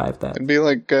could survive that. It'd be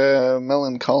like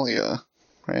Melancholia,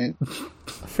 right?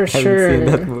 For Haven't sure. seen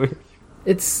that movie.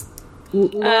 It's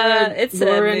Laura, it's a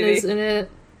Lauren movie. is in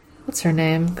it. What's her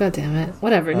name? God damn it.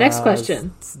 Whatever. Next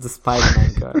question. It's the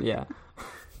Spider-Man girl. Yeah.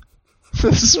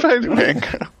 The Spider-Man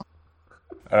girl.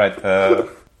 Alright,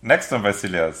 next one by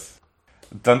Celias.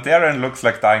 Dondarrion looks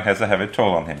like dying has a heavy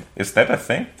toll on him. Is that a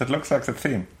thing? That looks like the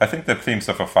theme. I think the themes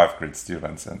are for 5th grade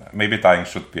students, and maybe dying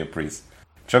should be a breeze.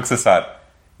 Jokes aside,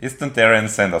 is Dondarrion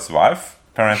Sander's wife?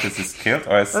 Parenthesis killed,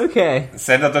 or is Okay.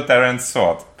 Sander Dondarrion's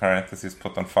sword? Parenthesis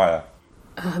put on fire.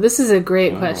 This is a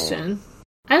great question.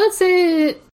 I would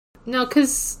say no,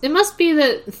 because it must be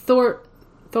that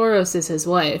Thoros is his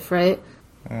wife, right?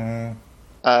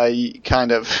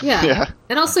 Kind of. Yeah.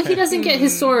 And also, he doesn't get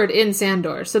his sword in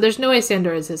Sandor, so there's no way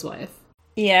Sandor is his wife.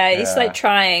 Yeah, he's like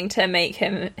trying to make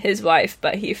him his wife,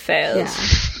 but he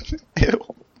fails. Yeah.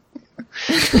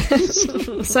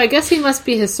 So I guess he must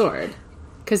be his sword.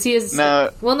 Because he is... No.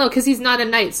 Well, no, because he's not a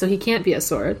knight, so he can't be a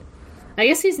sword. I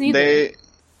guess he's neither.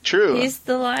 True. He's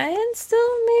the lion still,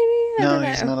 maybe? I don't know.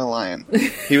 He's not a lion.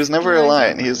 He was never a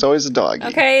lion. He was always a doggy.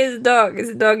 Okay, he's a dog. He's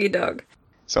a doggy dog.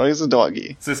 So he's a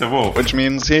doggy. This is a wolf. Which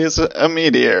means he's a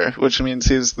meteor, which means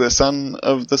he's the son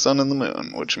of the sun and the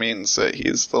moon, which means that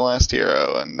he's the last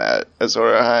hero, and that Azor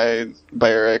Ahai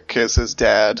Bayeric is his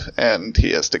dad, and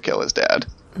he has to kill his dad.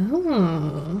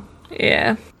 Oh.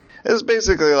 Yeah. It's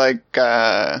basically like,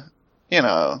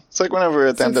 it's like whenever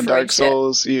at the end of Dark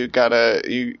Souls, you gotta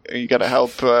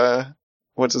help,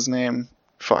 what's his name?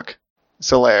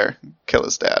 Solaire kill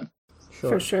his dad.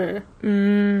 For sure.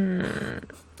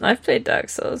 I've played Dark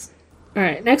Souls.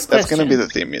 Alright, next question. That's gonna be the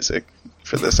theme music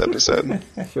for this episode.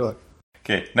 Sure.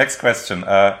 Okay, next question.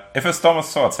 If A Storm of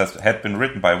Swords had been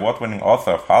written by award-winning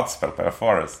author of Heartspell by a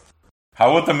Forest,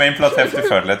 how would the main plot have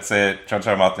differed? Let's say George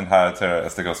R. R. Martin hired her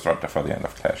as the ghostwriter for the end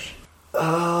of Clash.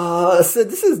 So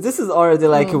this is already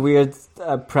like a weird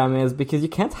premise, because you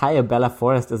can't hire Bella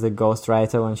Forrest as a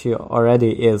ghostwriter when she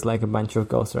already is like a bunch of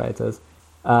ghostwriters.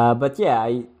 But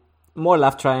yeah, more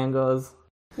love triangles.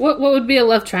 What would be a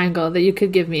love triangle that you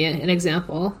could give me an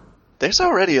example? There's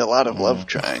already a lot of love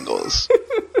triangles.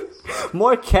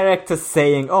 More characters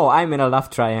saying, "Oh, I'm in a love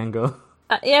triangle."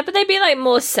 Yeah, but they'd be like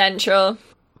more central.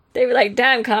 They'd be like,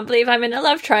 "Damn, can't believe I'm in a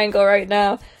love triangle right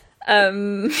now."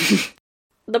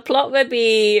 The plot would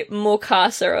be more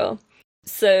carceral.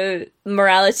 So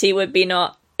morality would be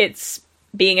not, it's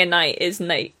being a knight is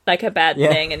like a bad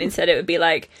thing, and instead it would be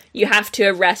like, you have to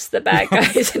arrest the bad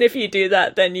guys, and if you do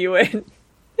that, then you win.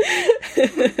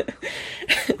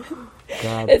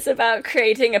 God. It's about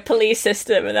creating a police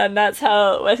system, and then that's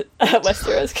how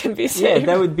Westeros can be saved. Yeah,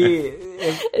 that would be...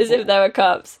 As if there were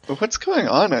cops. What's going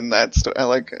on in that story?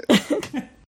 I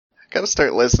gotta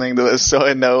start listening to this so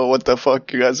I know what the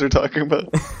fuck you guys are talking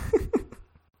about.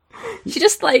 She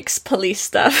just likes police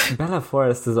stuff. Bella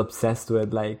Forrest is obsessed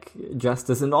with, like,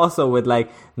 justice, and also with,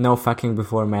 like, no fucking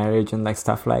before marriage and, like,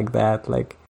 stuff like that.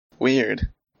 Like, weird.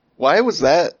 Why was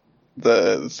that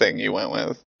the thing you went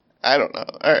with? I don't know.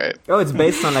 Alright. Oh, it's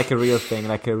based on, like, a real thing,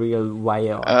 like a real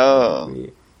YA. Oh.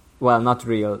 Well, not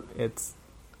real. It's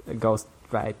a ghost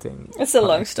writing. It's a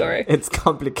long story. It's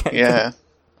complicated. Yeah.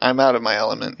 I'm out of my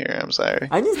element here, I'm sorry.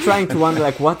 I'm just trying to wonder,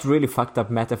 like, what really fucked up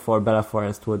metaphor Bella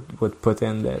Forrest would put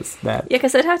in this. Yeah,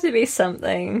 because it'd have to be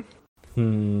something. I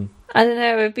don't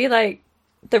know, it would be like,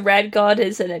 the red god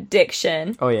is an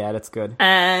addiction. Oh yeah, that's good.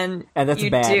 And that's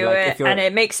you bad. do like, it, and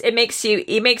it makes you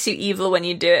evil when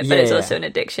you do it, but it's also an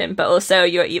addiction, but also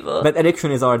you're evil. But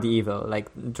addiction is already evil, like,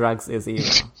 drugs is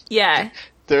evil. Yeah.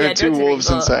 There are two wolves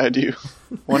inside you.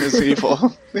 One is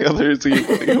evil, the other is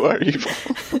evil. You are evil.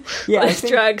 Yeah, it's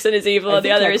drugs and is evil, and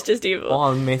the other is just evil.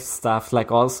 All myth stuff,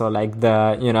 like also like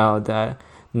the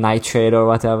nightshade or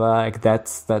whatever, like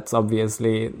that's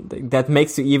obviously that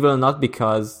makes you evil not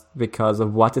because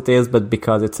of what it is, but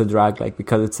because it's a drug, like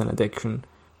because it's an addiction.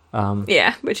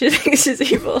 Yeah, which is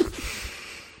evil.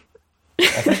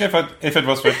 I think if it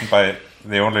was written by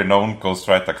the only known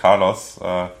ghostwriter Carlos.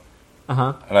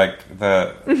 Like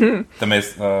the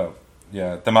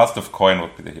Master of Coin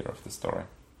would be the hero of the story.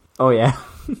 Oh yeah.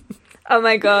 Oh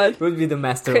my god. Would be the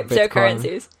master of Bitcoin.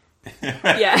 Cryptocurrencies.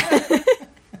 Yeah.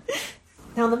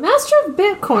 Now the master of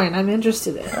Bitcoin, I'm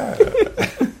interested in.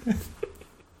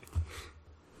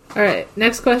 Alright,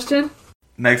 next question.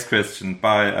 Next question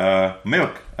by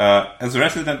Milk. As a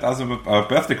resident as a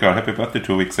birthday girl, happy birthday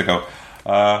 2 weeks ago.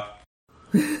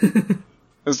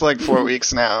 It's like 4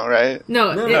 weeks now, right?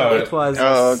 No, it was.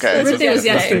 Oh, okay. The birthday was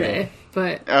yesterday,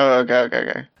 but... Oh,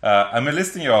 okay. I'm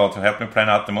enlisting you all to help me plan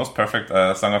out the most perfect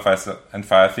Song of Ice and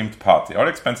Fire themed party. All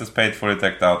expenses paid, fully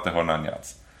decked out, the whole 9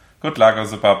 yards. Good luck,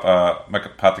 Ozubab. My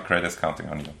party creator is counting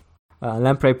on you.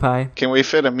 Lamprey pie. Can we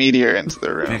fit a meteor into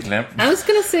the room? Big lamp. I was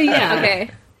gonna say yeah. Okay.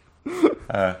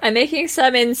 I'm making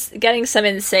getting some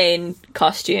insane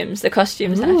costumes. The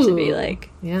costumes have to be like...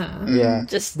 Yeah.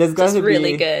 Just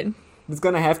really good. There's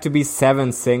gonna have to be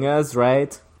 7 singers,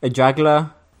 right? A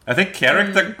juggler. I think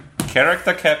character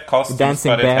costumes,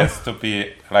 Dancing but bear. it has to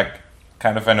be like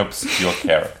kind of an obscure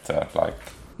character, like.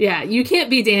 Yeah, you can't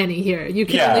be Danny here. You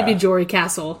can only be Jory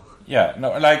Castle. Yeah,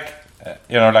 no, like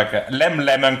like a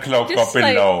lemon cloak Just or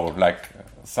below, like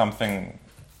something.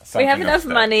 We have enough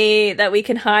money that we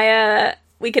can hire.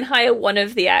 We can hire one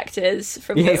of the actors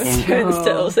from Game of Thrones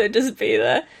to also just be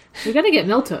there. We gotta get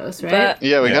Miltos, right?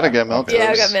 Yeah, we gotta get Miltos. Yeah,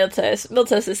 we got Miltos.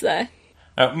 Miltos is there.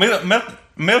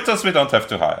 Miltos we don't have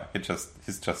to hire.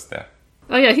 He's just there.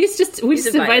 Oh yeah, we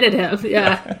just invited him.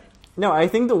 Yeah. No, I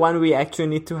think the one we actually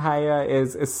need to hire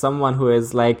is someone who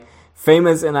is like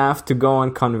famous enough to go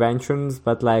on conventions,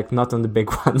 but like not on the big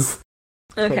ones.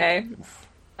 Okay.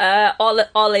 Ollie.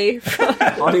 Ollie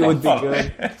would be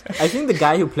good. I think the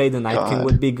guy who played the Night King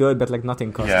would be good, but like not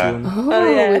in costume. Yeah. Oh,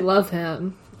 yeah. We love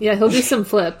him. Yeah, he'll do some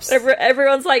flips.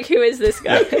 Everyone's like, who is this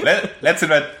guy? Yeah. Let's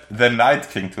invite the Night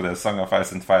King to the Song of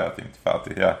Ice and Fire themed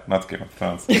party. Yeah, not Game of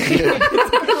Thrones.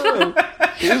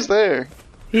 He's there.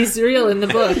 He's real in the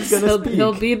books.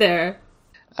 He'll be there.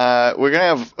 We're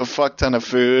gonna have a fuck ton of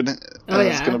food.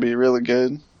 It's gonna be really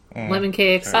good. Lemon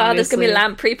cakes. There's gonna be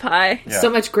lamprey pie. Yeah. So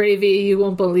much gravy, you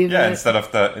won't believe it. Yeah, instead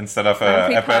of a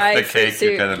birthday cake,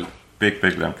 you get a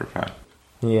big lamprey pie.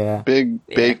 Yeah. Big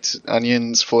baked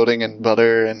onions floating in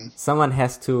butter, and someone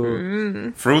has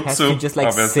to fruit soup. To just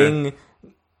like sing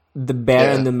the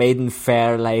Bear and the Maiden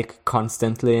Fair like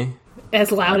constantly.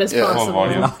 As loud as possible.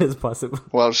 As loud as possible.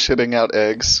 While shitting out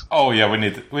eggs. Oh yeah, we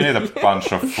need a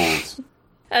bunch of food.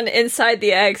 And inside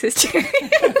the eggs is Tyrion.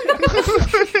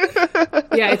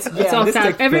 Yeah, it's all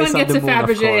everyone gets a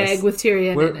Fabergé egg with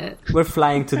Tyrion in it. We're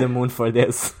flying to the moon for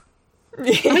this.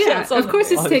 Of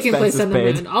course it's taking place on the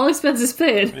moon. All expenses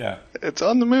paid. Yeah. It's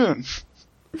on the moon.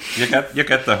 You get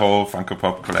the whole Funko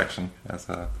Pop collection as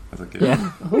a gift.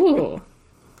 Yeah. Ooh.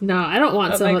 No, I don't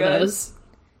want some of those.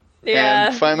 Yeah.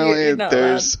 And finally,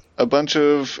 there's a bunch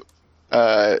of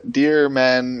deer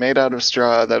men made out of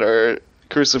straw that are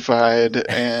crucified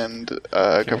and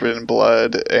covered in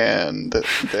blood, and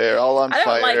they're all on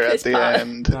fire at the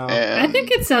end. No. And I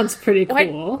think it sounds pretty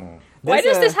cool. Why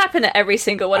does this happen at every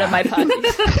single one of my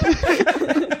parties?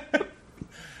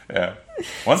 Yeah.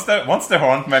 Once the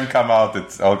horned men come out,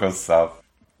 it all goes south.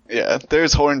 Yeah,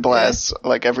 there's horn blasts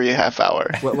like every half hour.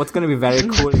 What's going to be very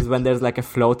cool is when there's like a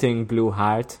floating blue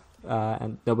heart,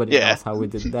 and nobody knows how we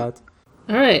did that.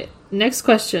 All right, next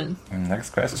question.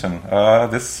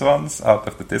 This one's out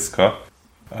of the Discord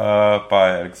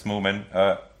by Alex Moomin.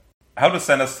 How do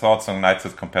Sanders' thoughts on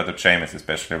knighthood compare to Jaime's,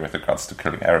 especially with regards to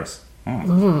killing arrows?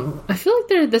 I feel like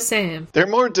they're the same. They're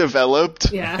more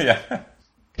developed. Yeah. Yeah.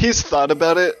 He's thought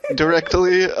about it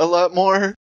directly a lot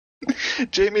more.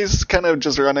 Jamie's kind of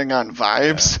just running on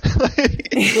vibes.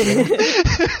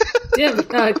 Yeah,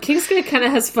 Kingsguy kind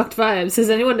of has fucked vibes. Has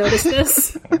anyone noticed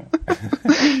this?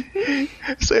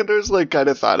 Sanders kind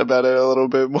of thought about it a little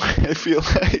bit more, I feel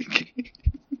like.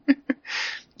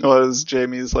 Was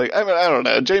Jamie's I don't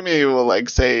know. Jamie will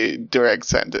say direct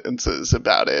sentences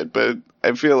about it, but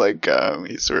I feel like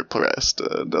he's repressed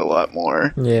a lot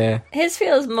more. Yeah. His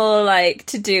feels more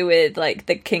to do with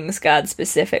the Kingsguard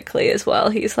specifically as well.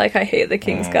 He's I hate the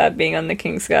Kingsguard being on the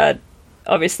Kingsguard.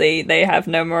 Obviously, they have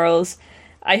no morals.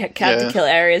 I had to kill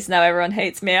Ares, now everyone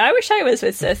hates me. I wish I was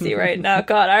with Cersei right now.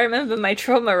 God, I remember my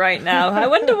trauma right now. I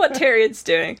wonder what Tyrion's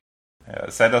doing. Yeah,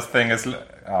 Sanders' thing is,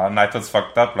 knighthood's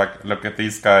fucked up, look at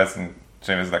these guys, and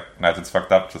Jamie's knighthood's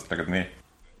fucked up, just look at me.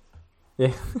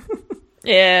 Yeah.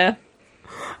 Yeah.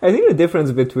 I think the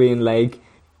difference between,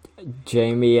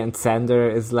 Jaime and Sander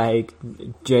is,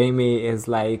 Jaime is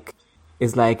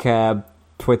a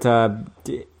Twitter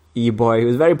e-boy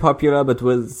who's very popular, but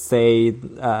will say,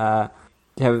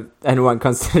 have anyone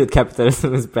considered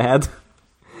capitalism is bad?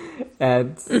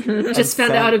 And just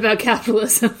found out about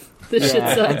capitalism. This shit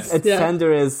sucks. And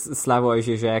Sander is Slavoj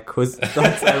Žižek, whose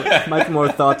thoughts are much more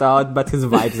thought out, but his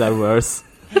vibes are worse.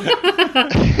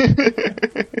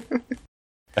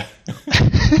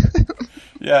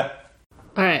 Yeah.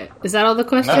 Alright, is that all the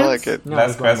questions? I like it. No,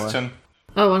 Last question.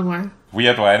 Oh, one more.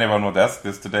 Weird why anyone would ask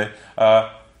this today.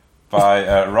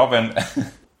 By Robin.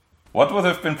 What would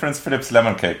have been Prince Philip's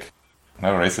lemon cake?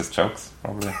 No racist jokes,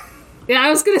 probably. Yeah, I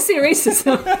was gonna say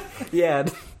racism. Yeah.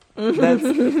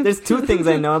 There's two things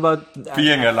I know about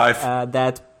being alive.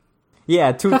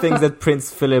 Two things that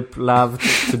Prince Philip loved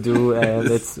to do, and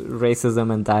it's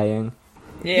racism and dying.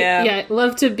 Yeah. Yeah,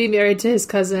 love to be married to his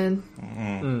cousin.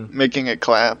 Making it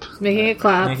clap. Making it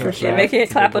clap, for sure. Yeah, making it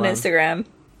clap on Instagram.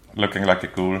 Looking like a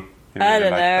ghoul. I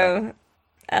don't know.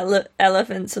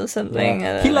 Elephants or something.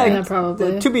 Yeah. Yeah,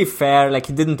 probably. To be fair,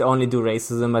 he didn't only do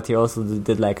racism, but he also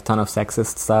did a ton of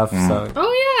sexist stuff. So.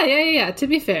 Oh yeah. To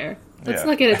be fair, let's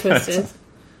not get it twisted.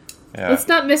 Yeah. Let's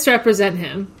not misrepresent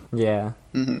him. Yeah.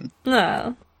 Mm-hmm.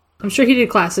 No. I'm sure he did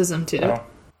classism too.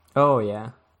 Oh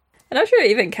yeah. I'm not sure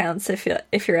it even counts if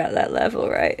you're at that level,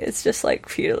 right? It's just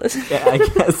feudalism. Yeah, I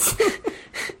guess.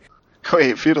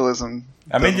 Wait, feudalism.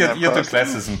 I mean, you do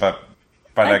classism, but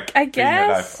I being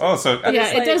guess. alive. Oh, so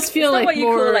Yeah, it does feel what you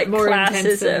more call, more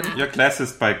intense than classism. that. you're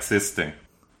classist by existing.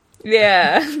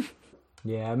 Yeah.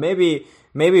 Yeah, maybe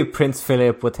maybe Prince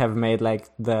Philip would have made like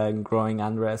the growing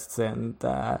unrests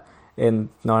in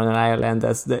Northern Ireland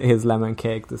as his lemon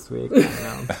cake this week. I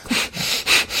don't know.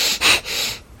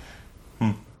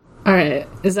 All right,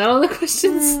 is that all the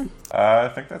questions? I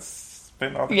think that's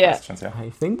been all the questions. Yeah. I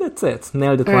think that's it.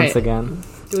 Nailed it All once right. again.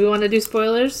 Do we want to do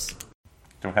spoilers?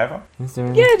 Do we have one? Is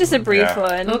there? Yeah, just a brief Yeah.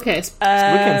 one. Okay, We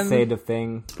can say the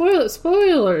thing.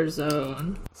 spoiler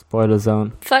zone. Spoiler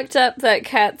zone. Fucked up that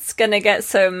Kat's gonna get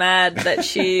so mad that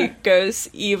she goes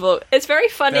evil. It's very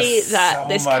funny There's that so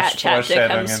this much Cat chapter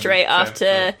foreshadowing comes in straight this after.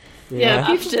 chapter. Yeah,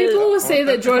 After people will say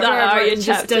that George the R. R. Arya Martin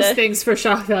just chapter. does things for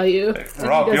shock value. and he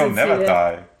Rob, you'll doesn't never see it.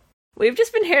 die. We've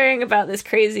just been hearing about this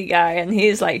crazy guy and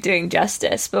he's like doing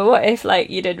justice, but what if like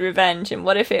you did revenge, and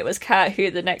what if it was Kat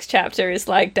who the next chapter is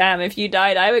like, damn, if you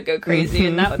died I would go crazy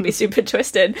and that would be super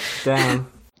twisted. Damn.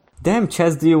 Damn,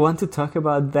 Chaz, do you want to talk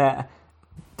about that?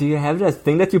 Do you have that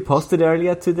thing that you posted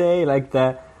earlier today? Like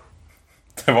the...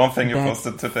 The one thing you That's-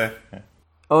 posted today. Yeah.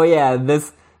 Oh yeah,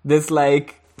 this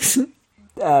like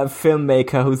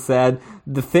filmmaker who said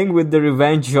the thing with the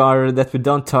revenge genre that we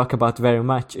don't talk about very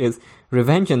much is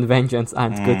revenge and vengeance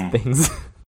aren't good things.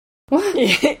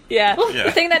 Yeah.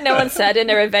 The thing that no one said in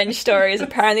a revenge story is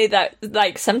apparently that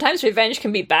like sometimes revenge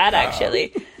can be bad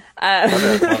actually.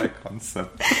 What a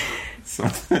concept.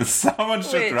 Someone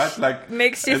should Which write like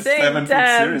makes you a think, 7-book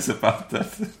damn. series about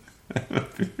that. That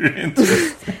would be really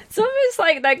interesting. It's almost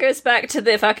like that goes back to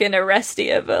the fucking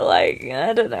Arrestia, but like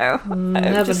I don't know. I I've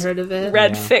haven't just heard of it.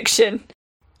 read Yeah. fiction.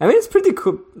 I mean, it's pretty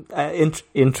cool,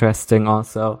 interesting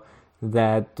also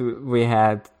that we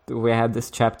had this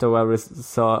chapter where we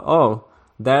saw,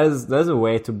 there's a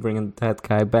way to bring that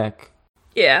guy back.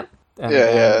 Yeah. And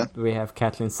Yeah, then we have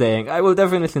Catelyn saying, I will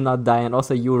definitely not die, and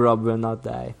also you, Rob, will not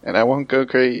die. And I won't go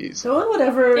crazy. No one would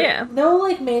ever. Yeah. No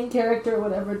like main character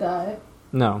would ever die.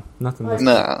 No, not in this.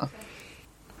 Nah.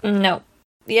 No.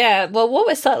 Yeah, well, what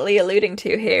we're subtly alluding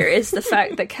to here is the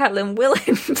fact that Catelyn will,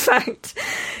 in fact,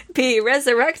 be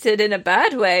resurrected in a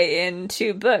bad way in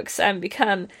 2 books and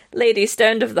become Lady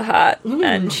Stoned of the Heart,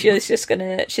 and she's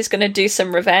gonna do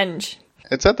some revenge.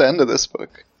 It's at the end of this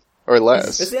book. Or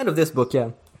less. It's the end of this book, yeah.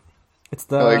 It's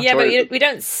the... Like- Yeah, but Toward- we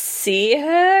don't see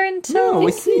her until no,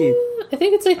 we see. I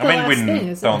think it's like the I mean, last we thing.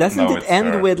 Isn't don't it? Doesn't know it it's end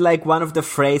her. with like one of the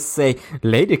phrases say,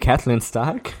 Lady Catelyn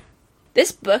Stark?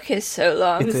 This book is so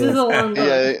long. This is a long book.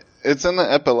 Yeah, it's in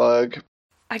the epilogue.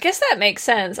 I guess that makes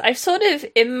sense. I've sort of,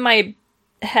 in my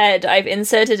head, I've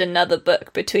inserted another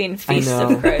book between Feast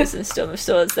know. of Crows and Storm of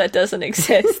Swords that doesn't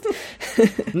exist.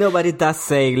 No, but it does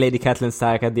say Lady Catelyn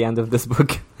Stark at the end of this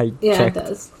book. I Yeah, checked. it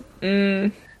does.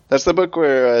 That's the book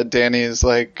where Danny's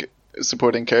like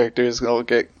supporting characters will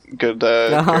get good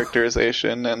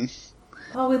characterization, and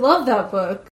Oh, we love that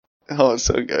book. oh, it's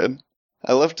so good.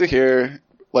 I love to hear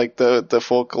like the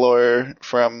folklore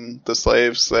from the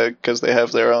slaves, because they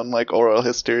have their own like oral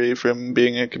history from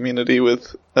being a community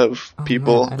of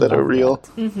people man, I that are love real,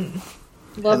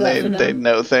 Love and that for they them.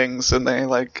 know things, and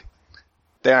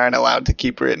they aren't allowed to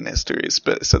keep written histories,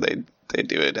 but so they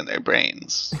do it in their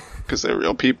brains because they're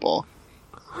real people.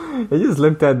 I just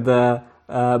looked at the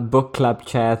book club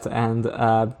chat and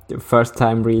first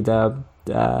time reader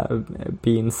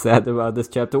being said about this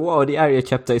chapter. Whoa, the Arya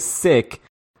chapter is sick.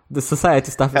 The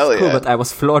society stuff is Hell cool, yeah. but I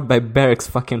was floored by Beric's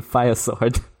fucking fire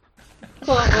sword.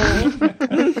 Oh,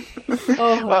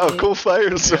 Wow, honey. cool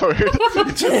fire sword.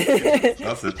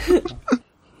 Does it?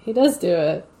 He does do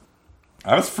it.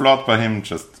 I was floored by him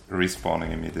just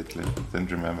respawning immediately.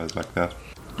 Didn't remember it like that.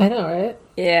 I know, right?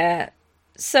 Yeah.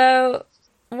 So,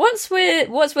 what's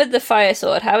with the fire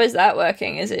sword? How is that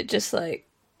working? Is it just like...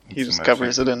 He just Some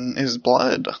covers it in his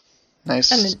blood.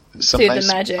 Nice, And some do the nice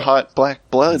magic. hot black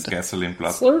blood. It's gasoline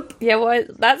blood. Slurp. Yeah, why?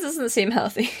 That doesn't seem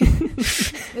healthy.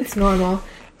 It's normal.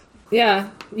 Yeah,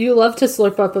 you love to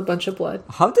slurp up a bunch of blood.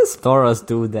 How does Thoros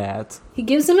do that? He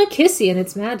gives him a kissy and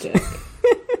it's magic.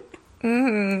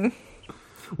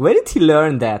 Where did he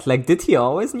learn that? Like, did he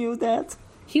always knew that?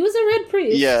 He was a red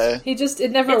priest. Yeah. He just,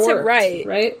 it never It's a worked. rite.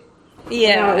 Right?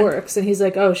 Yeah. Now it works. And he's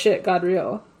like, oh shit, God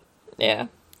real. Yeah.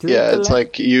 Yeah, it's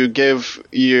like you give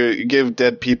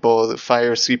dead people the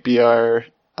fire CPR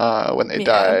when they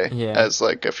die Yeah. as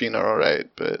like a funeral rite,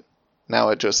 but now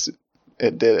it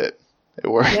did it. It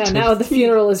worked. Yeah, now the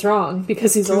funeral is wrong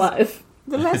because he's alive.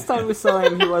 The last time we saw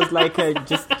him, he was like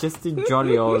just a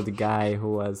jolly old guy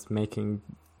who was making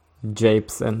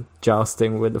japes and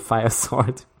jousting with a fire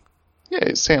sword. Yeah,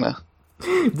 he's Santa.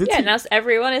 Yeah, now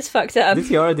everyone is fucked up. Did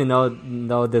he already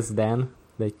know this then?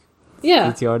 Like,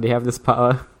 Yeah. did he already have this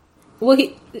power? Well,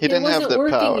 it didn't have wasn't the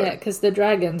working power. yet because the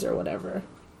dragons or whatever.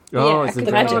 Oh, Yeah, it's the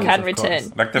the magic dragons, can of return.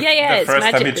 course. Like the Yeah, first it's time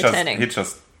magic returning. he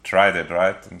just tried it,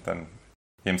 right? And then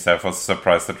He himself was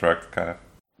surprised at work, kind of.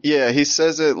 Yeah, he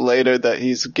says it later that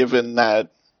he's given that,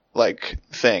 like,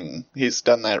 thing. He's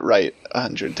done that right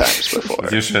 100 times before.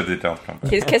 Usually they don't come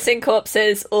back. He's kissing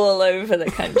corpses all over the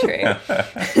country.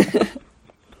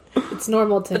 It's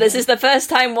normal to But this is the first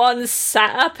time one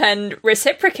sat up and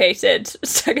reciprocated,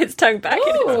 stuck its tongue back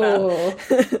in its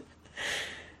mouth.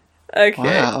 Okay.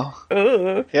 Wow.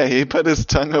 Ooh. Yeah, he put his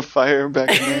tongue of fire back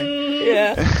in there.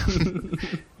 Yeah.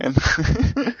 And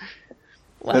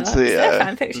Wow. that's Is there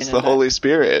fan the fiction it's in the that? Holy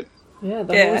Spirit. Yeah,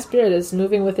 the Yeah. Holy Spirit is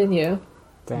moving within you.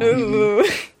 Damn. Ooh.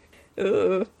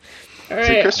 Ooh. All See,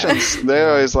 right. Christians, they're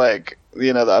always like, the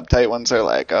uptight ones are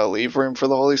like, oh, leave room for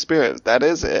the Holy Spirit. That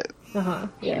is it. Uh-huh.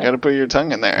 You Yeah. gotta put your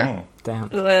tongue in there. Damn.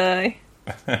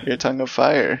 Your tongue of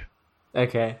fire.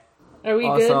 Okay. Are we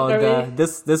good? Also, Are we?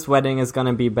 this wedding is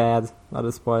gonna be bad. Not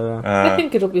a spoiler. I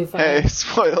think it'll be fine. Hey,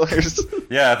 spoilers.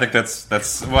 Yeah, I think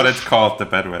that's what it's called, the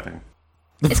bad wedding.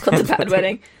 It's called the bad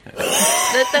wedding.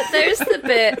 There's the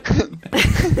bit,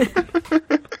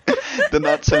 The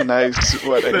not so nice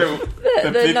wedding.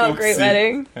 the not great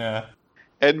wedding. Yeah.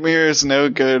 Edmure is no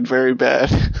good, very bad.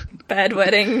 Bad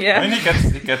wedding, I mean, yeah.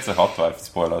 he gets a hot wife,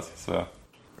 spoilers, so...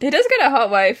 He does get a hot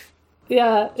wife.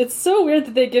 Yeah, it's so weird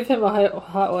that they give him a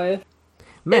hot wife.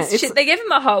 Man, it's, They give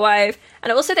him a hot wife,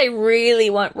 and also they really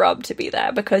want Rob to be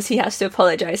there because he has to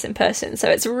apologize in person. So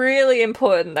it's really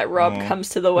important that Rob comes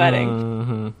to the wedding.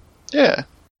 mhm. Yeah.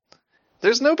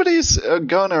 There's nobody's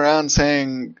going around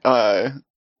saying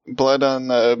blood on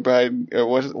the bride, or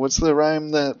what's the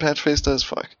rhyme that Patchface does?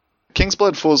 Fuck. King's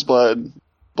blood, fool's blood,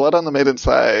 blood on the maiden's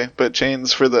thigh, but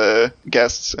chains for the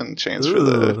guests and chains for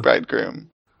the Ooh. bridegroom.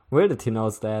 Where did he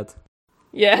knows that?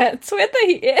 Yeah, it's weird that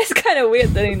it's kind of weird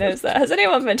that he knows that. Has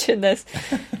anyone mentioned this?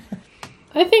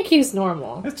 I think he's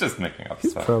normal. It's just making up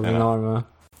He's stuff. probably you know? normal.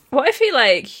 What if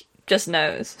he, just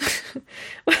knows?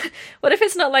 What if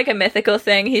it's not like a mythical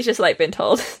thing? He's just, been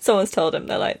told. Someone's told him.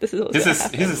 They're like, this is what's He's gonna a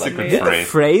happen. secret Let me-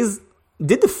 phrase.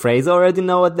 Did the phrase already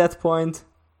know at that point?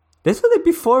 This was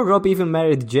before Rob even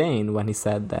married Jane when he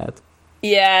said that.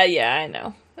 Yeah, I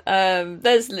know.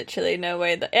 There's literally no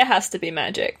way that... It has to be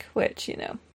magic, which,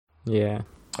 Yeah.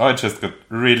 Oh, I just got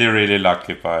really, really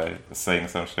lucky by saying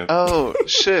some shit. Oh,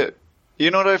 shit. You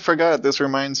know what I forgot? This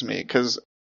reminds me, because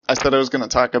I said I was going to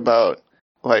talk about,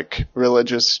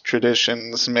 religious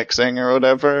traditions mixing or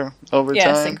whatever over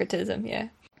Yeah, time. syncretism, yeah.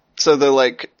 So the,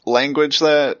 language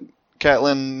that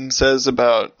Catelyn says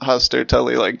about Hoster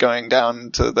Tully, going down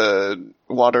to the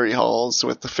watery halls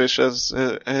with the fish as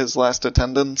his last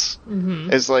attendants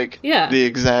is, Yeah. the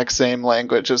exact same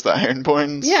language as the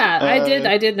Ironborns. Yeah,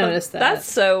 I did notice that.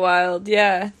 That's so wild,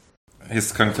 yeah.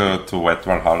 He's going to wet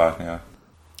Valhalla, yeah.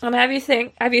 And have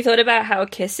you thought about how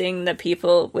kissing the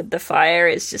people with the fire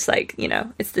is just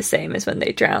it's the same as when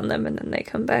they drown them and then they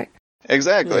come back?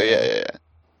 Exactly, yeah.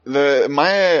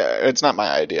 It's not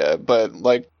my idea, but,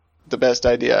 the best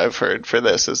idea I've heard for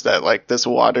this is that, this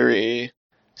watery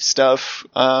stuff,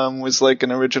 was,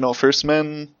 an original First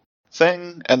Men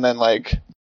thing, and then,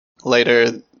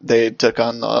 later they took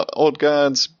on the old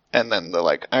gods, and then the,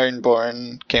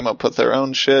 Ironborn came up with their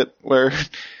own shit, where,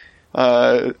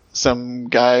 some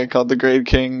guy called the Great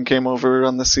King came over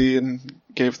on the sea and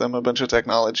gave them a bunch of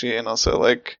technology, and also,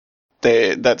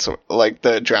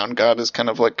 the drowned god is kind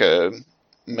of like a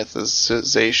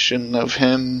mythicization of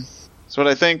him. That's what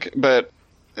I think, but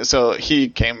so he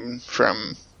came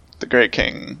from the Great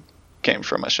King, came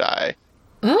from a Shy,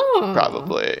 Oh,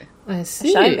 probably, I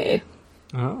see. Shy me.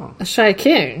 Oh. A shy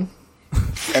king.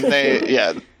 and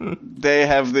they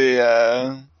have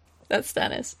the That's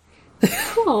Stannis.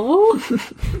 Oh,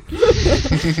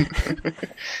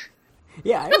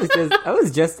 Yeah, I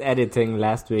was just editing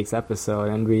last week's episode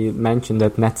and we mentioned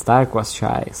that Ned Stark was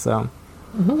shy, so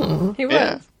He was.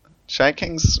 yeah, Shy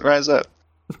Kings rise up.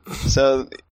 So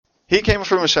he came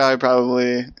from a Shy,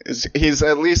 probably. He's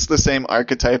at least the same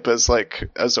archetype as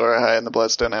Azor Ahai and the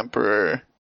Bloodstone Emperor.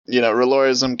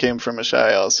 Relorism came from a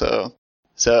Shy also.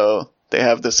 So they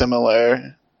have the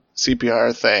similar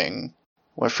CPR thing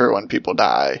for when people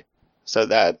die. So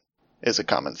that is a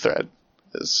common thread,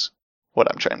 is what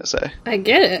I'm trying to say. I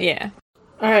get it. Yeah.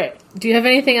 All right. Do you have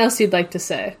anything else you'd like to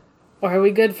say? Or are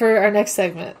we good for our next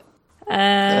segment?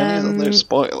 Any other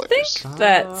spoilers?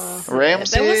 That's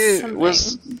Ramsay there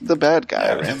was the bad guy.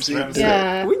 Yeah, Ramsay Ramsay. did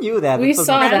Yeah. we knew that. We It was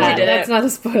saw not Ramsay that. did That's it. not a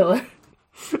spoiler.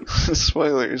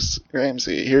 Spoilers.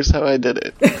 Ramsay. Here's how I did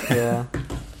it. Yeah.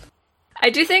 I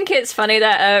do think it's funny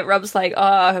that Rob's like,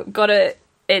 oh,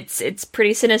 it's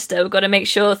pretty sinister. We've got to make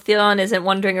sure Theon isn't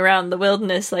wandering around the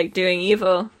wilderness doing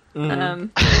evil.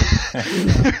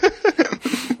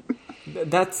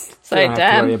 That's So you don't have to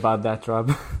damn. worry about that,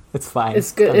 Rob. It's fine.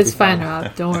 It's good. Gonna It's be fine,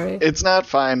 Rob. Don't worry. It's not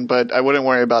fine, but I wouldn't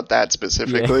worry about that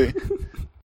specifically.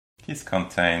 He's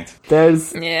contained.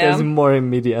 There's Yeah. more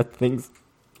immediate things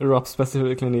Rob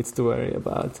specifically needs to worry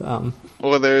about.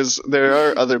 Well, there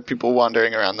are other people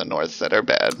wandering around the north that are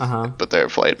bad, but they're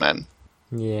flight men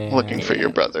Yeah. looking for your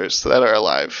brothers that are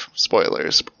alive.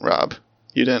 Spoilers, Rob.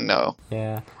 You didn't know.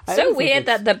 Yeah. I So don't think weird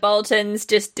it's- that the Boltons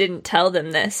just didn't tell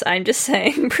them this. I'm just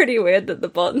saying, pretty weird that the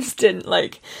Boltons didn't,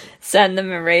 like, send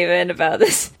them a raven about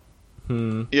this.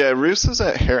 Yeah, Roose is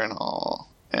at Harrenhal,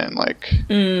 and, like,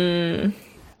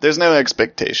 there's no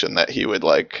expectation that he would,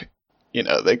 like,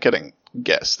 they couldn't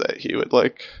guess that he would,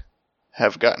 like,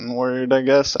 have gotten word, I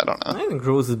guess. I don't know. I think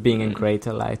Rose is being a great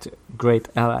ally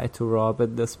to Rob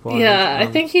at this point. Yeah, I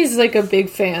think he's like a big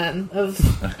fan of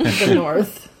the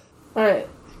North. All right,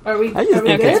 are we? I just are we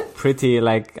think good? it's pretty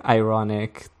like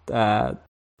ironic the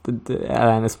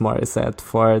Alanis Morissette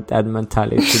for Edmund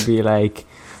Tully to be like,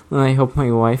 I hope my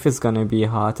wife is gonna be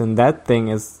hot, and that thing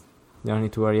is, you don't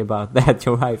need to worry about that.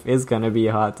 Your wife is gonna be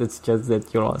hot. It's just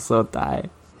that you'll also die.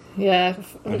 Yeah,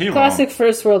 He classic won't.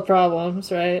 first world problems,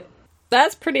 right?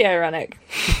 That's pretty ironic.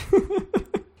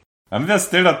 I'm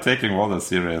still not taking Water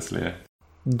seriously.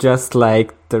 Just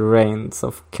like the rains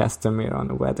of Castamere on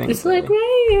a wedding It's day. like rain.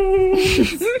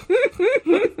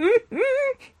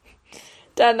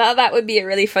 Dan, that would be a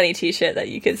really funny t-shirt that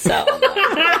you could sell.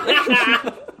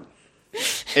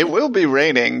 It will be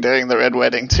raining during the Red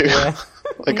Wedding, too.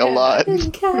 Like, a lot.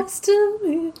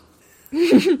 Castamere.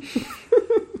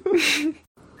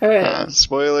 All right.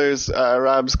 Spoilers,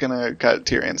 Rob's gonna cut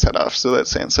Tyrion's head off so that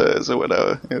Sansa is a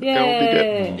widow. It will be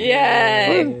good. Yay! Yay!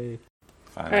 Yay.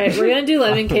 Fine. All right, we're gonna do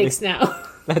lemon cakes now.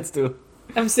 Let's do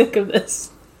I'm sick of this.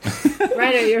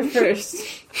 Ryder, you're first.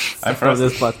 I'm for first.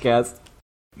 this podcast.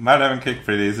 My lemon cake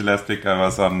pretty easy. Last week I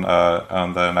was on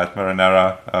the Night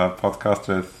Marinara podcast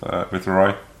with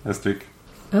Roy this week.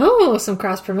 Oh, some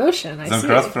cross promotion. I Some see.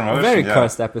 cross promotion. Very yeah.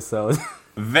 cursed episode.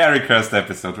 Very cursed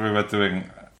episode. We were doing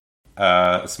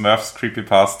Smurfs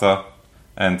creepypasta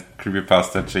and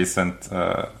creepypasta adjacent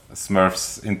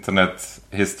Smurfs internet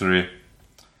history.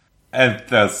 And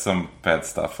there's some bad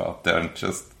stuff out there, I'm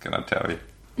just gonna tell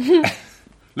you.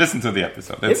 Listen to the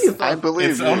episode. I believe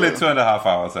It's you. only 2.5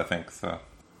 hours, I think, so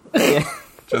Yeah.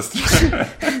 just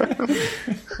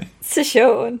It's a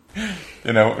show.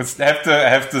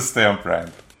 have to stay on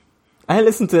brand. I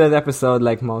listened to that episode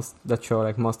like most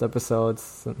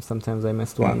episodes. Sometimes I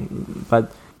missed one,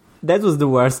 but that was the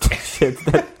worst shit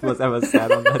that was ever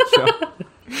said on that show.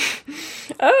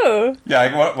 Oh,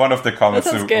 Yeah, one of the comments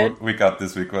That sounds good. we got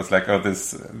this week was like, "Oh,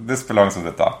 this belongs on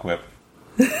the dark web."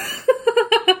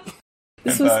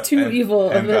 This was too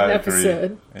evil of an I agree.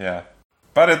 episode. Yeah,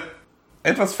 but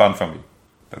it was fun for me.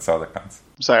 That's all that counts.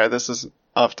 Sorry, this is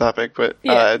off topic, but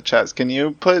Yeah. Chaz, can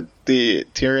you put the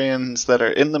Tyrions that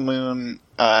are in the moon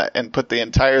and put the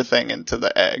entire thing into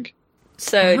the egg?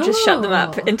 so just shut them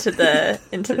up Oh. into the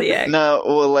egg. No,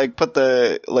 well, like put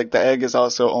the egg is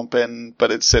also open, but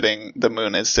the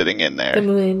moon is sitting in there The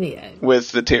moon in the egg.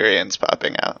 with the Tyrions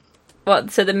popping out.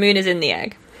 What? So the moon is in the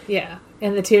egg. Yeah,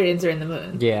 and the Tyrions are in the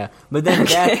moon. Yeah, but then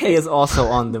that is also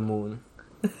on the moon.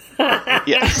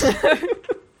 Yes.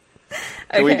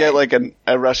 Can we Okay. get like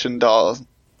a Russian doll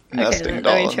nesting let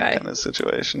doll me try. kind of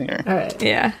situation here? All right.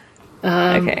 Yeah.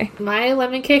 Okay. My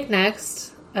lemon cake next.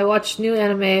 I watched new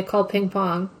anime called Ping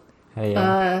Pong. Hey,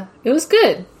 It was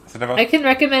good. Is it about, I can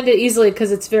recommend it easily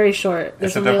because it's very short.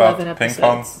 There's is it only about 11 ping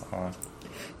episodes. pong? Or-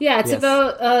 Yeah, it's Yes.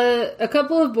 about a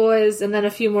couple of boys and then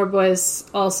a few more boys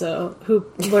also who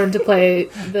learn to play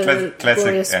the Classic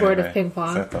glorious sport anime of ping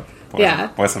pong. setup. Yeah,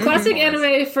 Boys and classic boys.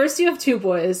 anime. First, you have two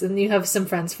boys, and you have some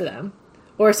friends for them,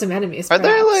 or some enemies. Are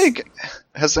there perhaps.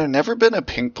 has there never been a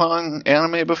ping pong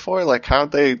anime before? Like,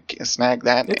 how'd they snag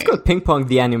that it's name? called Ping Pong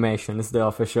the Animation. Is the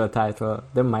official title.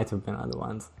 There might have been other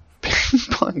ones. Ping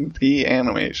pong the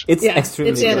animation. It's Yeah,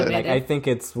 extremely it's good. animated. Like I think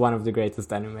it's one of the greatest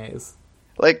animes.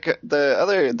 Like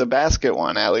the basket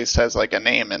one at least has like a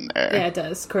name in there. Yeah, it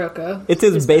does. Kuroko. It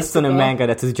is It's based on a basketball. manga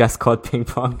that is just called Ping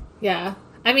Pong. Yeah,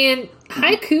 I mean,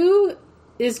 haiku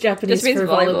is Japanese Just means for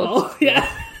volleyball. volleyball. Yeah,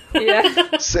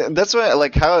 Yeah. So that's what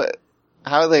like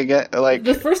how they get like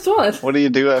the first one. what do you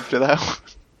do after that one?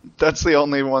 That's the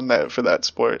only one that for that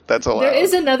sport that's allowed. There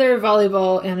is another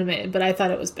volleyball anime, but I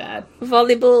thought it was bad.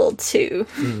 Volleyball 2.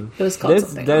 It was called There's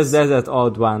something there's else. that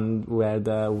old one where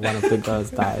one of the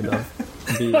girls died of.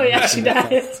 being- Oh yeah, she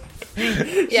died. Yeah,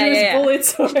 she was yeah. bullied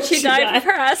so much She died of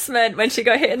harassment when she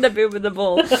got hit in the boob with the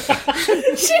ball.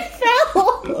 She fell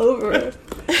all over.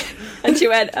 And she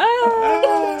went,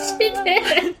 ah! She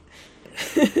did.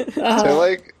 So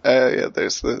like yeah,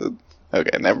 there's the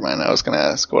Okay, never mind. I was gonna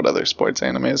ask what other sports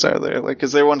animes are there. Like,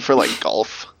 is there one for like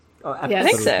golf? Oh, Yeah, I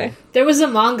think so. There was a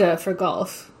manga for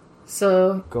golf,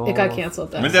 so it got Golf.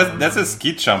 canceled. I mean, Then. there's a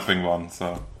ski jumping one,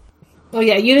 so Oh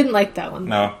yeah, you didn't like that one.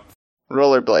 no.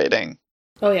 Rollerblading.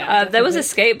 Oh yeah. There was a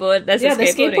skateboard. There's a the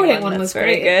skateboarding, skateboarding one one that's was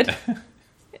very great. good.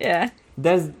 Yeah.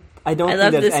 I don't I think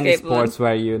love there's the any skateboard. sports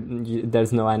where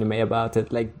there's no anime about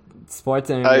it. Like, sports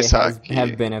anime Ice hockey.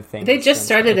 have been a thing. They just since,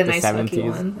 started like, an the ice hockey 70s.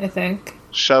 one, I think.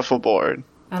 Shuffleboard.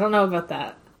 I don't know about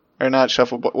that. Or not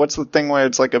shuffleboard. What's the thing where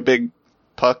it's like a big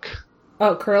puck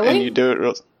Oh, curling? and you do it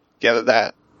real... Yeah,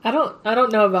 that. I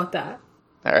don't know about that.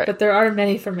 Alright. But there are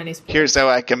many for many sports. Here's how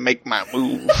I can make my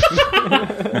move.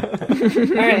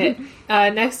 Alright.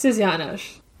 Next is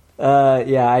Janosch.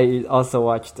 Yeah, I also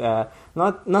watched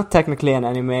not technically an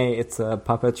anime, it's a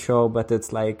puppet show, but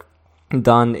it's like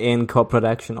done in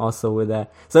co-production also with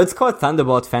so it's called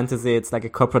Thunderbolt Fantasy. It's like a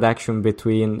co-production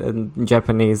between a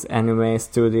Japanese anime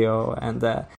studio and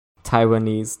a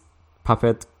Taiwanese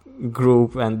puppet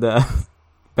group, and the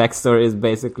backstory is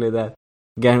basically that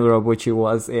Gen Urobuchi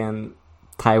was in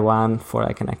Taiwan for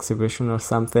like an exhibition or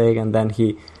something, and then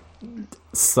he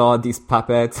saw these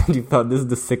puppets and he thought, this is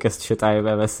the sickest shit I've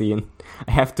ever seen.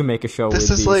 I have to make a show This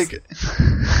with is these. like...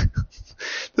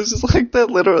 This is like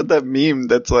that meme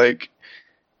that's like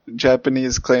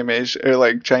Japanese claymation or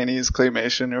like Chinese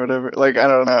claymation or whatever. Like, I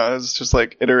don't know. It's just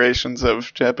like iterations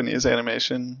of Japanese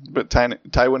animation, but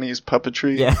Taiwanese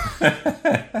puppetry.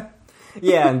 Yeah.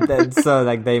 Yeah, and then, so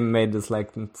like they made this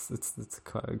like it's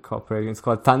cooperating. It's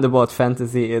called Thunderbolt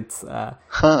Fantasy. It's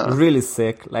really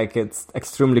sick. Like, it's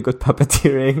extremely good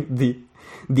puppeteering.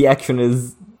 The action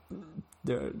is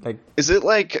like. Is it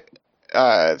like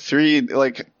 3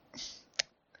 like?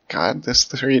 God, this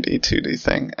 3D 2D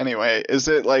thing. Anyway, is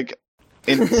it like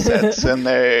in sets and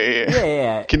they?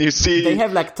 Yeah. Can you see? They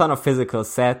have like a ton of physical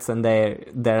sets, and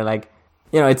they're like.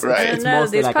 You know, it's Right. it's No,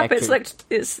 mostly these like puppets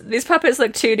actually... these puppets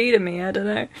look 2D to me. I don't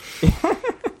know.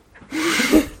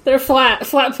 They're flat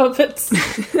puppets.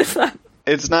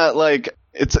 It's not like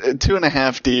it's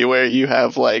 2.5D where you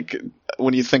have like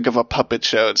when you think of a puppet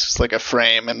show, it's just like a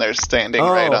frame and they're standing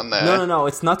right on the. No,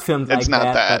 it's not filmed like It's not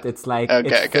that. but it's like Okay,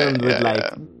 it's filmed with yeah,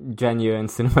 like genuine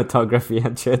cinematography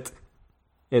and shit.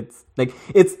 It's like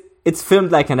it's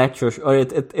filmed like an actual or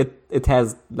it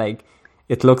has like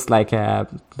it looks like a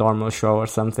normal show or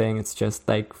something. It's just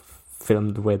like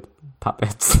filmed with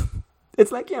puppets.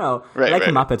 It's like, you know, Right. a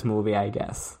Muppet movie, I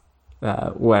guess,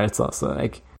 where it's also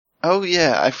like Oh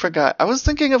yeah, I forgot. I was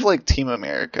thinking of like Team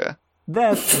America.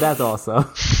 that also.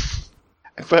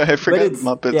 But I forgot But it's,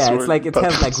 Muppets. yeah, were it's like it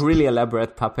puppets. has like really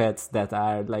elaborate puppets that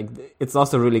are like it's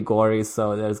also really gory.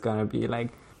 So there's gonna be like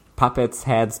puppets'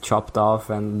 heads chopped off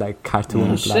and like cartoon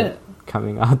blood shit.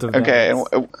 coming out of Okay,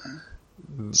 them.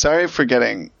 and, sorry for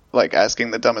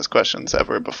asking the dumbest questions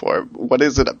ever before. What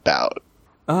is it about?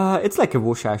 It's like a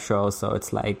wuxia show, so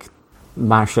it's like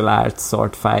martial arts,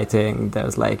 sword fighting.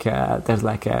 There's like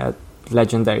a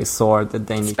legendary sword that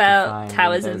they need to about find. and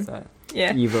Taoism. there's a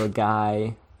Yeah. evil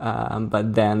guy.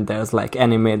 But then there's like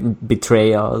anime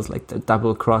betrayals, like they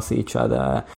double cross each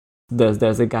other.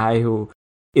 There's a guy who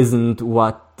isn't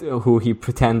who he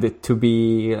pretended to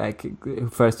be. Like,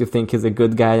 first you think he's a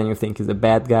good guy, then you think he's a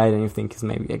bad guy, then you think he's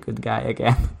maybe a good guy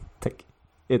again. Like,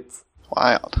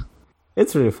 Wild.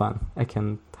 it's really fun. I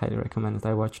can highly recommend it.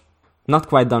 I watched, not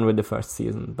quite done with the first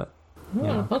season, but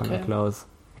kind okay. of close.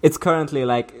 It's currently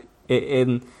like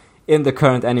in the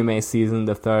current anime season,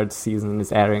 the 3rd season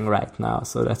is airing right now,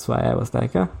 so that's why I was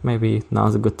like, maybe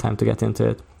now's a good time to get into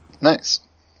it. Nice.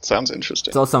 Sounds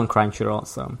interesting. It's also on Crunchyroll,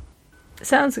 so.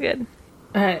 Sounds good.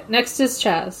 Alright, next is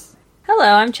Chaz. Hello,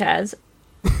 I'm Chaz.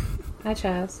 Hi,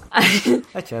 Chaz.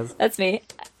 Hi, Chaz. That's me.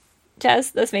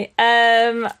 Chaz, that's me.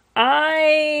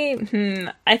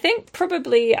 I think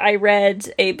probably I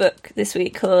read a book this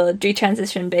week called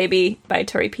Detransition Baby by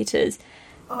Tori Peters.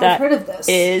 I've heard of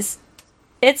this.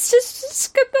 It's just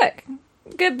a good book.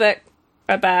 Good book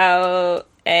about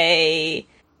a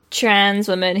trans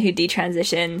woman who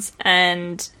detransitions,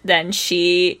 and then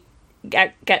she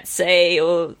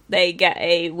they get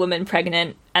a woman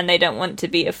pregnant, and they don't want to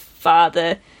be a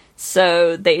father,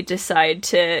 so they decide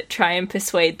to try and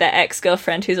persuade their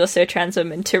ex-girlfriend, who's also a trans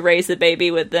woman, to raise the baby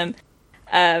with them,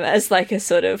 as like a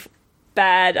sort of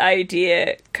bad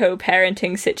idea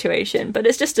co-parenting situation. But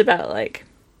it's just about like,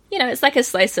 you know, it's like a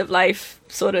slice of life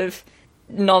sort of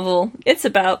novel. It's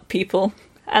about people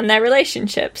and their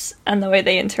relationships and the way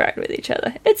they interact with each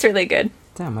other. It's really good.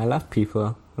 Damn, I love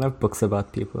people. I love books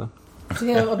about people.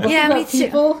 Yeah, a book Yeah, me about too.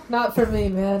 people? Not for me,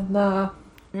 man. Nah.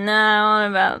 No, I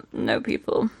want about no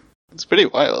people. It's pretty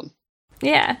wild.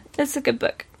 Yeah, it's a good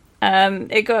book.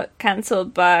 It got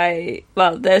cancelled by...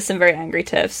 Well, there's some very angry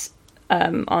TERFs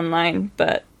online,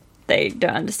 but they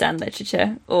don't understand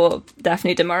literature, or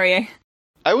Daphne du Maurier.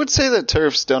 I would say that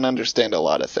TERFs don't understand a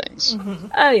lot of things. Mm-hmm.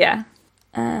 Oh, yeah.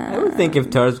 I would think if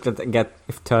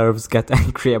TERFs get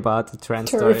angry about a trend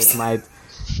story,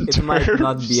 it might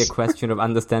not be a question of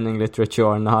understanding literature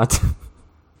or not.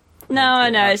 No,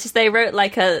 it's just they wrote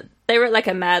like a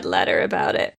mad letter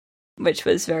about it, which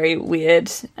was very weird,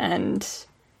 and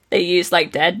they used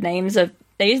like the names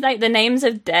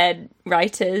of dead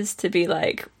writers to be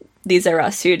like, these are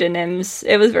our pseudonyms.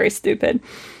 It was very stupid.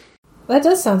 That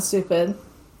does sound stupid.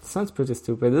 Sounds pretty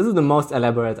stupid. This is the most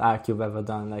elaborate arc you've ever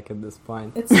done, like, at this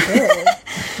point. It's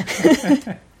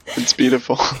good. It's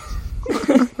beautiful.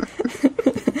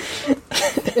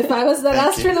 If I was that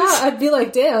astronaut, I'd be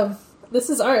like, damn,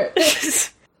 this is art.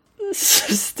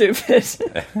 So stupid.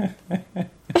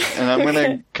 And I'm going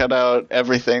to cut out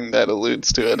everything that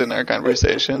alludes to it in our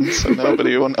conversation, so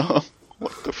nobody will know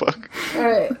what the fuck.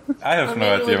 Alright. I have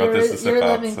no idea what this is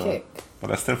about, lemon cake.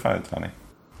 But I still find it funny.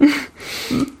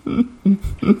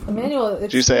 Emmanuel,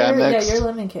 did you say I'm next? Yeah, you're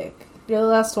lemon cake. You're the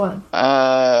last one.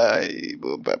 I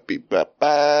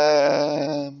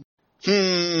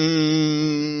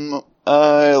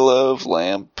love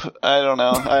lamp. I don't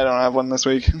know. I don't have one this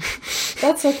week.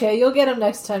 That's okay. You'll get him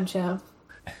next time, champ.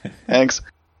 Thanks.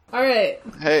 Alright.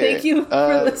 Hey, thank you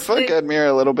for listening. Fuck Edmure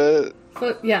a little bit.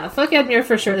 Fuck Edmure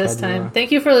for sure this time.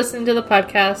 Thank you for listening to the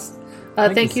podcast.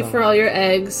 Thank you for all your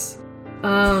eggs.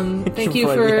 Thank you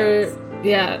for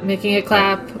making it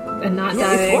clap and not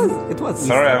dying. It was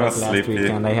Sorry, I was last sleepy.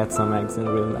 weekend. I had some eggs in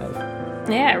real life.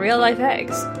 Yeah, real life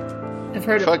eggs. I've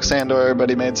heard Fuck Sandor, but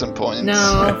he made some points.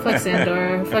 No, fuck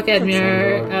Sandor. Fuck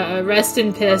Edmure. Rest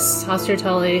in piss, Hoster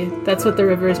Tully. That's what the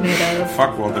river is made of.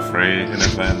 Fuck Walter Frey in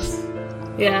advance.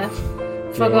 Yeah.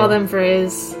 Fuck all them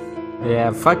Freys.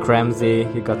 Yeah, fuck Ramsey.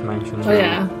 He got mentioned. Oh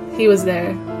yeah, he was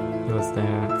there. He was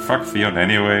there. Fuck Theon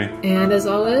anyway. And as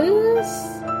always...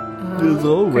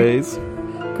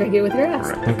 Crank it with your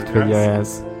ass. Crank it with your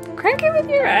ass. Crank it with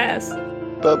your ass.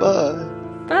 Bye-bye.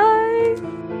 Bye.